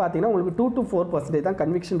ரேட் அப்படின்னு பார்த்தீங்கன்னா உங்களுக்கு 2 to 4% தான்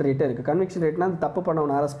கன்விக்ஷன் ரேட்டே இருக்குது. கன்விக்ஷன் ரேட்னா அந்த தப்பு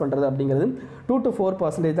பண்ணவனை அரெஸ்ட் பண்ணுறது அப்படிங்கிறது 2 to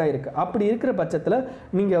 4% தான் இருக்குது. அப்படி இருக்கிற பட்சத்தில்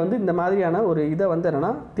நீங்கள் வந்து இந்த மாதிரியான ஒரு இதை வந்து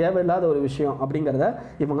என்னென்னா தேவையில்லாத ஒரு விஷயம் அப்படிங்கிறத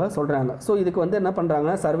இவங்க சொல்கிறாங்க. ஸோ இதுக்கு வந்து என்ன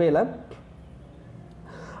பண்ணுறாங்கன்னா சர்வேல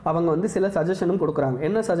அவங்க வந்து சில சஜஷனும் கொடுக்குறாங்க.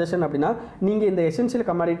 என்ன சஜஷன் அப்படின்னா நீங்கள் இந்த எசென்ஷியல்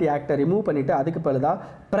கமாடிட்டி ஆக்டை ரிமூவ் பண்ணிவிட்டு அதுக்கு பதிலாக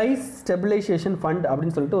ப்ரைஸ் ஸ்டெபிலைசேஷன் ஃபண்ட்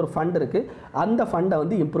அப்படின்னு சொல்லிட்டு ஒரு ஃபண்ட் இருக்குது. அந்த ஃபண்டை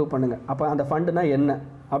வந்து இம்ப்ரூவ் பண்ணுங்கள். அப்போ அந்த ஃபண்டுனா என்ன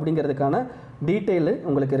அப்படிங்கிறதுக்கான டீட்டெயிலு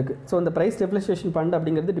உங்களுக்கு இருக்குது. ஸோ இந்த ப்ரைஸ் ஸ்டெபிலைசேஷன் ஃபண்ட்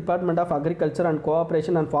அப்படிங்கிறது department of agriculture and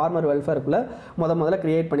cooperation and farmer வெல்ஃபேருக்குள்ளே முதல்ல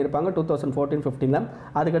கிரியேட் பண்ணியிருப்பாங்க 2014-15.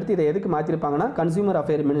 அதுக்கடுத்து இதை எதுக்கு மாற்றிருப்பாங்கன்னா கன்சியூமர்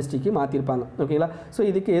அஃபேர் மினிஸ்ட்ரிக்கு மாற்றிருப்பாங்க. ஓகேங்களா, ஸோ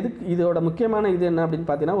இதோட முக்கியமான இது என்ன அப்படின்னு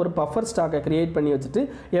பார்த்தீங்கன்னா ஒரு பஃபர் ஸ்டாக்கை கிரியேட் பண்ணி வச்சுட்டு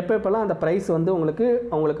எப்போல்லாம் அந்த ப்ரைஸ் வந்து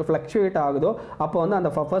உங்களுக்கு ஃப்ளக்சுவேட் ஆகுதோ அப்போ வந்து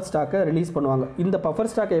அந்த பஃபர் ஸ்டாக்கை ரிலீஸ் பண்ணுவாங்க. இந்த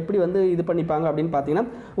பஃபர் ஸ்டாக்கை எப்படி வந்து இது பண்ணிப்பாங்க அப்படின்னு பார்த்தீங்கன்னா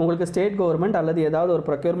உங்களுக்கு ஸ்டேட் கவர்மெண்ட் அல்லது ஏதாவது ஒரு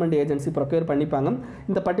ப்ரொக்யூர்மெண்ட் ஏஜென்சி ப்ரொக்யூர் பண்ணிப்பாங்க.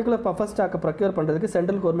 இந்த பர்டிகுலர் பஃபர் ஸ்டாக்கை ப்ரொக்யூர் பண்ணுறதுக்கு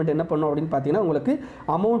சென்ட்ரல் கவர்மெண்ட் என்ன பண்ணும் அப்படின்னு பார்த்தீங்கன்னா உங்களுக்கு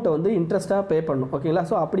அமௌண்ட்டை வந்து இன்ட்ரெஸ்ட்டாக பே பண்ணணும். ஓகேங்களா,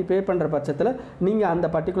 ஸோ அப்படி பே பண்ணுற பட்சத்தில் நீங்கள் அந்த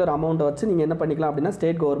பர்டிகுலர் அமௌண்ட்டை வச்சு நீங்கள் என்ன பண்ணிக்கலாம் அப்படின்னா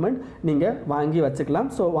ஸ்டேட் கவர்மெண்ட் நீங்கள் வாங்கி வச்சுக்கலாம்.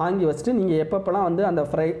 ஸோ வாங்கி வச்சுட்டு நீங்கள் எப்பப்போலாம் வந்து அந்த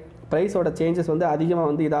ப்ரைஸோட சேஞ்சஸ் வந்து அதிகமாக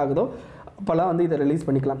வந்து இதாகுதோ அப்போல்லாம் வந்து இதை ரிலீஸ்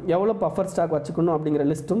பண்ணிக்கலாம். எவ்வளோ பஃபர் ஸ்டாக் வச்சுக்கணும் அப்படிங்கிற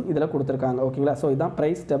லிஸ்ட்டும் இதில் கொடுத்துருக்காங்க. ஓகேங்களா, ஸோ இதுதான்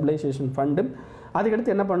ப்ரைஸ் ஸ்டெபிலைசேஷன் ஃபண்டு.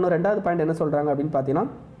 அதுக்கடுத்து என்ன பண்ணணும், ரெண்டாவது பாயிண்ட் என்ன சொல்கிறாங்க அப்படின்னு பார்த்தீங்கன்னா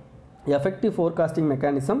effective forecasting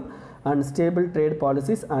mechanism and stable trade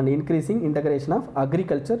policies and increasing integration of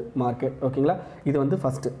agriculture market. ஓகேங்களா, இது வந்து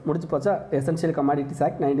ஃபஸ்ட்டு முடிச்சு போச்சா. எசென்ஷியல் கமாடிட்டிஸ்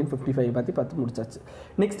ஆக்ட் 1955 பற்றி பார்த்து முடிச்சாச்சு.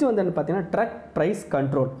 நெக்ஸ்ட் வந்து என்ன பார்த்தீங்கன்னா ட்ரக் ப்ரைஸ்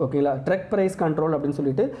கண்ட்ரோல். ஓகேங்களா, ட்ரக் ப்ரைஸ் கண்ட்ரோல் அப்படின்னு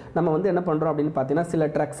சொல்லிட்டு நம்ம வந்து என்ன பண்ணுறோம் அப்படின்னு பார்த்தீங்கன்னா சில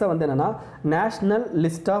ட்ரக்ஸை வந்து என்னென்னா national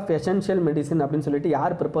list of essential medicine அப்படின்னு சொல்லிட்டு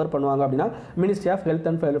யார் ப்ரிப்பேர் பண்ணுவாங்க அப்படின்னா ministry of health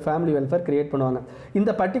and family welfare create பண்ணுவாங்க.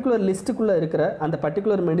 இந்த பர்டிகுலர் லிஸ்ட்டுக்குள்ளே இருக்கிற அந்த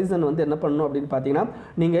பர்டிகுலர் மெடிசன் வந்து என்ன பண்ணணும் அப்படின்னு பார்த்தீங்கன்னா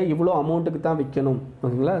நீங்கள் இவ்வளோ அமௌண்ட்டுக்கு தான் விற்கணும்.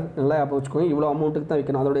 ஓகேங்களா, வச்சுக்கோங்க, இவ்வளோ அமௌண்ட்டுக்கு தான்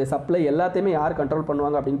விற்கணும். அதோடைய சப்ளை எல்லாத்தையுமே யார் கண்ட்ரோல்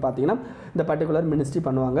பண்ணுவாங்க அப்படின்னு பார்த்தீங்கன்னா இந்த பர்டிகுலர் மினிஸ்ட்ரி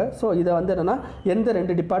பண்ணுவாங்க. ஸோ இதை வந்து என்னென்னா எந்த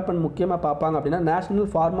 2 டிபார்ட்மெண்ட் முக்கியமாக பார்ப்பாங்க அப்படின்னா national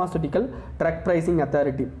pharmaceutical drug pricing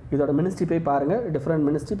authority, இதோட மினிஸ்ட்ரி போய் பாருங்கள், டிஃப்ரெண்ட்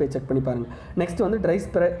மினிஸ்ட்ரி போய் செக் பண்ணி பாருங்கள். நெக்ஸ்ட் வந்து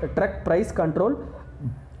ட்ரக் ப்ரைஸ் கண்ட்ரோல்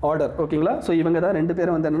ஆர்டர். ஓகேங்களா, ஸோ இவங்க தான் 2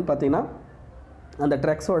 பேரும் வந்து என்னென்னு பார்த்தீங்கன்னா அந்த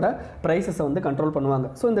ட்ரக்ஸோட ப்ரைஸஸை வந்து கண்ட்ரோல் பண்ணுவாங்க.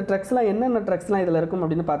 ஸோ இந்த ட்ரக்ஸ்லாம் என்னென்ன ட்ரக்ஸ்லாம் இதில் இருக்கும்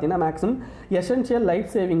அப்படின்னு பார்த்தீங்கன்னா மேக்ஸிமம் எசென்ஷியல் லைஃப்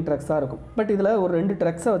சேவிங் ட்ரக்ஸாக இருக்கும். பட் இதில் ஒரு 2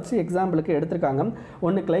 ட்ரக்ஸை வச்சு எக்ஸாம்பிளுக்கு எடுத்திருக்காங்க.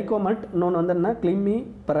 ஒன்று கிளைகோமட், இன்னொன்று வந்து என்ன கிளிமி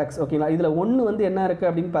பராக்ஸ். ஓகேங்களா, இதில் ஒன்று வந்து என்ன இருக்குது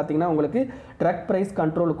அப்படின்னு பார்த்தீங்கன்னா உங்களுக்கு ட்ரக் ப்ரைஸ்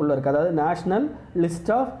கண்ட்ரோலுக்குள்ளே இருக்குது, அதாவது நேஷ்னல்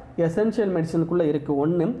லிஸ்ட் ஆஃப் எசென்ஷியல் மெடிசனுக்குள்ளே இருக்குது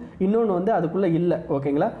ஒன்று, இன்னொன்று வந்து அதுக்குள்ளே இல்லை.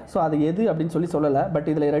 ஓகேங்களா, ஸோ அது எது அப்படின்னு சொல்லலை. பட்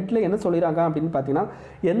இதில் ரெட்டில் என்ன சொல்லிடுறாங்க அப்படின்னு பார்த்தீங்கன்னா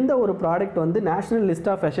எந்த ஒரு ப்ராடக்ட் வந்து நேஷ்னல் லிஸ்ட்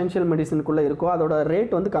ஆஃப் எசென்ஷியல் மெடிசனுக்குள்ளே இருக்கோ அதோட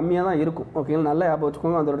ரேட் வந்து கம்மியாக தான் இருக்கும். ஓகேங்களா, நல்லா ஞாபகம்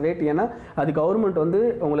வச்சுக்கோங்க அதோட ரேட். ஏன்னா அது கவர்மெண்ட் வந்து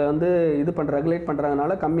உங்களை வந்து இது ரெகுலேட்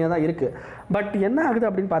பண்ணுறதுனால கம்மியாக தான் இருக்குது. பட் என்ன ஆகுது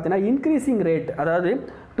அப்படின்னு பார்த்தீங்கன்னா இன்க்ரீசிங் ரேட், அதாவது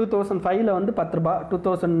 2005 வந்து 10 ரூபா,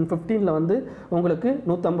 2015 வந்து உங்களுக்கு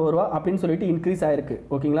 150 ரூபா அப்படின்னு சொல்லிட்டு இன்க்ரீஸ் ஆயிருக்கு.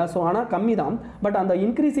 ஓகேங்களா, ஸோ ஆனால் கம்மி தான். பட் அந்த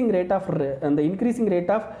இன்க்ரீசிங்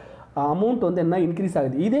ரேட் ஆஃப் அமௌண்ட் வந்து என்ன இன்க்ரீஸ்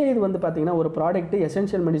ஆகுது. இதே இது வந்து பார்த்தீங்கன்னா ஒரு ப்ராடக்ட்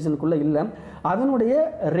எசென்ஷியல் மெடிசனுக்குள்ளே இல்லை, அதனுடைய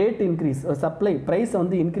ரேட் இன்க்ரீஸ், சப்ளை ப்ரைஸ்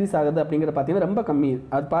வந்து இன்க்ரீஸ் ஆகுது அப்படிங்கிற பார்த்தீங்கன்னா ரொம்ப கம்மி.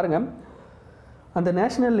 அது பாருங்கள், அந்த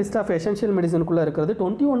நேஷனல் லிஸ்ட் ஆஃப் எசென்ஷியல் மெடிசனுக்குள்ளே இருக்கிறது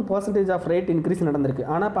 21% ஆஃப் ரேட் இன்க்ரீஸ் நடந்திருக்கு.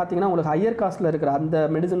 ஆனால் பார்த்தீங்கன்னா உங்களுக்கு ஹையர் காஸ்ட்டில் இருக்கிற அந்த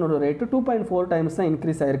மெடிசனோட ரேட்டு 2.4 டைம்ஸ் தான்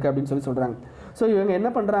இன்க்ரீஸ் ஆயிருக்கு அப்படின்னு சொல்கிறாங்க. ஸோ இவங்க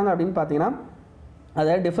என்ன பண்ணுறாங்க அப்படின்னு பார்த்தீங்கன்னா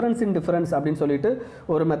அதாவது டிஃபரன்ஸ் இன் டிஃபரன்ஸ் அப்படின்னு சொல்லிட்டு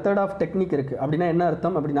ஒரு மெத்தட் ஆஃப் டெக்னிக் இருக்குது. அப்படின்னா என்ன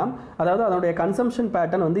அர்த்தம் அப்படின்னா அதாவது அதனுடைய கன்சம்ஷன்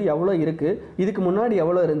பேட்டர்ன் வந்து எவ்வளோ இருக்குது, இதுக்கு முன்னாடி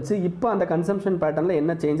எவ்வளோ இருந்துச்சு, இப்போ அந்த கன்சம்ஷன் பேட்டர்னில்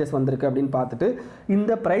என்ன சேஞ்சஸ் வந்திருக்கு அப்படின்னு பார்த்துட்டு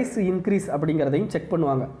இந்த ப்ரைஸ் இன்க்ரீஸ் அப்படிங்கிறதையும் செக்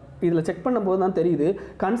பண்ணுவாங்க. இதில் செக் பண்ணும்போது தான் தெரியுது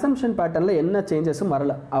கன்சம்ஷன் பேட்டர்னில் என்ன சேஞ்சஸும்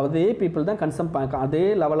வரல. அதே பீப்புள் தான் அதே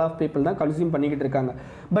லெவல் ஆஃப் பீப்புள் தான் கன்சியூம் பண்ணிக்கிட்டு இருக்காங்க.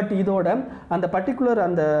 பட் இதோட அந்த பர்டிகுலர்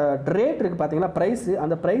அந்த ரேட் இருக்குது பார்த்தீங்களா,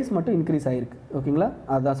 அந்த ப்ரைஸ் மட்டும் இன்க்ரீஸ் ஆகிருக்கு. ஓகேங்களா,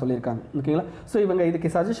 அதுதான் சொல்லியிருக்காங்க. ஓகேங்களா, ஸோ இவங்க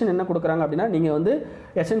இதுக்கு சஜஷன் என்ன கொடுக்குறாங்க அப்படின்னா நீங்கள் வந்து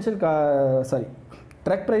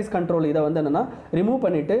ட்ரக் ப்ரைஸ் கண்ட்ரோல் இதை வந்து என்னென்னா ரிமூவ்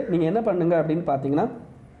பண்ணிவிட்டு நீங்கள் என்ன பண்ணுங்க அப்படின்னு பார்த்தீங்கன்னா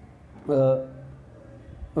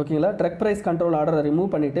ஓகேங்களா, ட்ரக் ப்ரைஸ் கண்ட்ரோல் ஆர்டரை ரிமூவ்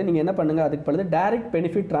பண்ணிவிட்டு நீங்கள் என்ன பண்ணுங்கள் அதுக்கு பதில் டைரக்ட்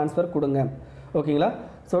பெனிஃபிட் ட்ரான்ஸ்ஃபர் கொடுங்க. ஓகேங்களா,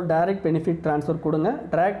 ஸோ டைரக்ட் பெனிஃபிட் ட்ரான்ஸ்ஃபர் கொடுங்க.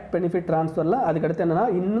 டைரக்ட் பெனிஃபிட் ட்ரான்ஸ்ஃபரில் அதுக்கடுத்து என்னென்னா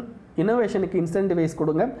இன்னோவேஷனுக்கு இன்சென்டிவைஸ்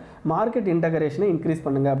கொடுங்க, மார்க்கெட் இன்டகிரேஷனை இன்க்ரீஸ்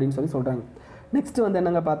பண்ணுங்கள் அப்படின்னு சொல்கிறாங்க. நெக்ஸ்ட் வந்து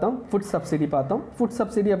என்னங்க பார்த்தோம், ஃபுட் சப்சிடி பார்த்தோம். ஃபுட்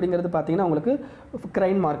சப்சிடி அப்படிங்கிறது பார்த்தீங்கன்னா உங்களுக்கு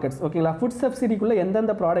கிரைன் மார்க்கெட்ஸ். ஓகேங்களா, ஃபுட் சப்சிடிக்குள்ளே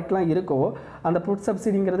எந்தெந்த ப்ராடக்ட்லாம் இருக்கோ அந்த ஃபுட்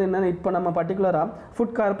சப்சிடிங்கிறது என்னென்ன இப்போ நம்ம பர்டிகுலராக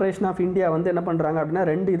ஃபுட் கார்பரேஷன் ஆஃப் இந்தியா வந்து என்ன பண்ணுறாங்க அப்படின்னா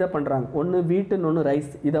 2 இதை பண்ணுறாங்க. ஒன்று வீட்டு, இன்னொன்று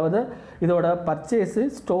ரைஸ். இதோட பர்ச்சேஸு,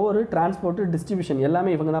 ஸ்டோரு, டிரான்ஸ்போர்ட்டு, டிஸ்ட்ரிபியூஷன்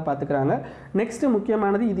எல்லாமே இவங்க தான் பார்த்துக்கிறாங்க. நெக்ஸ்ட்டு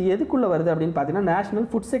முக்கியமானது இது எதுக்குள்ளே வருது அப்படின்னு பார்த்தீங்கன்னா நேஷனல்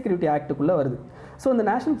ஃபுட் செக்யூரிட்டி ஆக்ட்டுக்குள்ளே வருது. ஸோ இந்த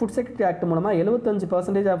நேஷனல் ஃபுட் செக்யூரிட்டி ஆக்ட் மூலமாக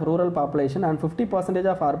 75% of rural population and 50%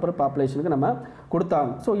 of urban பாப்புலேஷனுக்கு நம்ம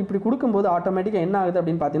கொடுத்தாங்க. ஸோ இப்படி கொடுக்கும்போது ஆட்டோமேட்டிக்காக என்ன ஆகுது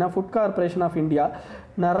அப்படின்னு பார்த்தீங்கன்னா ஃபுட் கார்பரேஷன் ஆஃப் இந்தியா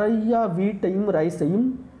நிறையா வீட்டையும் ரைஸையும்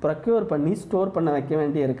ப்ரொக்யூர் பண்ணி ஸ்டோர் பண்ண வைக்க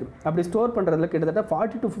வேண்டிய இருக்குது. அப்படி ஸ்டோர் பண்ணுறதுல கிட்டத்தட்ட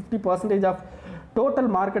 40 to 50% ஆஃப் டோட்டல்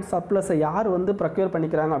மார்க்கெட் சப்ளஸை யார் வந்து ப்ரொக்யூர்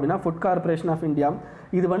பண்ணிக்கிறாங்க அப்படின்னா ஃபுட் கார்பரேஷன் ஆஃப் இந்தியா.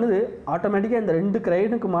 இது வந்து ஆட்டோமேட்டிக்காக இந்த 2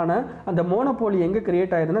 கிரைனுக்குமான அந்த மோனோபோலி எங்கே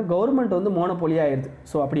கிரியேட் ஆகிடுதுன்னா கவர்மெண்ட் வந்து மோனோபோலி ஆகிடுது.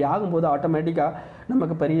 ஸோ அப்படி ஆகும்போது ஆட்டோமேட்டிக்காக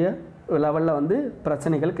நமக்கு பெரிய லெவலில் வந்து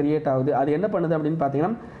பிரச்சனைகள் கிரியேட் ஆகுது. அது என்ன பண்ணுது அப்படின்னு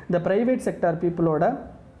பார்த்தீங்கன்னா இந்த ப்ரைவேட் செக்டார் பீப்புளோட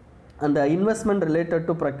அந்த investment related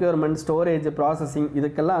to procurement, storage, processing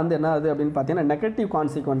இதுக்கெல்லாம் வந்து என்ன ஆகுது அப்படின்னு பார்த்தீங்கன்னா நெகட்டிவ்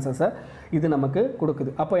கான்சிக்வன்சஸை இது நமக்கு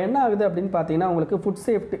கொடுக்குது. அப்போ என்ன ஆகுது அப்படின்னு பார்த்தீங்கன்னா உங்களுக்கு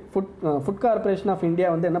ஃபுட் கார்பரேஷன் ஆஃப் இந்தியா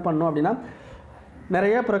வந்து என்ன பண்ணணும் அப்படின்னா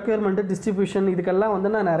நிறைய ப்ரொக்யூர்மெண்ட்டு, டிஸ்ட்ரிபியூஷன் இதுக்கெல்லாம்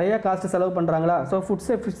வந்து நான் நிறையா காஸ்ட்டு செலவு பண்ணுறாங்களா. ஸோ ஃபுட்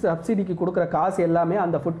சப்சிடிக்கு கொடுக்குற காசு எல்லாமே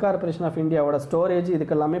அந்த ஃபுட் கார்பரேஷன் ஆஃப் இந்தியாவோட ஸ்டோரேஜ்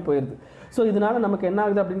இதுக்கெல்லாமே போயிடுது. ஸோ இதனால் நமக்கு என்ன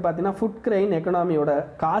ஆகுது அப்படின்னு பார்த்தீங்கன்னா ஃபுட் கிரெயின் எக்கனாமியோட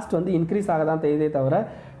காஸ்ட் வந்து இன்க்ரீஸ் ஆக தான் தெரியுதே தவிர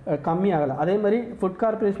கம்மியாகலை. அதே மாதிரி ஃபுட்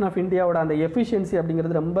கார்பரேஷன் ஆஃப் இந்தியாவோட அந்த எஃபிஷியன்சி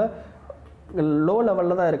அப்படிங்கிறது ரொம்ப லோ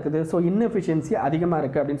லெவலில் தான் இருக்குது. ஸோ இன்எஃபிஷியன்சி அதிகமாக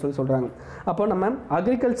இருக்குது அப்படின்னு சொல்கிறாங்க. அப்போ நம்ம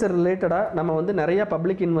அக்ரிகல்ச்சர் ரிலேட்டடாக நம்ம வந்து நிறையா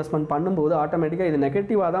பப்ளிக் இன்வெஸ்ட்மெண்ட் பண்ணும்போது ஆட்டோமேட்டிக்காக இது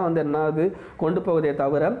நெகட்டிவாக தான் வந்து என்னது கொண்டு போகுதே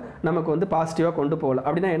தவிர நமக்கு வந்து பாசிட்டிவாக கொண்டு போகல.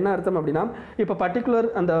 அப்படின்னா என்ன அர்த்தம் அப்படின்னா இப்போ பர்டிகுலர்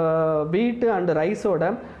அந்த வீட்டு அண்ட் ரைஸோட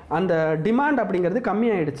அந்த டிமாண்ட் அப்படிங்கிறது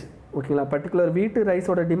கம்மியாயிடுச்சு. ஓகேங்களா, பர்டிகுலர் வீட்டு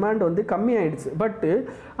ரைஸோட டிமாண்ட் வந்து கம்மியாயிடுச்சு. பட்டு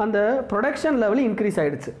அந்த ப்ரொடக்ஷன் லெவல் இன்க்ரீஸ்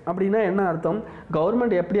ஆகிடுச்சு. அப்படின்னா என்ன அர்த்தம்,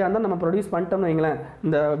 கவர்மெண்ட் எப்படியா இருந்தால் நம்ம ப்ரொடியூஸ் பண்ணிட்டோம்னு வைங்களேன்,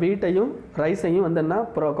 இந்த வீட்டையும் ரைஸையும் வந்து என்ன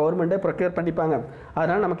கவர்மெண்ட்டே ப்ரொக்யூர் பண்ணிப்பாங்க.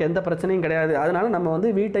 அதனால் நமக்கு எந்த பிரச்சனையும் கிடையாது. அதனால் நம்ம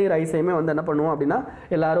வந்து வீட்டையும் ரைஸையுமே வந்து என்ன பண்ணுவோம் அப்படின்னா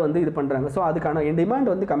எல்லோரும் வந்து இது பண்ணுறாங்க. ஸோ அதுக்கான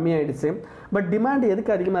டிமாண்ட் வந்து கம்மியாயிடுச்சு. பட் டிமாண்ட்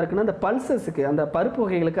எதுக்கு அதிகமாக இருக்குன்னா அந்த பல்சஸுக்கு, அந்த பருப்பு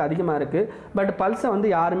வகைகளுக்கு அதிகமாக இருக்குது. பட் பல்ஸை வந்து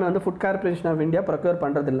யாருமே வந்து food corporation of India procure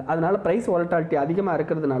பண்ணுறதில்லை. அதனால் ப்ரைஸ் வாலட்டாலிட்டி அதிகமாக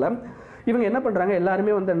இருக்கிறதுனால இவங்க என்ன பண்ணுறாங்க,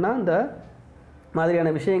 எல்லாருமே வந்து என்ன இந்த மாதிரியான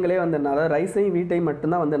விஷயங்களே வந்து என்ன, அதாவது ரைஸையும் வீட்டையும்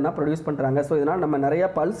மட்டும்தான் வந்து என்ன ப்ரொடியூஸ் பண்ணுறாங்க. ஸோ இதனால் நம்ம நிறையா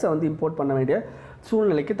பல்ஸை வந்து இம்போர்ட் பண்ண வேண்டிய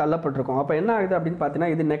சூழ்நிலைக்கு தள்ளப்பட்டிருக்கும். அப்போ என்ன ஆகுது அப்படின்னு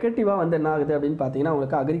பார்த்தீங்கன்னா இது நெகட்டிவாக வந்து என்ன ஆகுது அப்படின்னு பார்த்தீங்கன்னா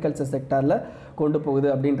உங்களுக்கு அக்ரிகல்ச்சர் செக்டாரில் கொண்டு போகுது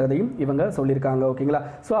அப்படின்றதையும் இவங்க சொல்லியிருக்காங்க. ஓகேங்களா.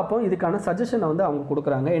 ஸோ அப்போ இதுக்கான சஜஷனை வந்து அவங்க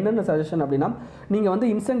கொடுக்குறாங்க. என்னென்ன சஜஷன் அப்படின்னா நீங்கள் வந்து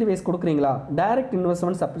இன்சென்டிவைஸ் கொடுக்குறீங்களா, டைரக்ட்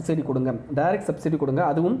இன்வெஸ்ட்மெண்ட் சப்சிடி கொடுங்க, டைரக்ட் சப்சிடி கொடுங்க,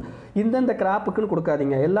 அதுவும் இந்தந்த கிராப்புக்குன்னு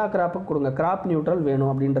கொடுக்காதீங்க, எல்லா கிராப்புக்கும் கொடுங்க, கிராப் நியூட்ரல்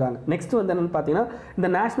வேணும் அப்படின்றாங்க. நெக்ஸ்ட் வந்து என்னென்னு பார்த்தீங்கன்னா இந்த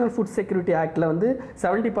நேஷனல் ஃபுட் செக்யூரிட்டி ஆக்டில் வந்து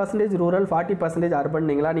 70% ரூரல் 40% அர்பன்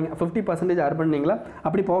நீங்களா, நீங்கள் 50% அர்பன் நீங்களா,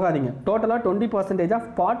 அப்படி போகாதீங்க. டோட்டலாக 20% ஆஃப்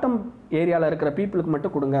பாட்டம் ஏரியாவில் இருக்கிற பீப்புளுக்கு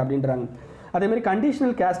மட்டும் கொடுங்க அப்படின்றாங்க. அதேமாதிரி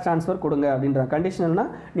கண்டிஷனல் கேஷ் ட்ரான்ஸ்ஃபர் கொடுங்க அப்படின்றாங்க. கண்டிஷனல்னா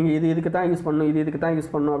நீங்கள் இதுக்கு தான் யூஸ் பண்ணணும், இதுக்கு தான்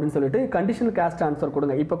யூஸ் பண்ணணும் அப்படின்னு சொல்லிட்டு கண்டிஷனல் கேஷ் ட்ரான்ஸ்ஃபர்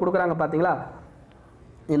கொடுங்க. இப்போ கொடுக்குறாங்க பார்த்தீங்களா,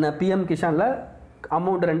 என்ன பிஎம் கிஷானில்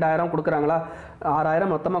அமௌண்ட் 2000 கொடுக்குறாங்களா, 6000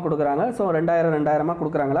 மொத்தமாக கொடுக்குறாங்க. ஸோ 2000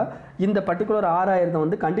 கொடுக்குறாங்களா, இந்த பர்டிகுலர் 6000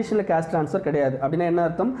 வந்து கண்டிஷனல் கேஷ் ட்ரான்ஸ்ஃபர் கிடையாது. அப்படின்னா என்ன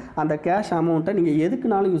அர்த்தம், அந்த கேஷ் அமௌண்ட்டை நீங்கள்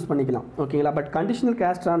எதுக்குனாலும் யூஸ் பண்ணிக்கலாம். ஓகேங்களா. பட் கண்டிஷனல்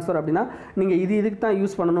கேஷ் ட்ரான்ஸ்ஃபர் அப்படின்னா நீங்கள் இதுக்கு தான்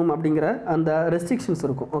யூஸ் பண்ணணும் அப்படிங்கிற அந்த ரெஸ்ட்ரிக்ஷன்ஸ்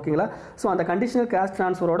இருக்கும். ஓகேங்களா. ஸோ அந்த கண்டிஷனல் கேஷ்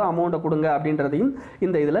ட்ரான்ஸ்ஃபரோட அமௌண்ட்டை கொடுங்க அப்படின்றதையும்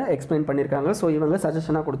இந்த இதில் எக்ஸ்பிளைன் பண்ணியிருக்காங்க. ஸோ இவங்க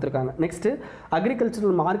சஜஷனாக கொடுத்துருக்காங்க. நெக்ஸ்ட்டு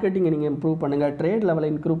அக்ரிகல்ச்சரல் மார்க்கெட்டிங்கை நீங்கள் இம்ப்ரூவ் பண்ணுங்கள், ட்ரேட் லெவலை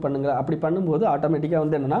இம்ப்ரூவ் பண்ணுங்கள். அப்படி பண்ணும்போது ஆட்டோமேட்டிக்காக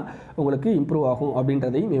வந்து என்னென்னா உங்களுக்கு இம்ப்ரூவ் ஆகும்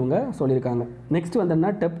அப்படின்றதையும் இவங்க சொல்லியிருக்காங்க. நெக்ஸ்ட் வந்து என்ன,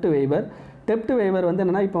 டெப்ட் வேவர். டெப்ட் வேவர் வந்து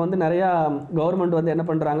என்னென்னா இப்போ வந்து நிறையா கவர்மெண்ட் வந்து என்ன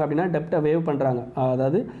பண்ணுறாங்க அப்படின்னா டெப்ட்டை வேவ் பண்ணுறாங்க.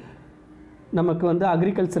 அதாவது நமக்கு வந்து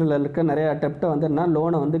அக்ரிகல்ச்சரில் இருக்க நிறையா டெப்ட்டை வந்து என்ன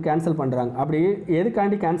லோனை வந்து கேன்சல் பண்ணுறாங்க. அப்படி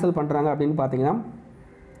எதுக்காண்டி கேன்சல் பண்ணுறாங்க அப்படின்னு பார்த்தீங்கன்னா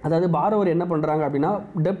அதாவது பாரோவர் என்ன பண்ணுறாங்க அப்படின்னா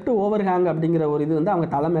டெப்ட் ஓவர் ஹேங் அப்படிங்கிற ஒரு இது வந்து அவங்க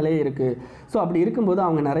தலைமையிலே இருக்குது. ஸோ அப்படி இருக்கும்போது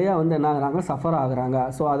அவங்க நிறையா வந்து என்ன ஆகுறாங்க, சஃபர் ஆகுறாங்க.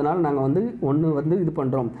 ஸோ அதனால் நாங்கள் வந்து ஒன்று வந்து இது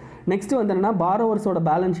பண்ணுறோம். நெக்ஸ்ட்டு வந்து என்னென்னா பாரோவர்ஸோட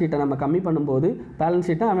பேலன்ஸ் ஷீட்டை நம்ம கம்மி பண்ணும்போது, பேலன்ஸ்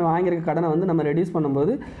ஷீட்டை அவன் வாங்கியிருக்க கடனை வந்து நம்ம ரெடியூஸ்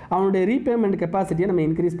பண்ணும்போது அவனுடைய ரீபேமெண்ட் கெப்பாசிட்டியை நம்ம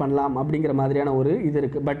இன்க்ரீஸ் பண்ணலாம் அப்படிங்கிற மாதிரியான ஒரு இது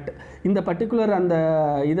இருக்குது. பட் இந்த பர்டிகுலர் அந்த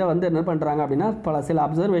இதை வந்து என்ன பண்ணுறாங்க அப்படின்னா சில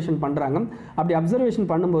அப்சர்வேஷன் பண்ணுறாங்க. அப்படி அப்சர்வேஷன்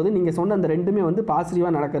பண்ணும்போது நீங்கள் சொன்ன அந்த ரெண்டுமே வந்து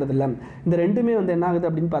பாசிட்டிவாக நடக்கிறது இல்லை. இந்த ரெண்டுமே வந்து என்ன ஆகுது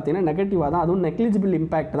அப்படின்னு பார்த்தீங்கன்னா நெகட்டிவாக தான், அதுவும் நெக்லிஜிபிள்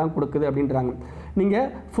இம்பேக்ட் தான் கொடுக்குது அப்படின்றாங்க. நீங்கள்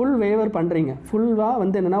ஃபுல் வேவர் பண்ணுறீங்க, ஃபுல்லாக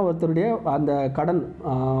வந்து என்னென்னா ஒருத்தருடைய அந்த கடன்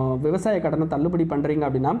விவசாய கடனை தள்ளுபடி பண்ணுறீங்க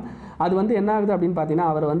அப்படின்னா அது வந்து என்ன ஆகுது அப்படின்னு பார்த்தீங்கன்னா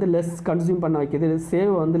அவரை வந்து லெஸ் கன்சியூம் பண்ண வைக்குது,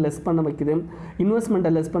 சேவை வந்து லெஸ் பண்ண வைக்குது,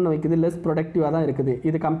 இன்வெஸ்ட்மெண்ட்டை லெஸ் பண்ண வைக்குது, லெஸ் ப்ரொடக்டிவாக தான் இருக்குது.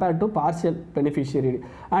 இது compared to partial beneficiary.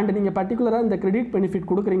 And நீங்கள் பர்டிகுலராக இந்த கிரெடிட் பெனிஃபிட்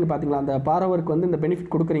கொடுக்குறீங்க பார்த்தீங்களா, அந்த பாரோவருக்கு வந்து இந்த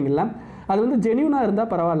பெனிஃபிட் கொடுக்குறீங்களா, அது வந்து ஜென்யூனாக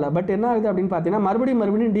இருந்தால் பரவாயில்ல. பட் என்ன ஆகுது அப்படின்னு பார்த்தீங்கன்னா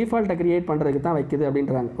மறுபடியும் டிஃபால்ட்டை கிரியேட் பண்ணுறதுக்கு தான் வைக்குது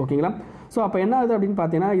அப்படின்றாங்க. ஓகேங்களா. ஸோ அப்போ என்ன ஆகுது அப்படின்னு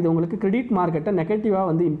பார்த்தீங்கன்னா இது உங்களுக்கு கிரெடிட் மார்க்கெட்டை நெகட்டிவாக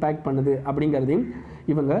வந்து இம்பேக்ட் பண்ணுது அப்படிங்கிறதையும்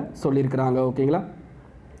இவங்க சொல்லியிருக்கிறாங்க. ஓகேங்களா.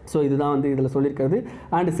 ஸோ இதுதான் வந்து இதில் சொல்லியிருக்கிறது.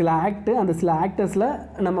 அண்ட் சில ஆக்ட்டு, அந்த சில ஆக்டர்ஸில்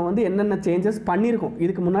நம்ம வந்து என்னென்ன சேஞ்சஸ் பண்ணியிருக்கோம்,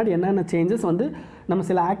 இதுக்கு முன்னாடி என்னென்ன சேஞ்சஸ் வந்து நம்ம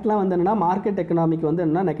சில ஆக்ட்லாம் வந்து என்னென்னா மார்க்கெட் எக்கனாமிக் வந்து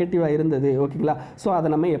என்ன நெகட்டிவாக இருந்தது. ஓகேங்களா. ஸோ அதை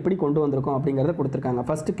நம்ம எப்படி கொண்டு வந்திருக்கோம் அப்படிங்கிறத கொடுத்துருக்காங்க.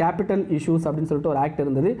 ஃபஸ்ட்டு கேபிட்டல் இஷ்யூஸ் அப்படின்னு சொல்லிட்டு ஒரு ஆக்ட்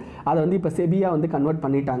இருந்தது, அதை வந்து இப்போ செபியாக வந்து கன்வெர்ட்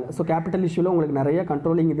பண்ணிட்டாங்க. ஸோ கேபிட்டல் இஷ்யூவில் உங்களுக்கு நிறைய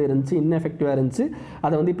கண்ட்ரோலிங் இது இருந்துச்சு, இன்னெஃபெக்டிவாக இருந்துச்சு,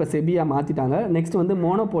 அதை வந்து இப்போ செபியாக மாற்றிட்டாங்க. நெக்ஸ்ட் வந்து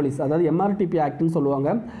மோனோபோலிஸ், அதாவது எம்ஆர்டிபி ஆக்ட்னு சொல்லுவாங்க.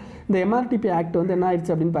 இந்த எம்ஆர்டிபி ஆக்ட் வந்து என்ன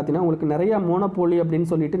ஆயிடுச்சு அப்படின்னு பார்த்தீங்கன்னா உங்களுக்கு நிறையா மோனோபோலி அப்படின்னு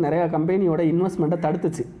சொல்லிட்டு நிறையா கம்பெனியோட இன்வெஸ்ட்மெண்ட்டை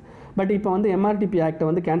தடுத்துச்சு. பட் இப்போ வந்து எம்ஆர்டிபி ஆக்டை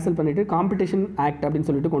வந்து கேன்சல் பண்ணிவிட்டு காம்படிஷன் ஆக்ட் அப்படின்னு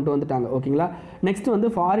சொல்லிட்டு கொண்டு வந்துட்டாங்க. ஓகேங்களா. நெக்ஸ்ட் வந்து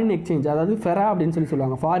ஃபாரின் எக்ஸ்சேஞ்ச், அதாவது ஃபெரா அப்படின்னு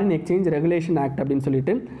சொல்லுவாங்க, ஃபாரின் எக்ஸ்சேஞ்ச் ரெகுலேஷன் ஆக்ட் அப்படின்னு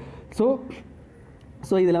சொல்லிட்டு.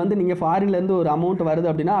 ஸோ இதில் வந்து நீங்கள் ஃபாரின்லேருந்து ஒரு அமௌண்ட் வருது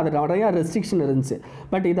அப்படின்னா அது நிறையா ரெஸ்ட்ரிக்ஷன் இருந்துச்சு.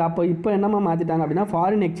 பட் இது இப்போ என்னமா மாற்றிட்டாங்க அப்படின்னா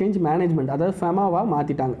ஃபாரின் எக்ஸ்சேஞ்ச் மேனேஜ்மெண்ட், அதாவது ஃபெமாவாக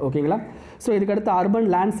மாற்றிட்டாங்க. ஓகேங்களா. ஸோ இதுக்கடுத்து அர்பன்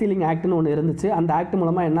லேண்ட் சீலிங் ஆக்ட்னு ஒன்று இருந்துச்சு. அந்த ஆக்ட்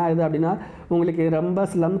மூலமாக என்ன ஆகுது அப்படின்னா உங்களுக்கு ரொம்ப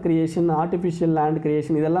slum creation, artificial land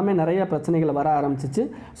creation இதெல்லாமே நிறைய பிரச்சனைகள் வர ஆரம்பிச்சிச்சு.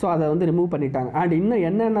 ஸோ அதை வந்து ரிமூவ் பண்ணிட்டாங்க. அண்ட் இன்னும்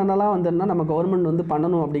என்னென்னலாம் வந்துன்னா நம்ம கவர்மெண்ட் வந்து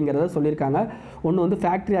பண்ணணும் அப்படிங்கிறத சொல்லியிருக்காங்க. ஒன்று வந்து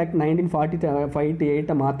ஃபேக்ட்ரி ஆக்ட்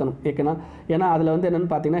 1945 மாற்றணும். ஏன்னா அதில் வந்து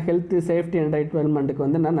என்னென்னு பார்த்தீங்கன்னா ஹெல்த், சேஃப்டி அண்ட் என்வைரன்மெண்ட்டுக்கு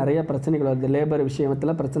வந்து நிறைய பிரச்சனைகள் வருது, லேபர்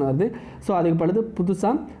விஷயத்தில் பிரச்சனை வருது. ஸோ அதுக்கு படுத்து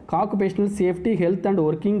புதுசாக occupational safety, health and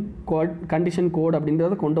working condition code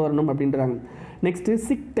அப்படின்றத கொண்டு வரணும் அப்படின்றாங்க. Next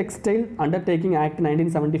sick textile undertaking act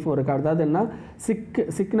 1974 இருக்குது. அதாவது என்ன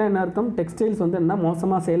சிக்னா என்ன அர்த்தம், டெக்ஸ்டைல்ஸ் வந்து என்ன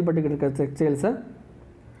மோசமாக செயல்பட்டுக்கிட்டு இருக்கிற டெக்ஸ்டைல்ஸை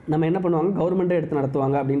நம்ம என்ன பண்ணுவாங்க, கவர்மெண்ட்டே எடுத்து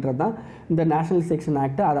நடத்துவாங்க அப்படின்றது தான் இந்த நேஷனல் செக்ஷன்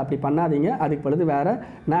ஆக்ட். அதை அப்படி பண்ணாதீங்க, அதுக்கு பொழுது வேறு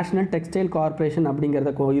நேஷனல் டெக்ஸ்டைல் கார்பரேஷன்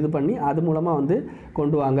அப்படிங்கிறத இது பண்ணி அது மூலமாக வந்து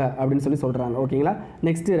கொண்டு வாங்க அப்படின்னு சொல்கிறாங்க. ஓகேங்களா.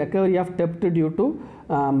 Next recovery of dept due to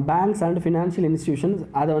banks and financial institutions,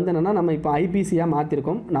 அதை வந்து என்னென்னா நம்ம இப்போ ஐபிசியாக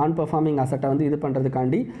மாற்றிருக்கோம், நான் பெர்ஃபார்மிங் அசட்டை வந்து இது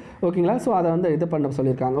பண்ணுறதுக்காண்டி. ஓகேங்களா. ஸோ அதை வந்து இது பண்ண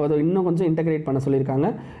சொல்லியிருக்காங்க, அதை இன்னும் கொஞ்சம் இன்டெகிரேட் பண்ண சொல்லியிருக்காங்க.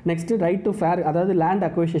 நெக்ஸ்ட்டு ரைட் டு ஃபேர், அதாவது லேண்ட்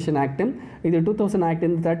அக்விசிஷன் ஆக்ட், இது 2000 ஆக்ட்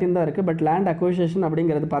இந்த 13 தான் இருக்குது. பட் லேண்ட் அக்விசிஷன்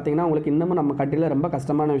அப்படிங்கிறது பார்த்தீங்கன்னா உங்களுக்கு இன்னமும் நம்ம கண்ட்ரியில் ரொம்ப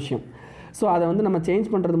கஷ்டமான விஷயம். ஸோ அதை வந்து நம்ம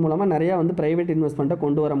சேஞ்ச் பண்ணுறது மூலமாக நிறையா வந்து ப்ரைவேட் இன்வெஸ்ட்மெண்ட்டை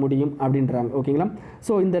கொண்டு வர முடியும் அப்படின்றாங்க. ஓகேங்களா.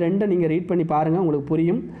 ஸோ இந்த ரெண்டை நீங்கள் ரீட் பண்ணி பாருங்கள், உங்களுக்கு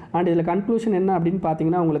புரியும். அண்ட் இதில் கன்க்ளூஷன் என்ன அப்படின்னு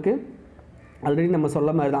பார்த்தீங்கன்னா உங்களுக்கு ஆல்ரெடி நம்ம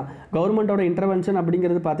சொல்ல மாதிரி தான் கவர்மெண்ட்டோட இன்டர்வென்ஷன்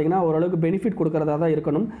அப்படிங்கிறது பார்த்திங்கன்னா ஓரளவுக்கு பெனிஃபிட் கொடுக்குறதா தான்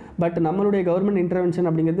இருக்கணும். பட் நம்மளுடைய கவர்மெண்ட் இன்டர்வென்ஷன்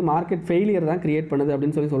அப்படிங்கிறது மார்க்கெட் ஃபெயிலியர் தான் கிரியேட் பண்ணுது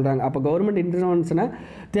அப்படின்னு சொல்கிறாங்க. அப்போ கவர்மெண்ட் இன்டர்வென்ஷனை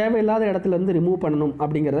தேவையில்லாத இடத்துலேருந்து ரிமூவ் பண்ணணும்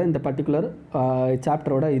அப்படிங்கிறத இந்த பர்டிகுலர்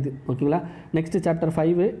சாப்டரோட இது. ஓகேங்களா. Next chapter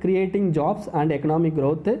 5 creating jobs and economic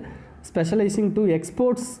growth specialising to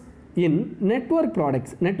exports in network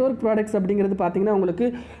products அப்படிங்கிறது பார்த்திங்கன்னா உங்களுக்கு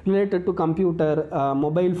related to computer,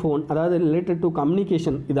 mobile phone, அதாவது ரிலேட்டட் டு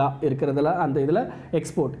கம்யூனிகேஷன் இதாக இருக்கிறதுல அந்த இதில்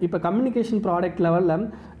எக்ஸ்போர்ட். இப்போ கம்யூனிகேஷன் ப்ராடக்ட் லெவலில்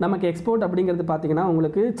நமக்கு எக்ஸ்போர்ட் அப்படிங்கிறது பார்த்திங்கன்னா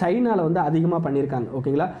உங்களுக்கு சைனாவில் வந்து அதிகமாக பண்ணியிருக்காங்க.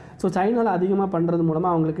 ஓகேங்களா. ஸோ சைனாவில் அதிகமாக பண்ணுறது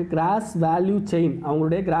மூலமாக அவங்களுக்கு கிராஸ் வேல்யூ செயின்,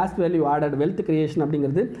 அவங்களுடைய cross value added wealth creation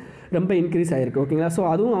அப்படிங்கிறது ரொம்ப இன்க்ரீஸ் ஆகிருக்கு. ஓகேங்களா. ஸோ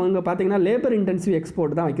அதுவும் அவங்க பார்த்திங்கன்னா லேபர் இன்டென்சிவ்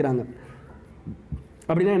எக்ஸ்போர்ட் தான் வைக்கிறாங்க.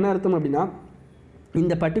 அப்படின்னா என்ன அர்த்தம் அப்படின்னா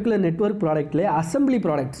இந்த பர்டிகுலர் நெட்வொர்க் ப்ராடக்ட்லேயே அசம்பிளி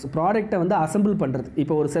ப்ராடக்ட்டை வந்து அசம்பிள் பண்ணுறது.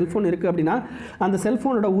 இப்போ ஒரு செல்ஃபோன் இருக்குது அப்படின்னா அந்த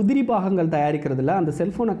செல்ஃபோனோட உதிரி பாகங்கள் தயாரிக்கிறதுல அந்த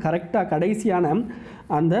செல்ஃபோனை கரெக்டாக கடைசியான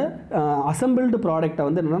அந்த அசம்பிள்டு ப்ராடக்ட்டை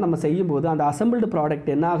வந்து என்னென்னா நம்ம செய்யும்போது அந்த அசம்பிள்டு ப்ராடக்ட்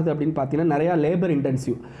என்ன ஆகுது அப்படின்னு பார்த்தீங்கன்னா நிறையா லேபர்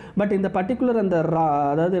இன்டென்சிவ். பட் இந்த பர்டிகுலர் அந்த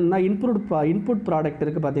அதாவது என்ன இன்புட் ப்ராடக்ட்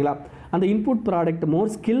இருக்குது பார்த்தீங்களா, அந்த இன்புட் ப்ராடக்ட் மோர்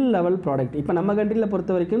ஸ்கில் லெவல் ப்ராடக்ட். இப்போ நம்ம கண்ட்ரியில்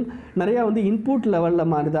பொறுத்த வரைக்கும் நிறையா வந்து இன்புட் லெவலில்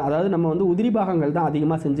மாதிரி தான், அதாவது நம்ம வந்து உதிரி பாகங்கள் தான்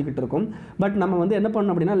அதிகமாக செஞ்சுக்கிட்டு இருக்கோம். பட் நம்ம வந்து என்ன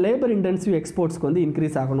பண்ணணும் அப்படின்னா லேபர் இன்டென்சிவ் எக்ஸ்போர்ட்ஸ்க்கு வந்து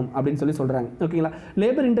இன்க்ரீஸ் ஆகணும் அப்படின்னு சொல்கிறாங்க. ஓகேங்களா.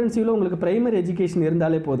 லேபர் இன்டென்சிவில் உங்களுக்கு பிரைமரி எஜுகேஷன்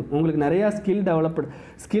இருந்தாலே போதும், உங்களுக்கு நிறையா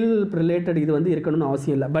ஸ்கில் ரிலேட்டட் இது வந்து இருக்கணும்னு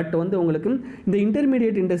அவசியம் இல்லை. பட் வந்து உங்களுக்கு இந்த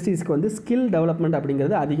இன்டர்மீடியட் இண்டஸ்ட்ரீஸ்க்கு வந்து ஸ்கில் டெவலப்மெண்ட்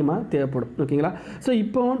அப்படிங்கிறது அதிகமாக தேவைப்படும். ஓகேங்களா. ஸோ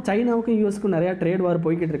இப்போ சைனாவுக்கும் யூஎஸ்க்கும் நிறையா ட்ரேட் வார்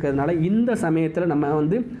போய்கிட்டு இருக்கிறதுனால இந்த சமயத்தில் நம்ம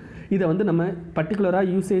வந்து இதை வந்து நம்ம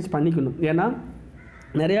பர்டிகுலராக யூசேஜ் பண்ணிக்கணும். ஏன்னா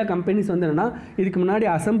நிறையா கம்பெனிஸ் வந்து என்னென்னா இதுக்கு முன்னாடி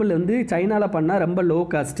அசம்பிள் வந்து சைனாவில் பண்ணால் ரொம்ப லோ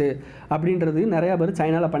காஸ்ட்டு அப்படின்றது நிறையா பேர்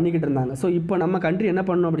சைனாவில் பண்ணிக்கிட்டு இருந்தாங்க. ஸோ இப்போ நம்ம கண்ட்ரி என்ன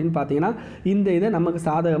பண்ணணும் அப்படின்னு பார்த்தீங்கன்னா இந்த இதை நமக்கு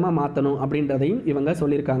சாதகமாக மாற்றணும் அப்படின்றதையும் இவங்க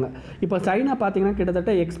சொல்லியிருக்காங்க. இப்போ சைனா பார்த்தீங்கன்னா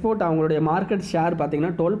கிட்டத்தட்ட எக்ஸ்போர்ட் அவங்களுடைய மார்க்கெட் ஷேர்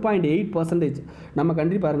பார்த்தீங்கன்னா 12.8%, நம்ம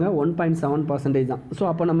கண்ட்ரி பாருங்கள் 1.7% தான். ஸோ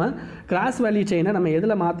அப்போ நம்ம கிராஸ் வேல்யூ செயினை நம்ம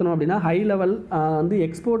எதில் மாற்றணும் அப்படின்னா ஹை லெவல் வந்து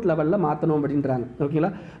எக்ஸ்போர்ட் லெவலில் மாற்றணும் அப்படின்றாங்க.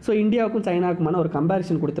 ஓகேங்களா. ஸோ இந்தியாவுக்கும் சைனாவுக்குமான ஒரு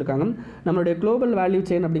கம்பேரிசன் கொடுத்துருக்காங்க. நம்மளுடைய குளோபல் வேல்யூ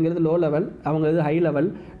செயின் அப்படிங்கிறது லோ லெவல், அவங்க இது ஹை லெவல்.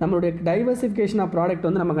 நம்மளுடைய டைவர்சிஃபிகேஷன் ஆஃப் ப்ராடக்ட்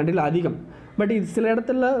வந்து நம்ம கண்ட்ரியில் அதிகம். பட் இது சில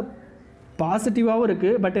இடத்துல பாசிட்டிவாகவும்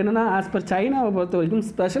இருக்குது. பட் என்னென்னா ஆஸ் பர் சைனாவை பொறுத்த வரைக்கும்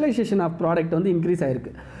ஸ்பெஷலைசேஷன் ஆஃப் ப்ராடக்ட் வந்து இன்க்ரீஸ்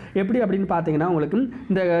ஆகிருக்கு. எப்படி அப்படின்னு பார்த்தீங்கன்னா உங்களுக்கு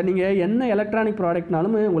இந்த நீங்கள் என்ன எலக்ட்ரானிக்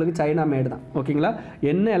ப்ராடக்ட்னாலும் உங்களுக்கு சைனா மேடு தான். ஓகேங்களா.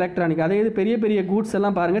 என்ன எலக்ட்ரானிக், அதே இது பெரிய பெரிய கூட்ஸ்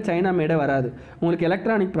எல்லாம் பாருங்கள் சைனா மேடே வராது, உங்களுக்கு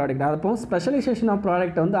எலக்ட்ரானிக் ப்ராடக்ட். அப்போ ஸ்பெஷலைசேஷன் ஆஃப்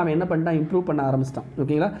ப்ராடக்ட்டை வந்து அவன் என்ன பண்ணிட்டான், இம்ப்ரூவ் பண்ண ஆரம்பிச்சிட்டான்.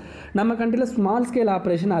 ஓகேங்களா. நம்ம கண்ட்ரியில் ஸ்மால் ஸ்கேல்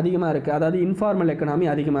ஆப்ரேஷன் அதிகமாக இருக்குது, அதாவது இன்ஃபார்மல் எக்கனாமி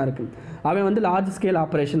அதிகமாக இருக்குது. அவன் வந்து லார்ஜ் ஸ்கேல்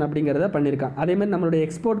ஆப்ரேஷன் அப்படிங்கிறத பண்ணியிருக்கான். அதேமாதிரி நம்மளுடைய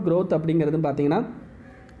எக்ஸ்போர்ட் க்ரோத் அப்படிங்கிறது பார்த்தீங்கன்னா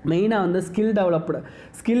மெயினாக வந்து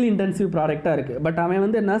ஸ்கில் இன்டென்சிவ் ப்ராடக்டாக இருக்குது. பட் அவன்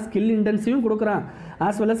வந்து என்ன ஸ்கில் இன்டென்சிவும் கொடுக்குறான்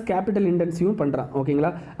ஆஸ் வெல் அஸ் கேபிட்டல் இன்டென்சிவும் பண்ணுறான். ஓகேங்களா.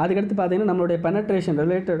 அதுக்கடுத்து பார்த்தீங்கன்னா நம்மளுடைய பெனட்ரேஷன்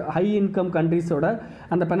ரிலேட்டட் ஹை இன்கம் கண்ட்ரீஸோட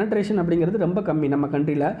அந்த பெனட்ரேஷன் அப்படிங்கிறது ரொம்ப கம்மி நம்ம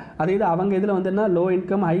கண்ட்ரியில். அதே இது அவங்க இதில் வந்துன்னா low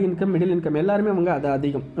income, high income, middle income எல்லாருமே அவங்க அது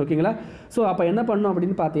அதிகம். ஓகேங்களா. ஸோ அப்போ என்ன பண்ணணும்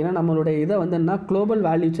அப்படின்னு பார்த்தீங்கன்னா நம்மளுடைய இதை வந்து என்ன குளோபல்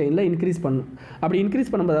வேல்யூ செயினில் இன்க்ரீஸ் பண்ணணும். அப்படி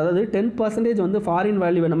இன்க்ரீஸ் பண்ணும்போது அதாவது 10% வந்து ஃபாரின்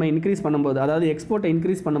வேல்யூவை நம்ம இன்க்ரீஸ் பண்ணும்போது, அதாவது எக்ஸ்போர்ட்டை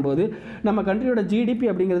இன்க்ரீஸ் பண்ணும்போது நம்ம கண்ட்ரியோட ஜிடிபி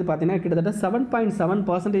அப்படிங்கிறது பார்த்தீங்கன்னா கிட்டத்தட்ட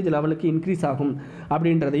 7.7% லெவலுக்கு இன்க்ரீஸ் ஆகும்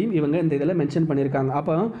அப்படின்றதையும் இவங்க இந்த இதில் மென்ஷன் பண்ணியிருக்காங்க.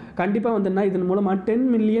 அப்போ கண்டிப்பாக வந்துன்னா இதன் மூலமாக 10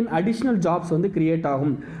 மில்லியன் அடிஷ்னல் ஜாப்ஸ் வந்து கிரியேட்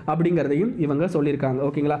ஆகும் அப்படிங்கிறதையும் இவங்க சொல்லியிருக்காங்க.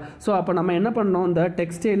 ஓகேங்களா. ஸோ அப்போ நம்ம என்ன பண்ணோம், இந்த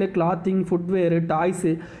டெக்ஸ்டைலு, கிளாத்திங், ஃபுட்வேரு,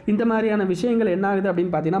 டாய்ஸு இந்த மாதிரியான விஷயங்கள் என்ன ஆகுது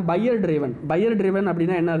அப்படின்னு பார்த்தீங்கன்னா பையர் ட்ரிவன்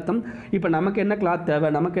அப்படின்னா என்ன அர்த்தம், இப்போ நமக்கு என்ன கிளாத் தேவை,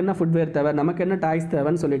 நமக்கு என்ன ஃபுட்வேர் தேவை, நமக்கு என்ன டாய்ஸ்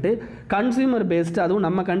தேவைன்னு சொல்லிட்டு கன்சியூமர் பேஸ்டு, அதுவும்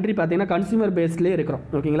நம்ம கண்ட்ரி பார்த்தீங்கன்னா கன்சியூமர் பேஸ்ட்லேயே இருக்கிறோம்.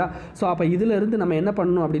 ஓகேங்களா. ஸோ அப்போ இதிலிருந்து நம்ம என்ன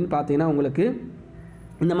பண்ணணும் அப்படின்னு பார்த்தீங்கன்னா உங்களுக்கு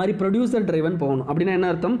இந்த மாதிரி ப்ரொடியூசர் ட்ரைவன் போகணும். அப்படின்னா என்ன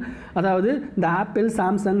அர்த்தம், அதாவது இந்த ஆப்பிள்,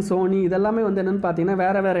 சாம்சங், சோனி இதெல்லாமே வந்து என்னென்னு பார்த்தீங்கன்னா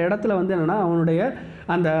வேறு இடத்துல வந்து என்னென்னா அவனுடைய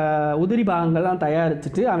அந்த உதிரி பாகங்கள்லாம்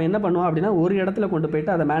தயாரிச்சுட்டு அவன் என்ன பண்ணுவான் அப்படின்னா ஒரு இடத்துல கொண்டு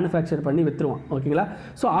போய்ட்டு அதை மேனுஃபேக்சர் பண்ணி விற்றுருவான். ஓகேங்களா.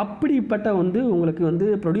 ஸோ அப்படிப்பட்ட வந்து உங்களுக்கு வந்து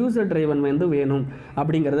ப்ரொடியூசர் ட்ரைவன் வந்து வேணும்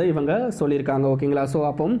அப்படிங்கிறத இவங்க சொல்லியிருக்காங்க. ஓகேங்களா. ஸோ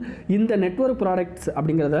அப்போ இந்த நெட்வொர்க் ப்ராடக்ட்ஸ்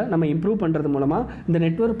அப்படிங்கிறத நம்ம இம்ப்ரூவ் பண்ணுறது மூலமாக இந்த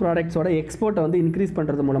நெட்வொர்க் ப்ராடக்ட்ஸோட எக்ஸ்போர்ட்டை வந்து இன்க்ரீஸ்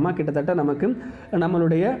பண்ணுறது மூலமாக கிட்டத்தட்ட நமக்கு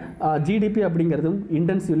நம்மளுடைய ஜிடிபி அப்படிங்கிறதும்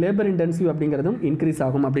லேபர் இன்டென்சிவ் அப்படிங்கிறதும் இன்க்ரீஸ்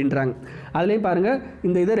ஆகும் அப்படின்றாங்க. அதுலேயும் பாருங்கள்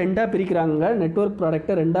இந்த இதை ரெண்டாக பிரிக்கிறாங்க, நெட்வொர்க்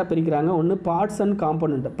ப்ராடக்ட்டை ரெண்டாக பிரிக்கிறாங்க. ஒன்று பார்ட்ஸ் அண்ட்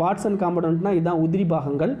காம்போனன்ட்னா இதுதான் உதிரி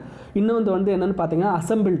பாகங்கள். இன்னொன்று வந்து என்னென்னு பார்த்தீங்கன்னா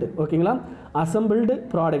அசம்பிள்டு. ஓகேங்களா. Assembled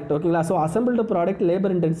product. ஓகேங்களா. So assembled product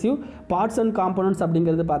labour intensive, parts and components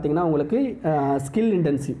அப்படிங்கிறது பார்த்தீங்கன்னா உங்களுக்கு ஸ்கில்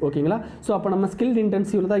இன்டென்சிவ். ஓகேங்களா. ஸோ அப்போ நம்ம ஸ்கில்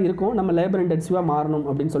இன்டென்சிவில் தான் இருக்கும், நம்ம லேபர் இன்டென்சிவாக மாறணும்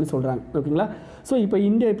அப்படின்னு சொல்கிறாங்க. ஓகேங்களா. ஸோ இப்போ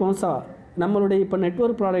இந்தியா இப்போ நம்மளுடைய இப்போ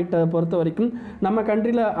நெட்வொர்க் ப்ராடக்ட்டை பொறுத்த வரைக்கும் நம்ம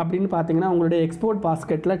கண்ட்ரியில் அப்படின்னு பார்த்தீங்கன்னா உங்களுடைய எக்ஸ்போர்ட்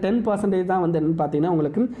பாஸ்கெட்டில் 10% தான் வந்து என்னென்னு பார்த்தீங்கன்னா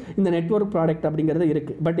உங்களுக்கு இந்த நெட்வொர்க் ப்ராடக்ட் அப்படிங்கிறது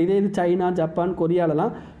இருக்குது. பட் இதே இது சைனா, ஜப்பான்,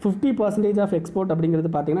 கொரியாலலாம் 50% ஆஃப் எக்ஸ்போர்ட்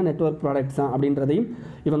அப்படிங்கிறது பார்த்தீங்கன்னா நெட்வொர்க் ப்ராடக்ட்ஸ் தான் அப்படின்றதையும்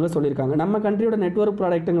இவங்க சொல்லியிருக்காங்க. நம்ம கண்ட்ரியோட network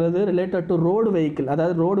ப்ராடக்ட்டுங்கிறது related to road vehicle,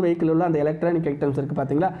 அதாவது ரோடு வெஹிக்கிள் உள்ள அந்த எலக்ட்ரானிக் ஐட்டம்ஸ் இருக்குது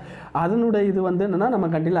பார்த்தீங்களா, அதனுடைய இது வந்து என்னென்னா நம்ம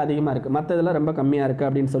கண்ட்ரியில் அதிகமாக இருக்குது, மற்ற இதெல்லாம் ரொம்ப கம்மியாக இருக்குது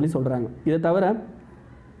அப்படின்னு சொல்கிறாங்க. இதை தவிர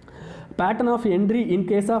pattern of entry in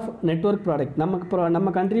case of network product, நம்ம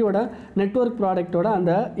கண்ட்ரியோட நெட்வொர்க் ப்ராடக்ட்டோட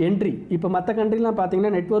அந்த என்ட்ரி, இப்போ மற்ற கண்ட்ரிலாம்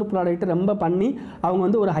பார்த்தீங்கன்னா நெட்வொர்க் ப்ராடக்ட் ரொம்ப பண்ணி அவங்க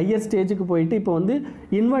வந்து ஒரு ஹையர் ஸ்டேஜுக்கு போயிட்டு இப்போ வந்து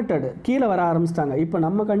இன்வெர்ட்டட் கீழே வர ஆரம்பிச்சிட்டாங்க. இப்போ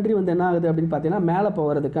நம்ம கண்ட்ரி வந்து என்ன ஆகுது அப்படின்னு பார்த்தீங்கன்னா மேலே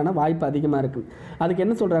போகிறதுக்கான வாய்ப்பு அதிகமாக இருக்குது. அதுக்கு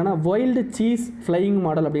என்ன சொல்கிறாங்கன்னா வைல்டு சீஸ் ஃப்ளையிங்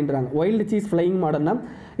மாடல் அப்படின்றாங்க. வைல்டு சீஸ் ஃப்ளையிங் மாடல்னா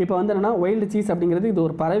இப்போ வந்து என்னென்னா வைல்டு சீஸ் அப்படிங்கிறது இது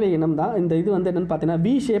ஒரு பறவை இனம் தான். இந்த இது வந்து என்னென்னு பார்த்தீங்கன்னா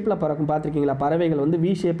வி ஷேப்பில் பறக்கும், பார்த்துருக்கீங்களா? பறவைகள் வந்து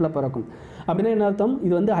வி ஷேப்பில் பறக்கும் அப்படின்னா என்ன அர்த்தம்?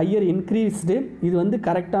 இது வந்து ஹையர் இன்க்ரீஸ்டு, இது வந்து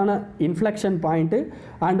கரெக்டான இன்ஃப்ளெக்ஷன் பாயிண்ட்டு,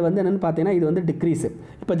 அண்ட் வந்து என்னென்னு பார்த்தீங்கன்னா இது வந்து டிக்ரீஸு.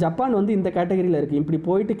 இப்போ ஜப்பான் வந்து இந்த கேட்டகரியில் இருக்குது, இப்படி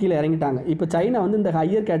போயிட்டு கீழே இறங்கிட்டாங்க. இப்போ சைனா வந்து இந்த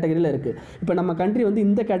ஹையர் கேட்டகரியில் இருக்குது. இப்போ நம்ம கண்ட்ரி வந்து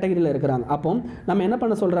இந்த கேட்டகரியில் இருக்கிறாங்க. அப்போ நம்ம என்ன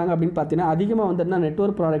பண்ண சொல்கிறாங்க அப்படின்னு பார்த்தீங்கன்னா அதிகமாக வந்து என்ன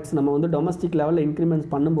நெட்வொர்க் ப்ராடக்ட்ஸ் நம்ம வந்து டொமஸ்டிக் லெவலில் இன்க்ரிமெண்ட்ஸ்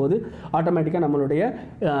பண்ணும்போது ஆட்டோமேட்டிக்காக நம்மளுடைய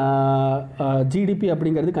ஜிடிபி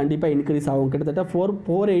அப்படிங்கிறது கண்டிப்பாக இன்க்ரீஸ் ஆகும். கிட்டத்தட்ட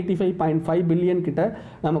 485.5 பில்லியன் கிட்ட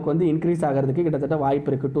நமக்கு வந்து இன்க்ரீஸ் ஆகிறதுக்கு கிட்டத்தட்ட வாய்ப்பு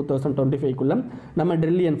இருக்குது. 2025க்குள்ளே நம்ம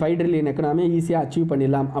 5 ட்ரில்லியன் எக்கனாமியை ஈஸியாக அச்சீவ்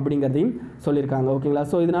பண்ணிடலாம் அப்படிங்கிறதையும் சொல்லியிருக்காங்க. ஓகேங்களா?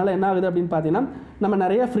 ஸோ இதனால் என்ன ஆகுது அப்படின்னு பார்த்தீங்கன்னா நம்ம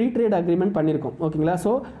நிறைய ஃப்ரீ ட்ரேட் அக்ரிமெண்ட் பண்ணியிருக்கோம். ஓகேங்களா?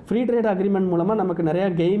 ஸோ ஃப்ரீ ட்ரேட் அக்ரிமெண்ட் மூலமாக நமக்கு நிறையா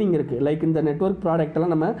கெய்னிங் இருக்குது. லைக் இந்த நெட்வொர்க்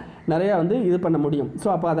ப்ராடக்ட்டெல்லாம் நம்ம நிறையா வந்து இது பண்ண முடியும். ஸோ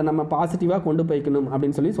அப்போ அதை நம்ம பாசிட்டிவாக கொண்டு போய்க்கணும்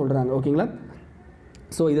அப்படின்னு சொல்கிறாங்க. ஓகேங்களா?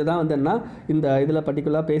 ஸோ இதை தான் வந்து என்ன இந்த இதில்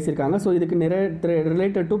பர்டிகுலராக பேசியிருக்காங்க. ஸோ இதுக்கு நிறைய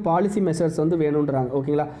ரிலேட்டட் டு பாலிசி மெஷர்ஸ் வந்து வேணுன்றாங்க.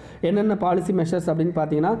 ஓகேங்களா? என்னென்ன பாலிசி மெஷர்ஸ் அப்படின்னு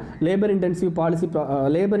பார்த்தீங்கன்னா லேபர்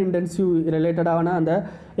இன்டென்சிவ் ரிலேட்டடான அந்த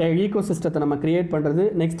ஈகோ சிஸ்டத்தை நம்ம கிரியேட் பண்ணுறது.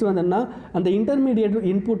 நெக்ஸ்ட் வந்து என்ன அந்த இன்டர்மீடியேட்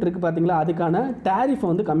இன்புட் இருக்குது பார்த்தீங்களா, அதுக்கான டேரிஃபை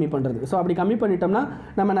வந்து கம்மி பண்ணுறது. ஸோ அப்படி கம்மி பண்ணிட்டோம்னா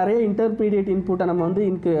நம்ம நிறைய இன்டர்மீடியேட் இன்புட்டை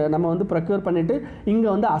நம்ம வந்து ப்ரொக்யூர் பண்ணிவிட்டு இங்கே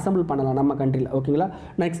வந்து அசம்பிள் பண்ணலாம் நம்ம கண்ட்ரியில். ஓகேங்களா?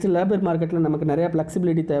 நெக்ஸ்ட் லேபர் மார்க்கெட்டில் நமக்கு நிறைய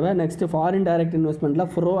ஃப்ளெக்சிபிலிட்டி தேவை. Next foreign direct இன்வெஸ்ட்மெண்ட்டில்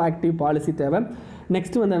bro active policy தேவை.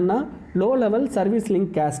 நெக்ஸ்ட் வந்து என்ன low level service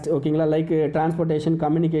link cost. ஓகேங்களா? லைக் டிரான்ஸ்போர்ட்டேஷன்,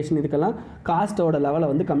 கம்யூனிகேஷன், இதுக்கெல்லாம் காஸ்ட்டோட லெவலை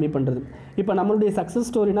வந்து கம்மி பண்ணுறது. இப்போ நம்மளுடைய சக்ஸஸ்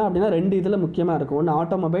ஸ்டோரினா அப்படின்னா 2 இதில் முக்கியமாக இருக்கும். ஒன்று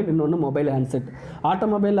ஆட்டோமொபைல், இன்னொன்று மொபைல் ஹேண்ட்செட்.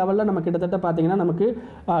 ஆட்டோமொபைல் லெவலில் நம்ம கிட்டத்தட்ட பார்த்தீங்கன்னா நமக்கு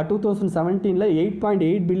 2017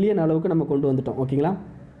 8.8 பில்லியன் அளவுக்கு நம்ம கொண்டு வந்துட்டோம். ஓகேங்களா?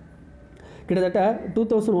 கிட்டத்தட்ட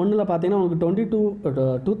 2001 பார்த்தீங்கன்னா உங்களுக்கு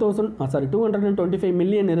 225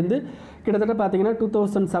 மில்லியன் இருந்து கிட்டத்தட்ட பார்த்தீங்கன்னா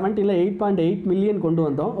 2017 8.8 மில்லியன் கொண்டு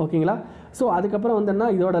வந்தோம். ஓகேங்களா? ஸோ அதுக்கப்புறம் வந்துன்னா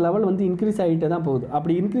இதோட லெவல் வந்து இன்க்ரீஸ் ஆகிட்டே தான் போகுது.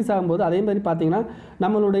 அப்படி இன்க்ரீஸ் ஆகும்போது அதே மாதிரி பார்த்தீங்கன்னா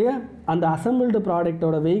நம்மளுடைய அந்த அசம்பிள்டு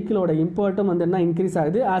ப்ராடக்ட்டோட வெஹிக்கிளோட இம்போர்ட்டும் வந்து என்ன இன்க்ரீஸ்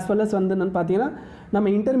ஆகுது. ஆஸ் வெல் அஸ் வந்து என்னென்னு பார்த்தீங்கன்னா நம்ம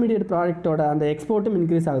இன்டர்மீடியட் ப்ராடக்ட்டோட அந்த எக்ஸ்போர்ட்டும்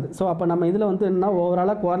இன்க்ரீஸ் ஆகுது. ஸோ அப்போ நம்ம இதில் வந்து என்ன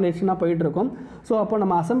ஓவராலாக கோரிலேஷனாக போயிட்டுருக்கோம். ஸோ அப்போ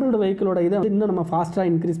நம்ம அசம்பிள்டு வெஹிக்கிளோட இதை இன்னும் நம்ம ஃபாஸ்ட்டாக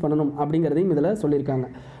இன்க்ரீஸ் பண்ணணும் அப்படிங்கிறதையும் இதில் சொல்லியிருக்காங்க.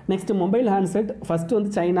 Next mobile handset. ஃபஸ்ட்டு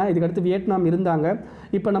வந்து சைனா, இதுக்கடுத்து வியட்நாம் இருந்தாங்க.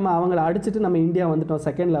 இப்போ நம்ம அவங்கள அடிச்சுட்டு நம்ம இந்தியா வந்துட்டோம்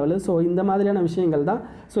செகண்ட் லெவலு. ஸோ இந்த மாதிரியான விஷயங்கள் தான்.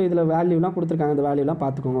 ஸோ இதில் வேல்யூலாம் கொடுத்துருக்காங்க, இந்த வேல்யூலாம்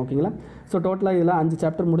பார்த்துக்கோங்க. ஓகேங்களா? ஸோ டோட்டலாக இதில் 5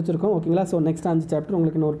 சாப்டர் முடிச்சிருக்கோம். ஓகேங்களா? ஸோ நெக்ஸ்ட் 5 சாப்டர்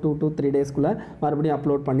உங்களுக்கு இன்னொரு 2 to 3 டேஸ்க்குள்ளே மறுபடியும்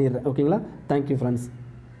அப்லோட் பண்ணிடுறேன். ஓகேங்களா? Thank you friends.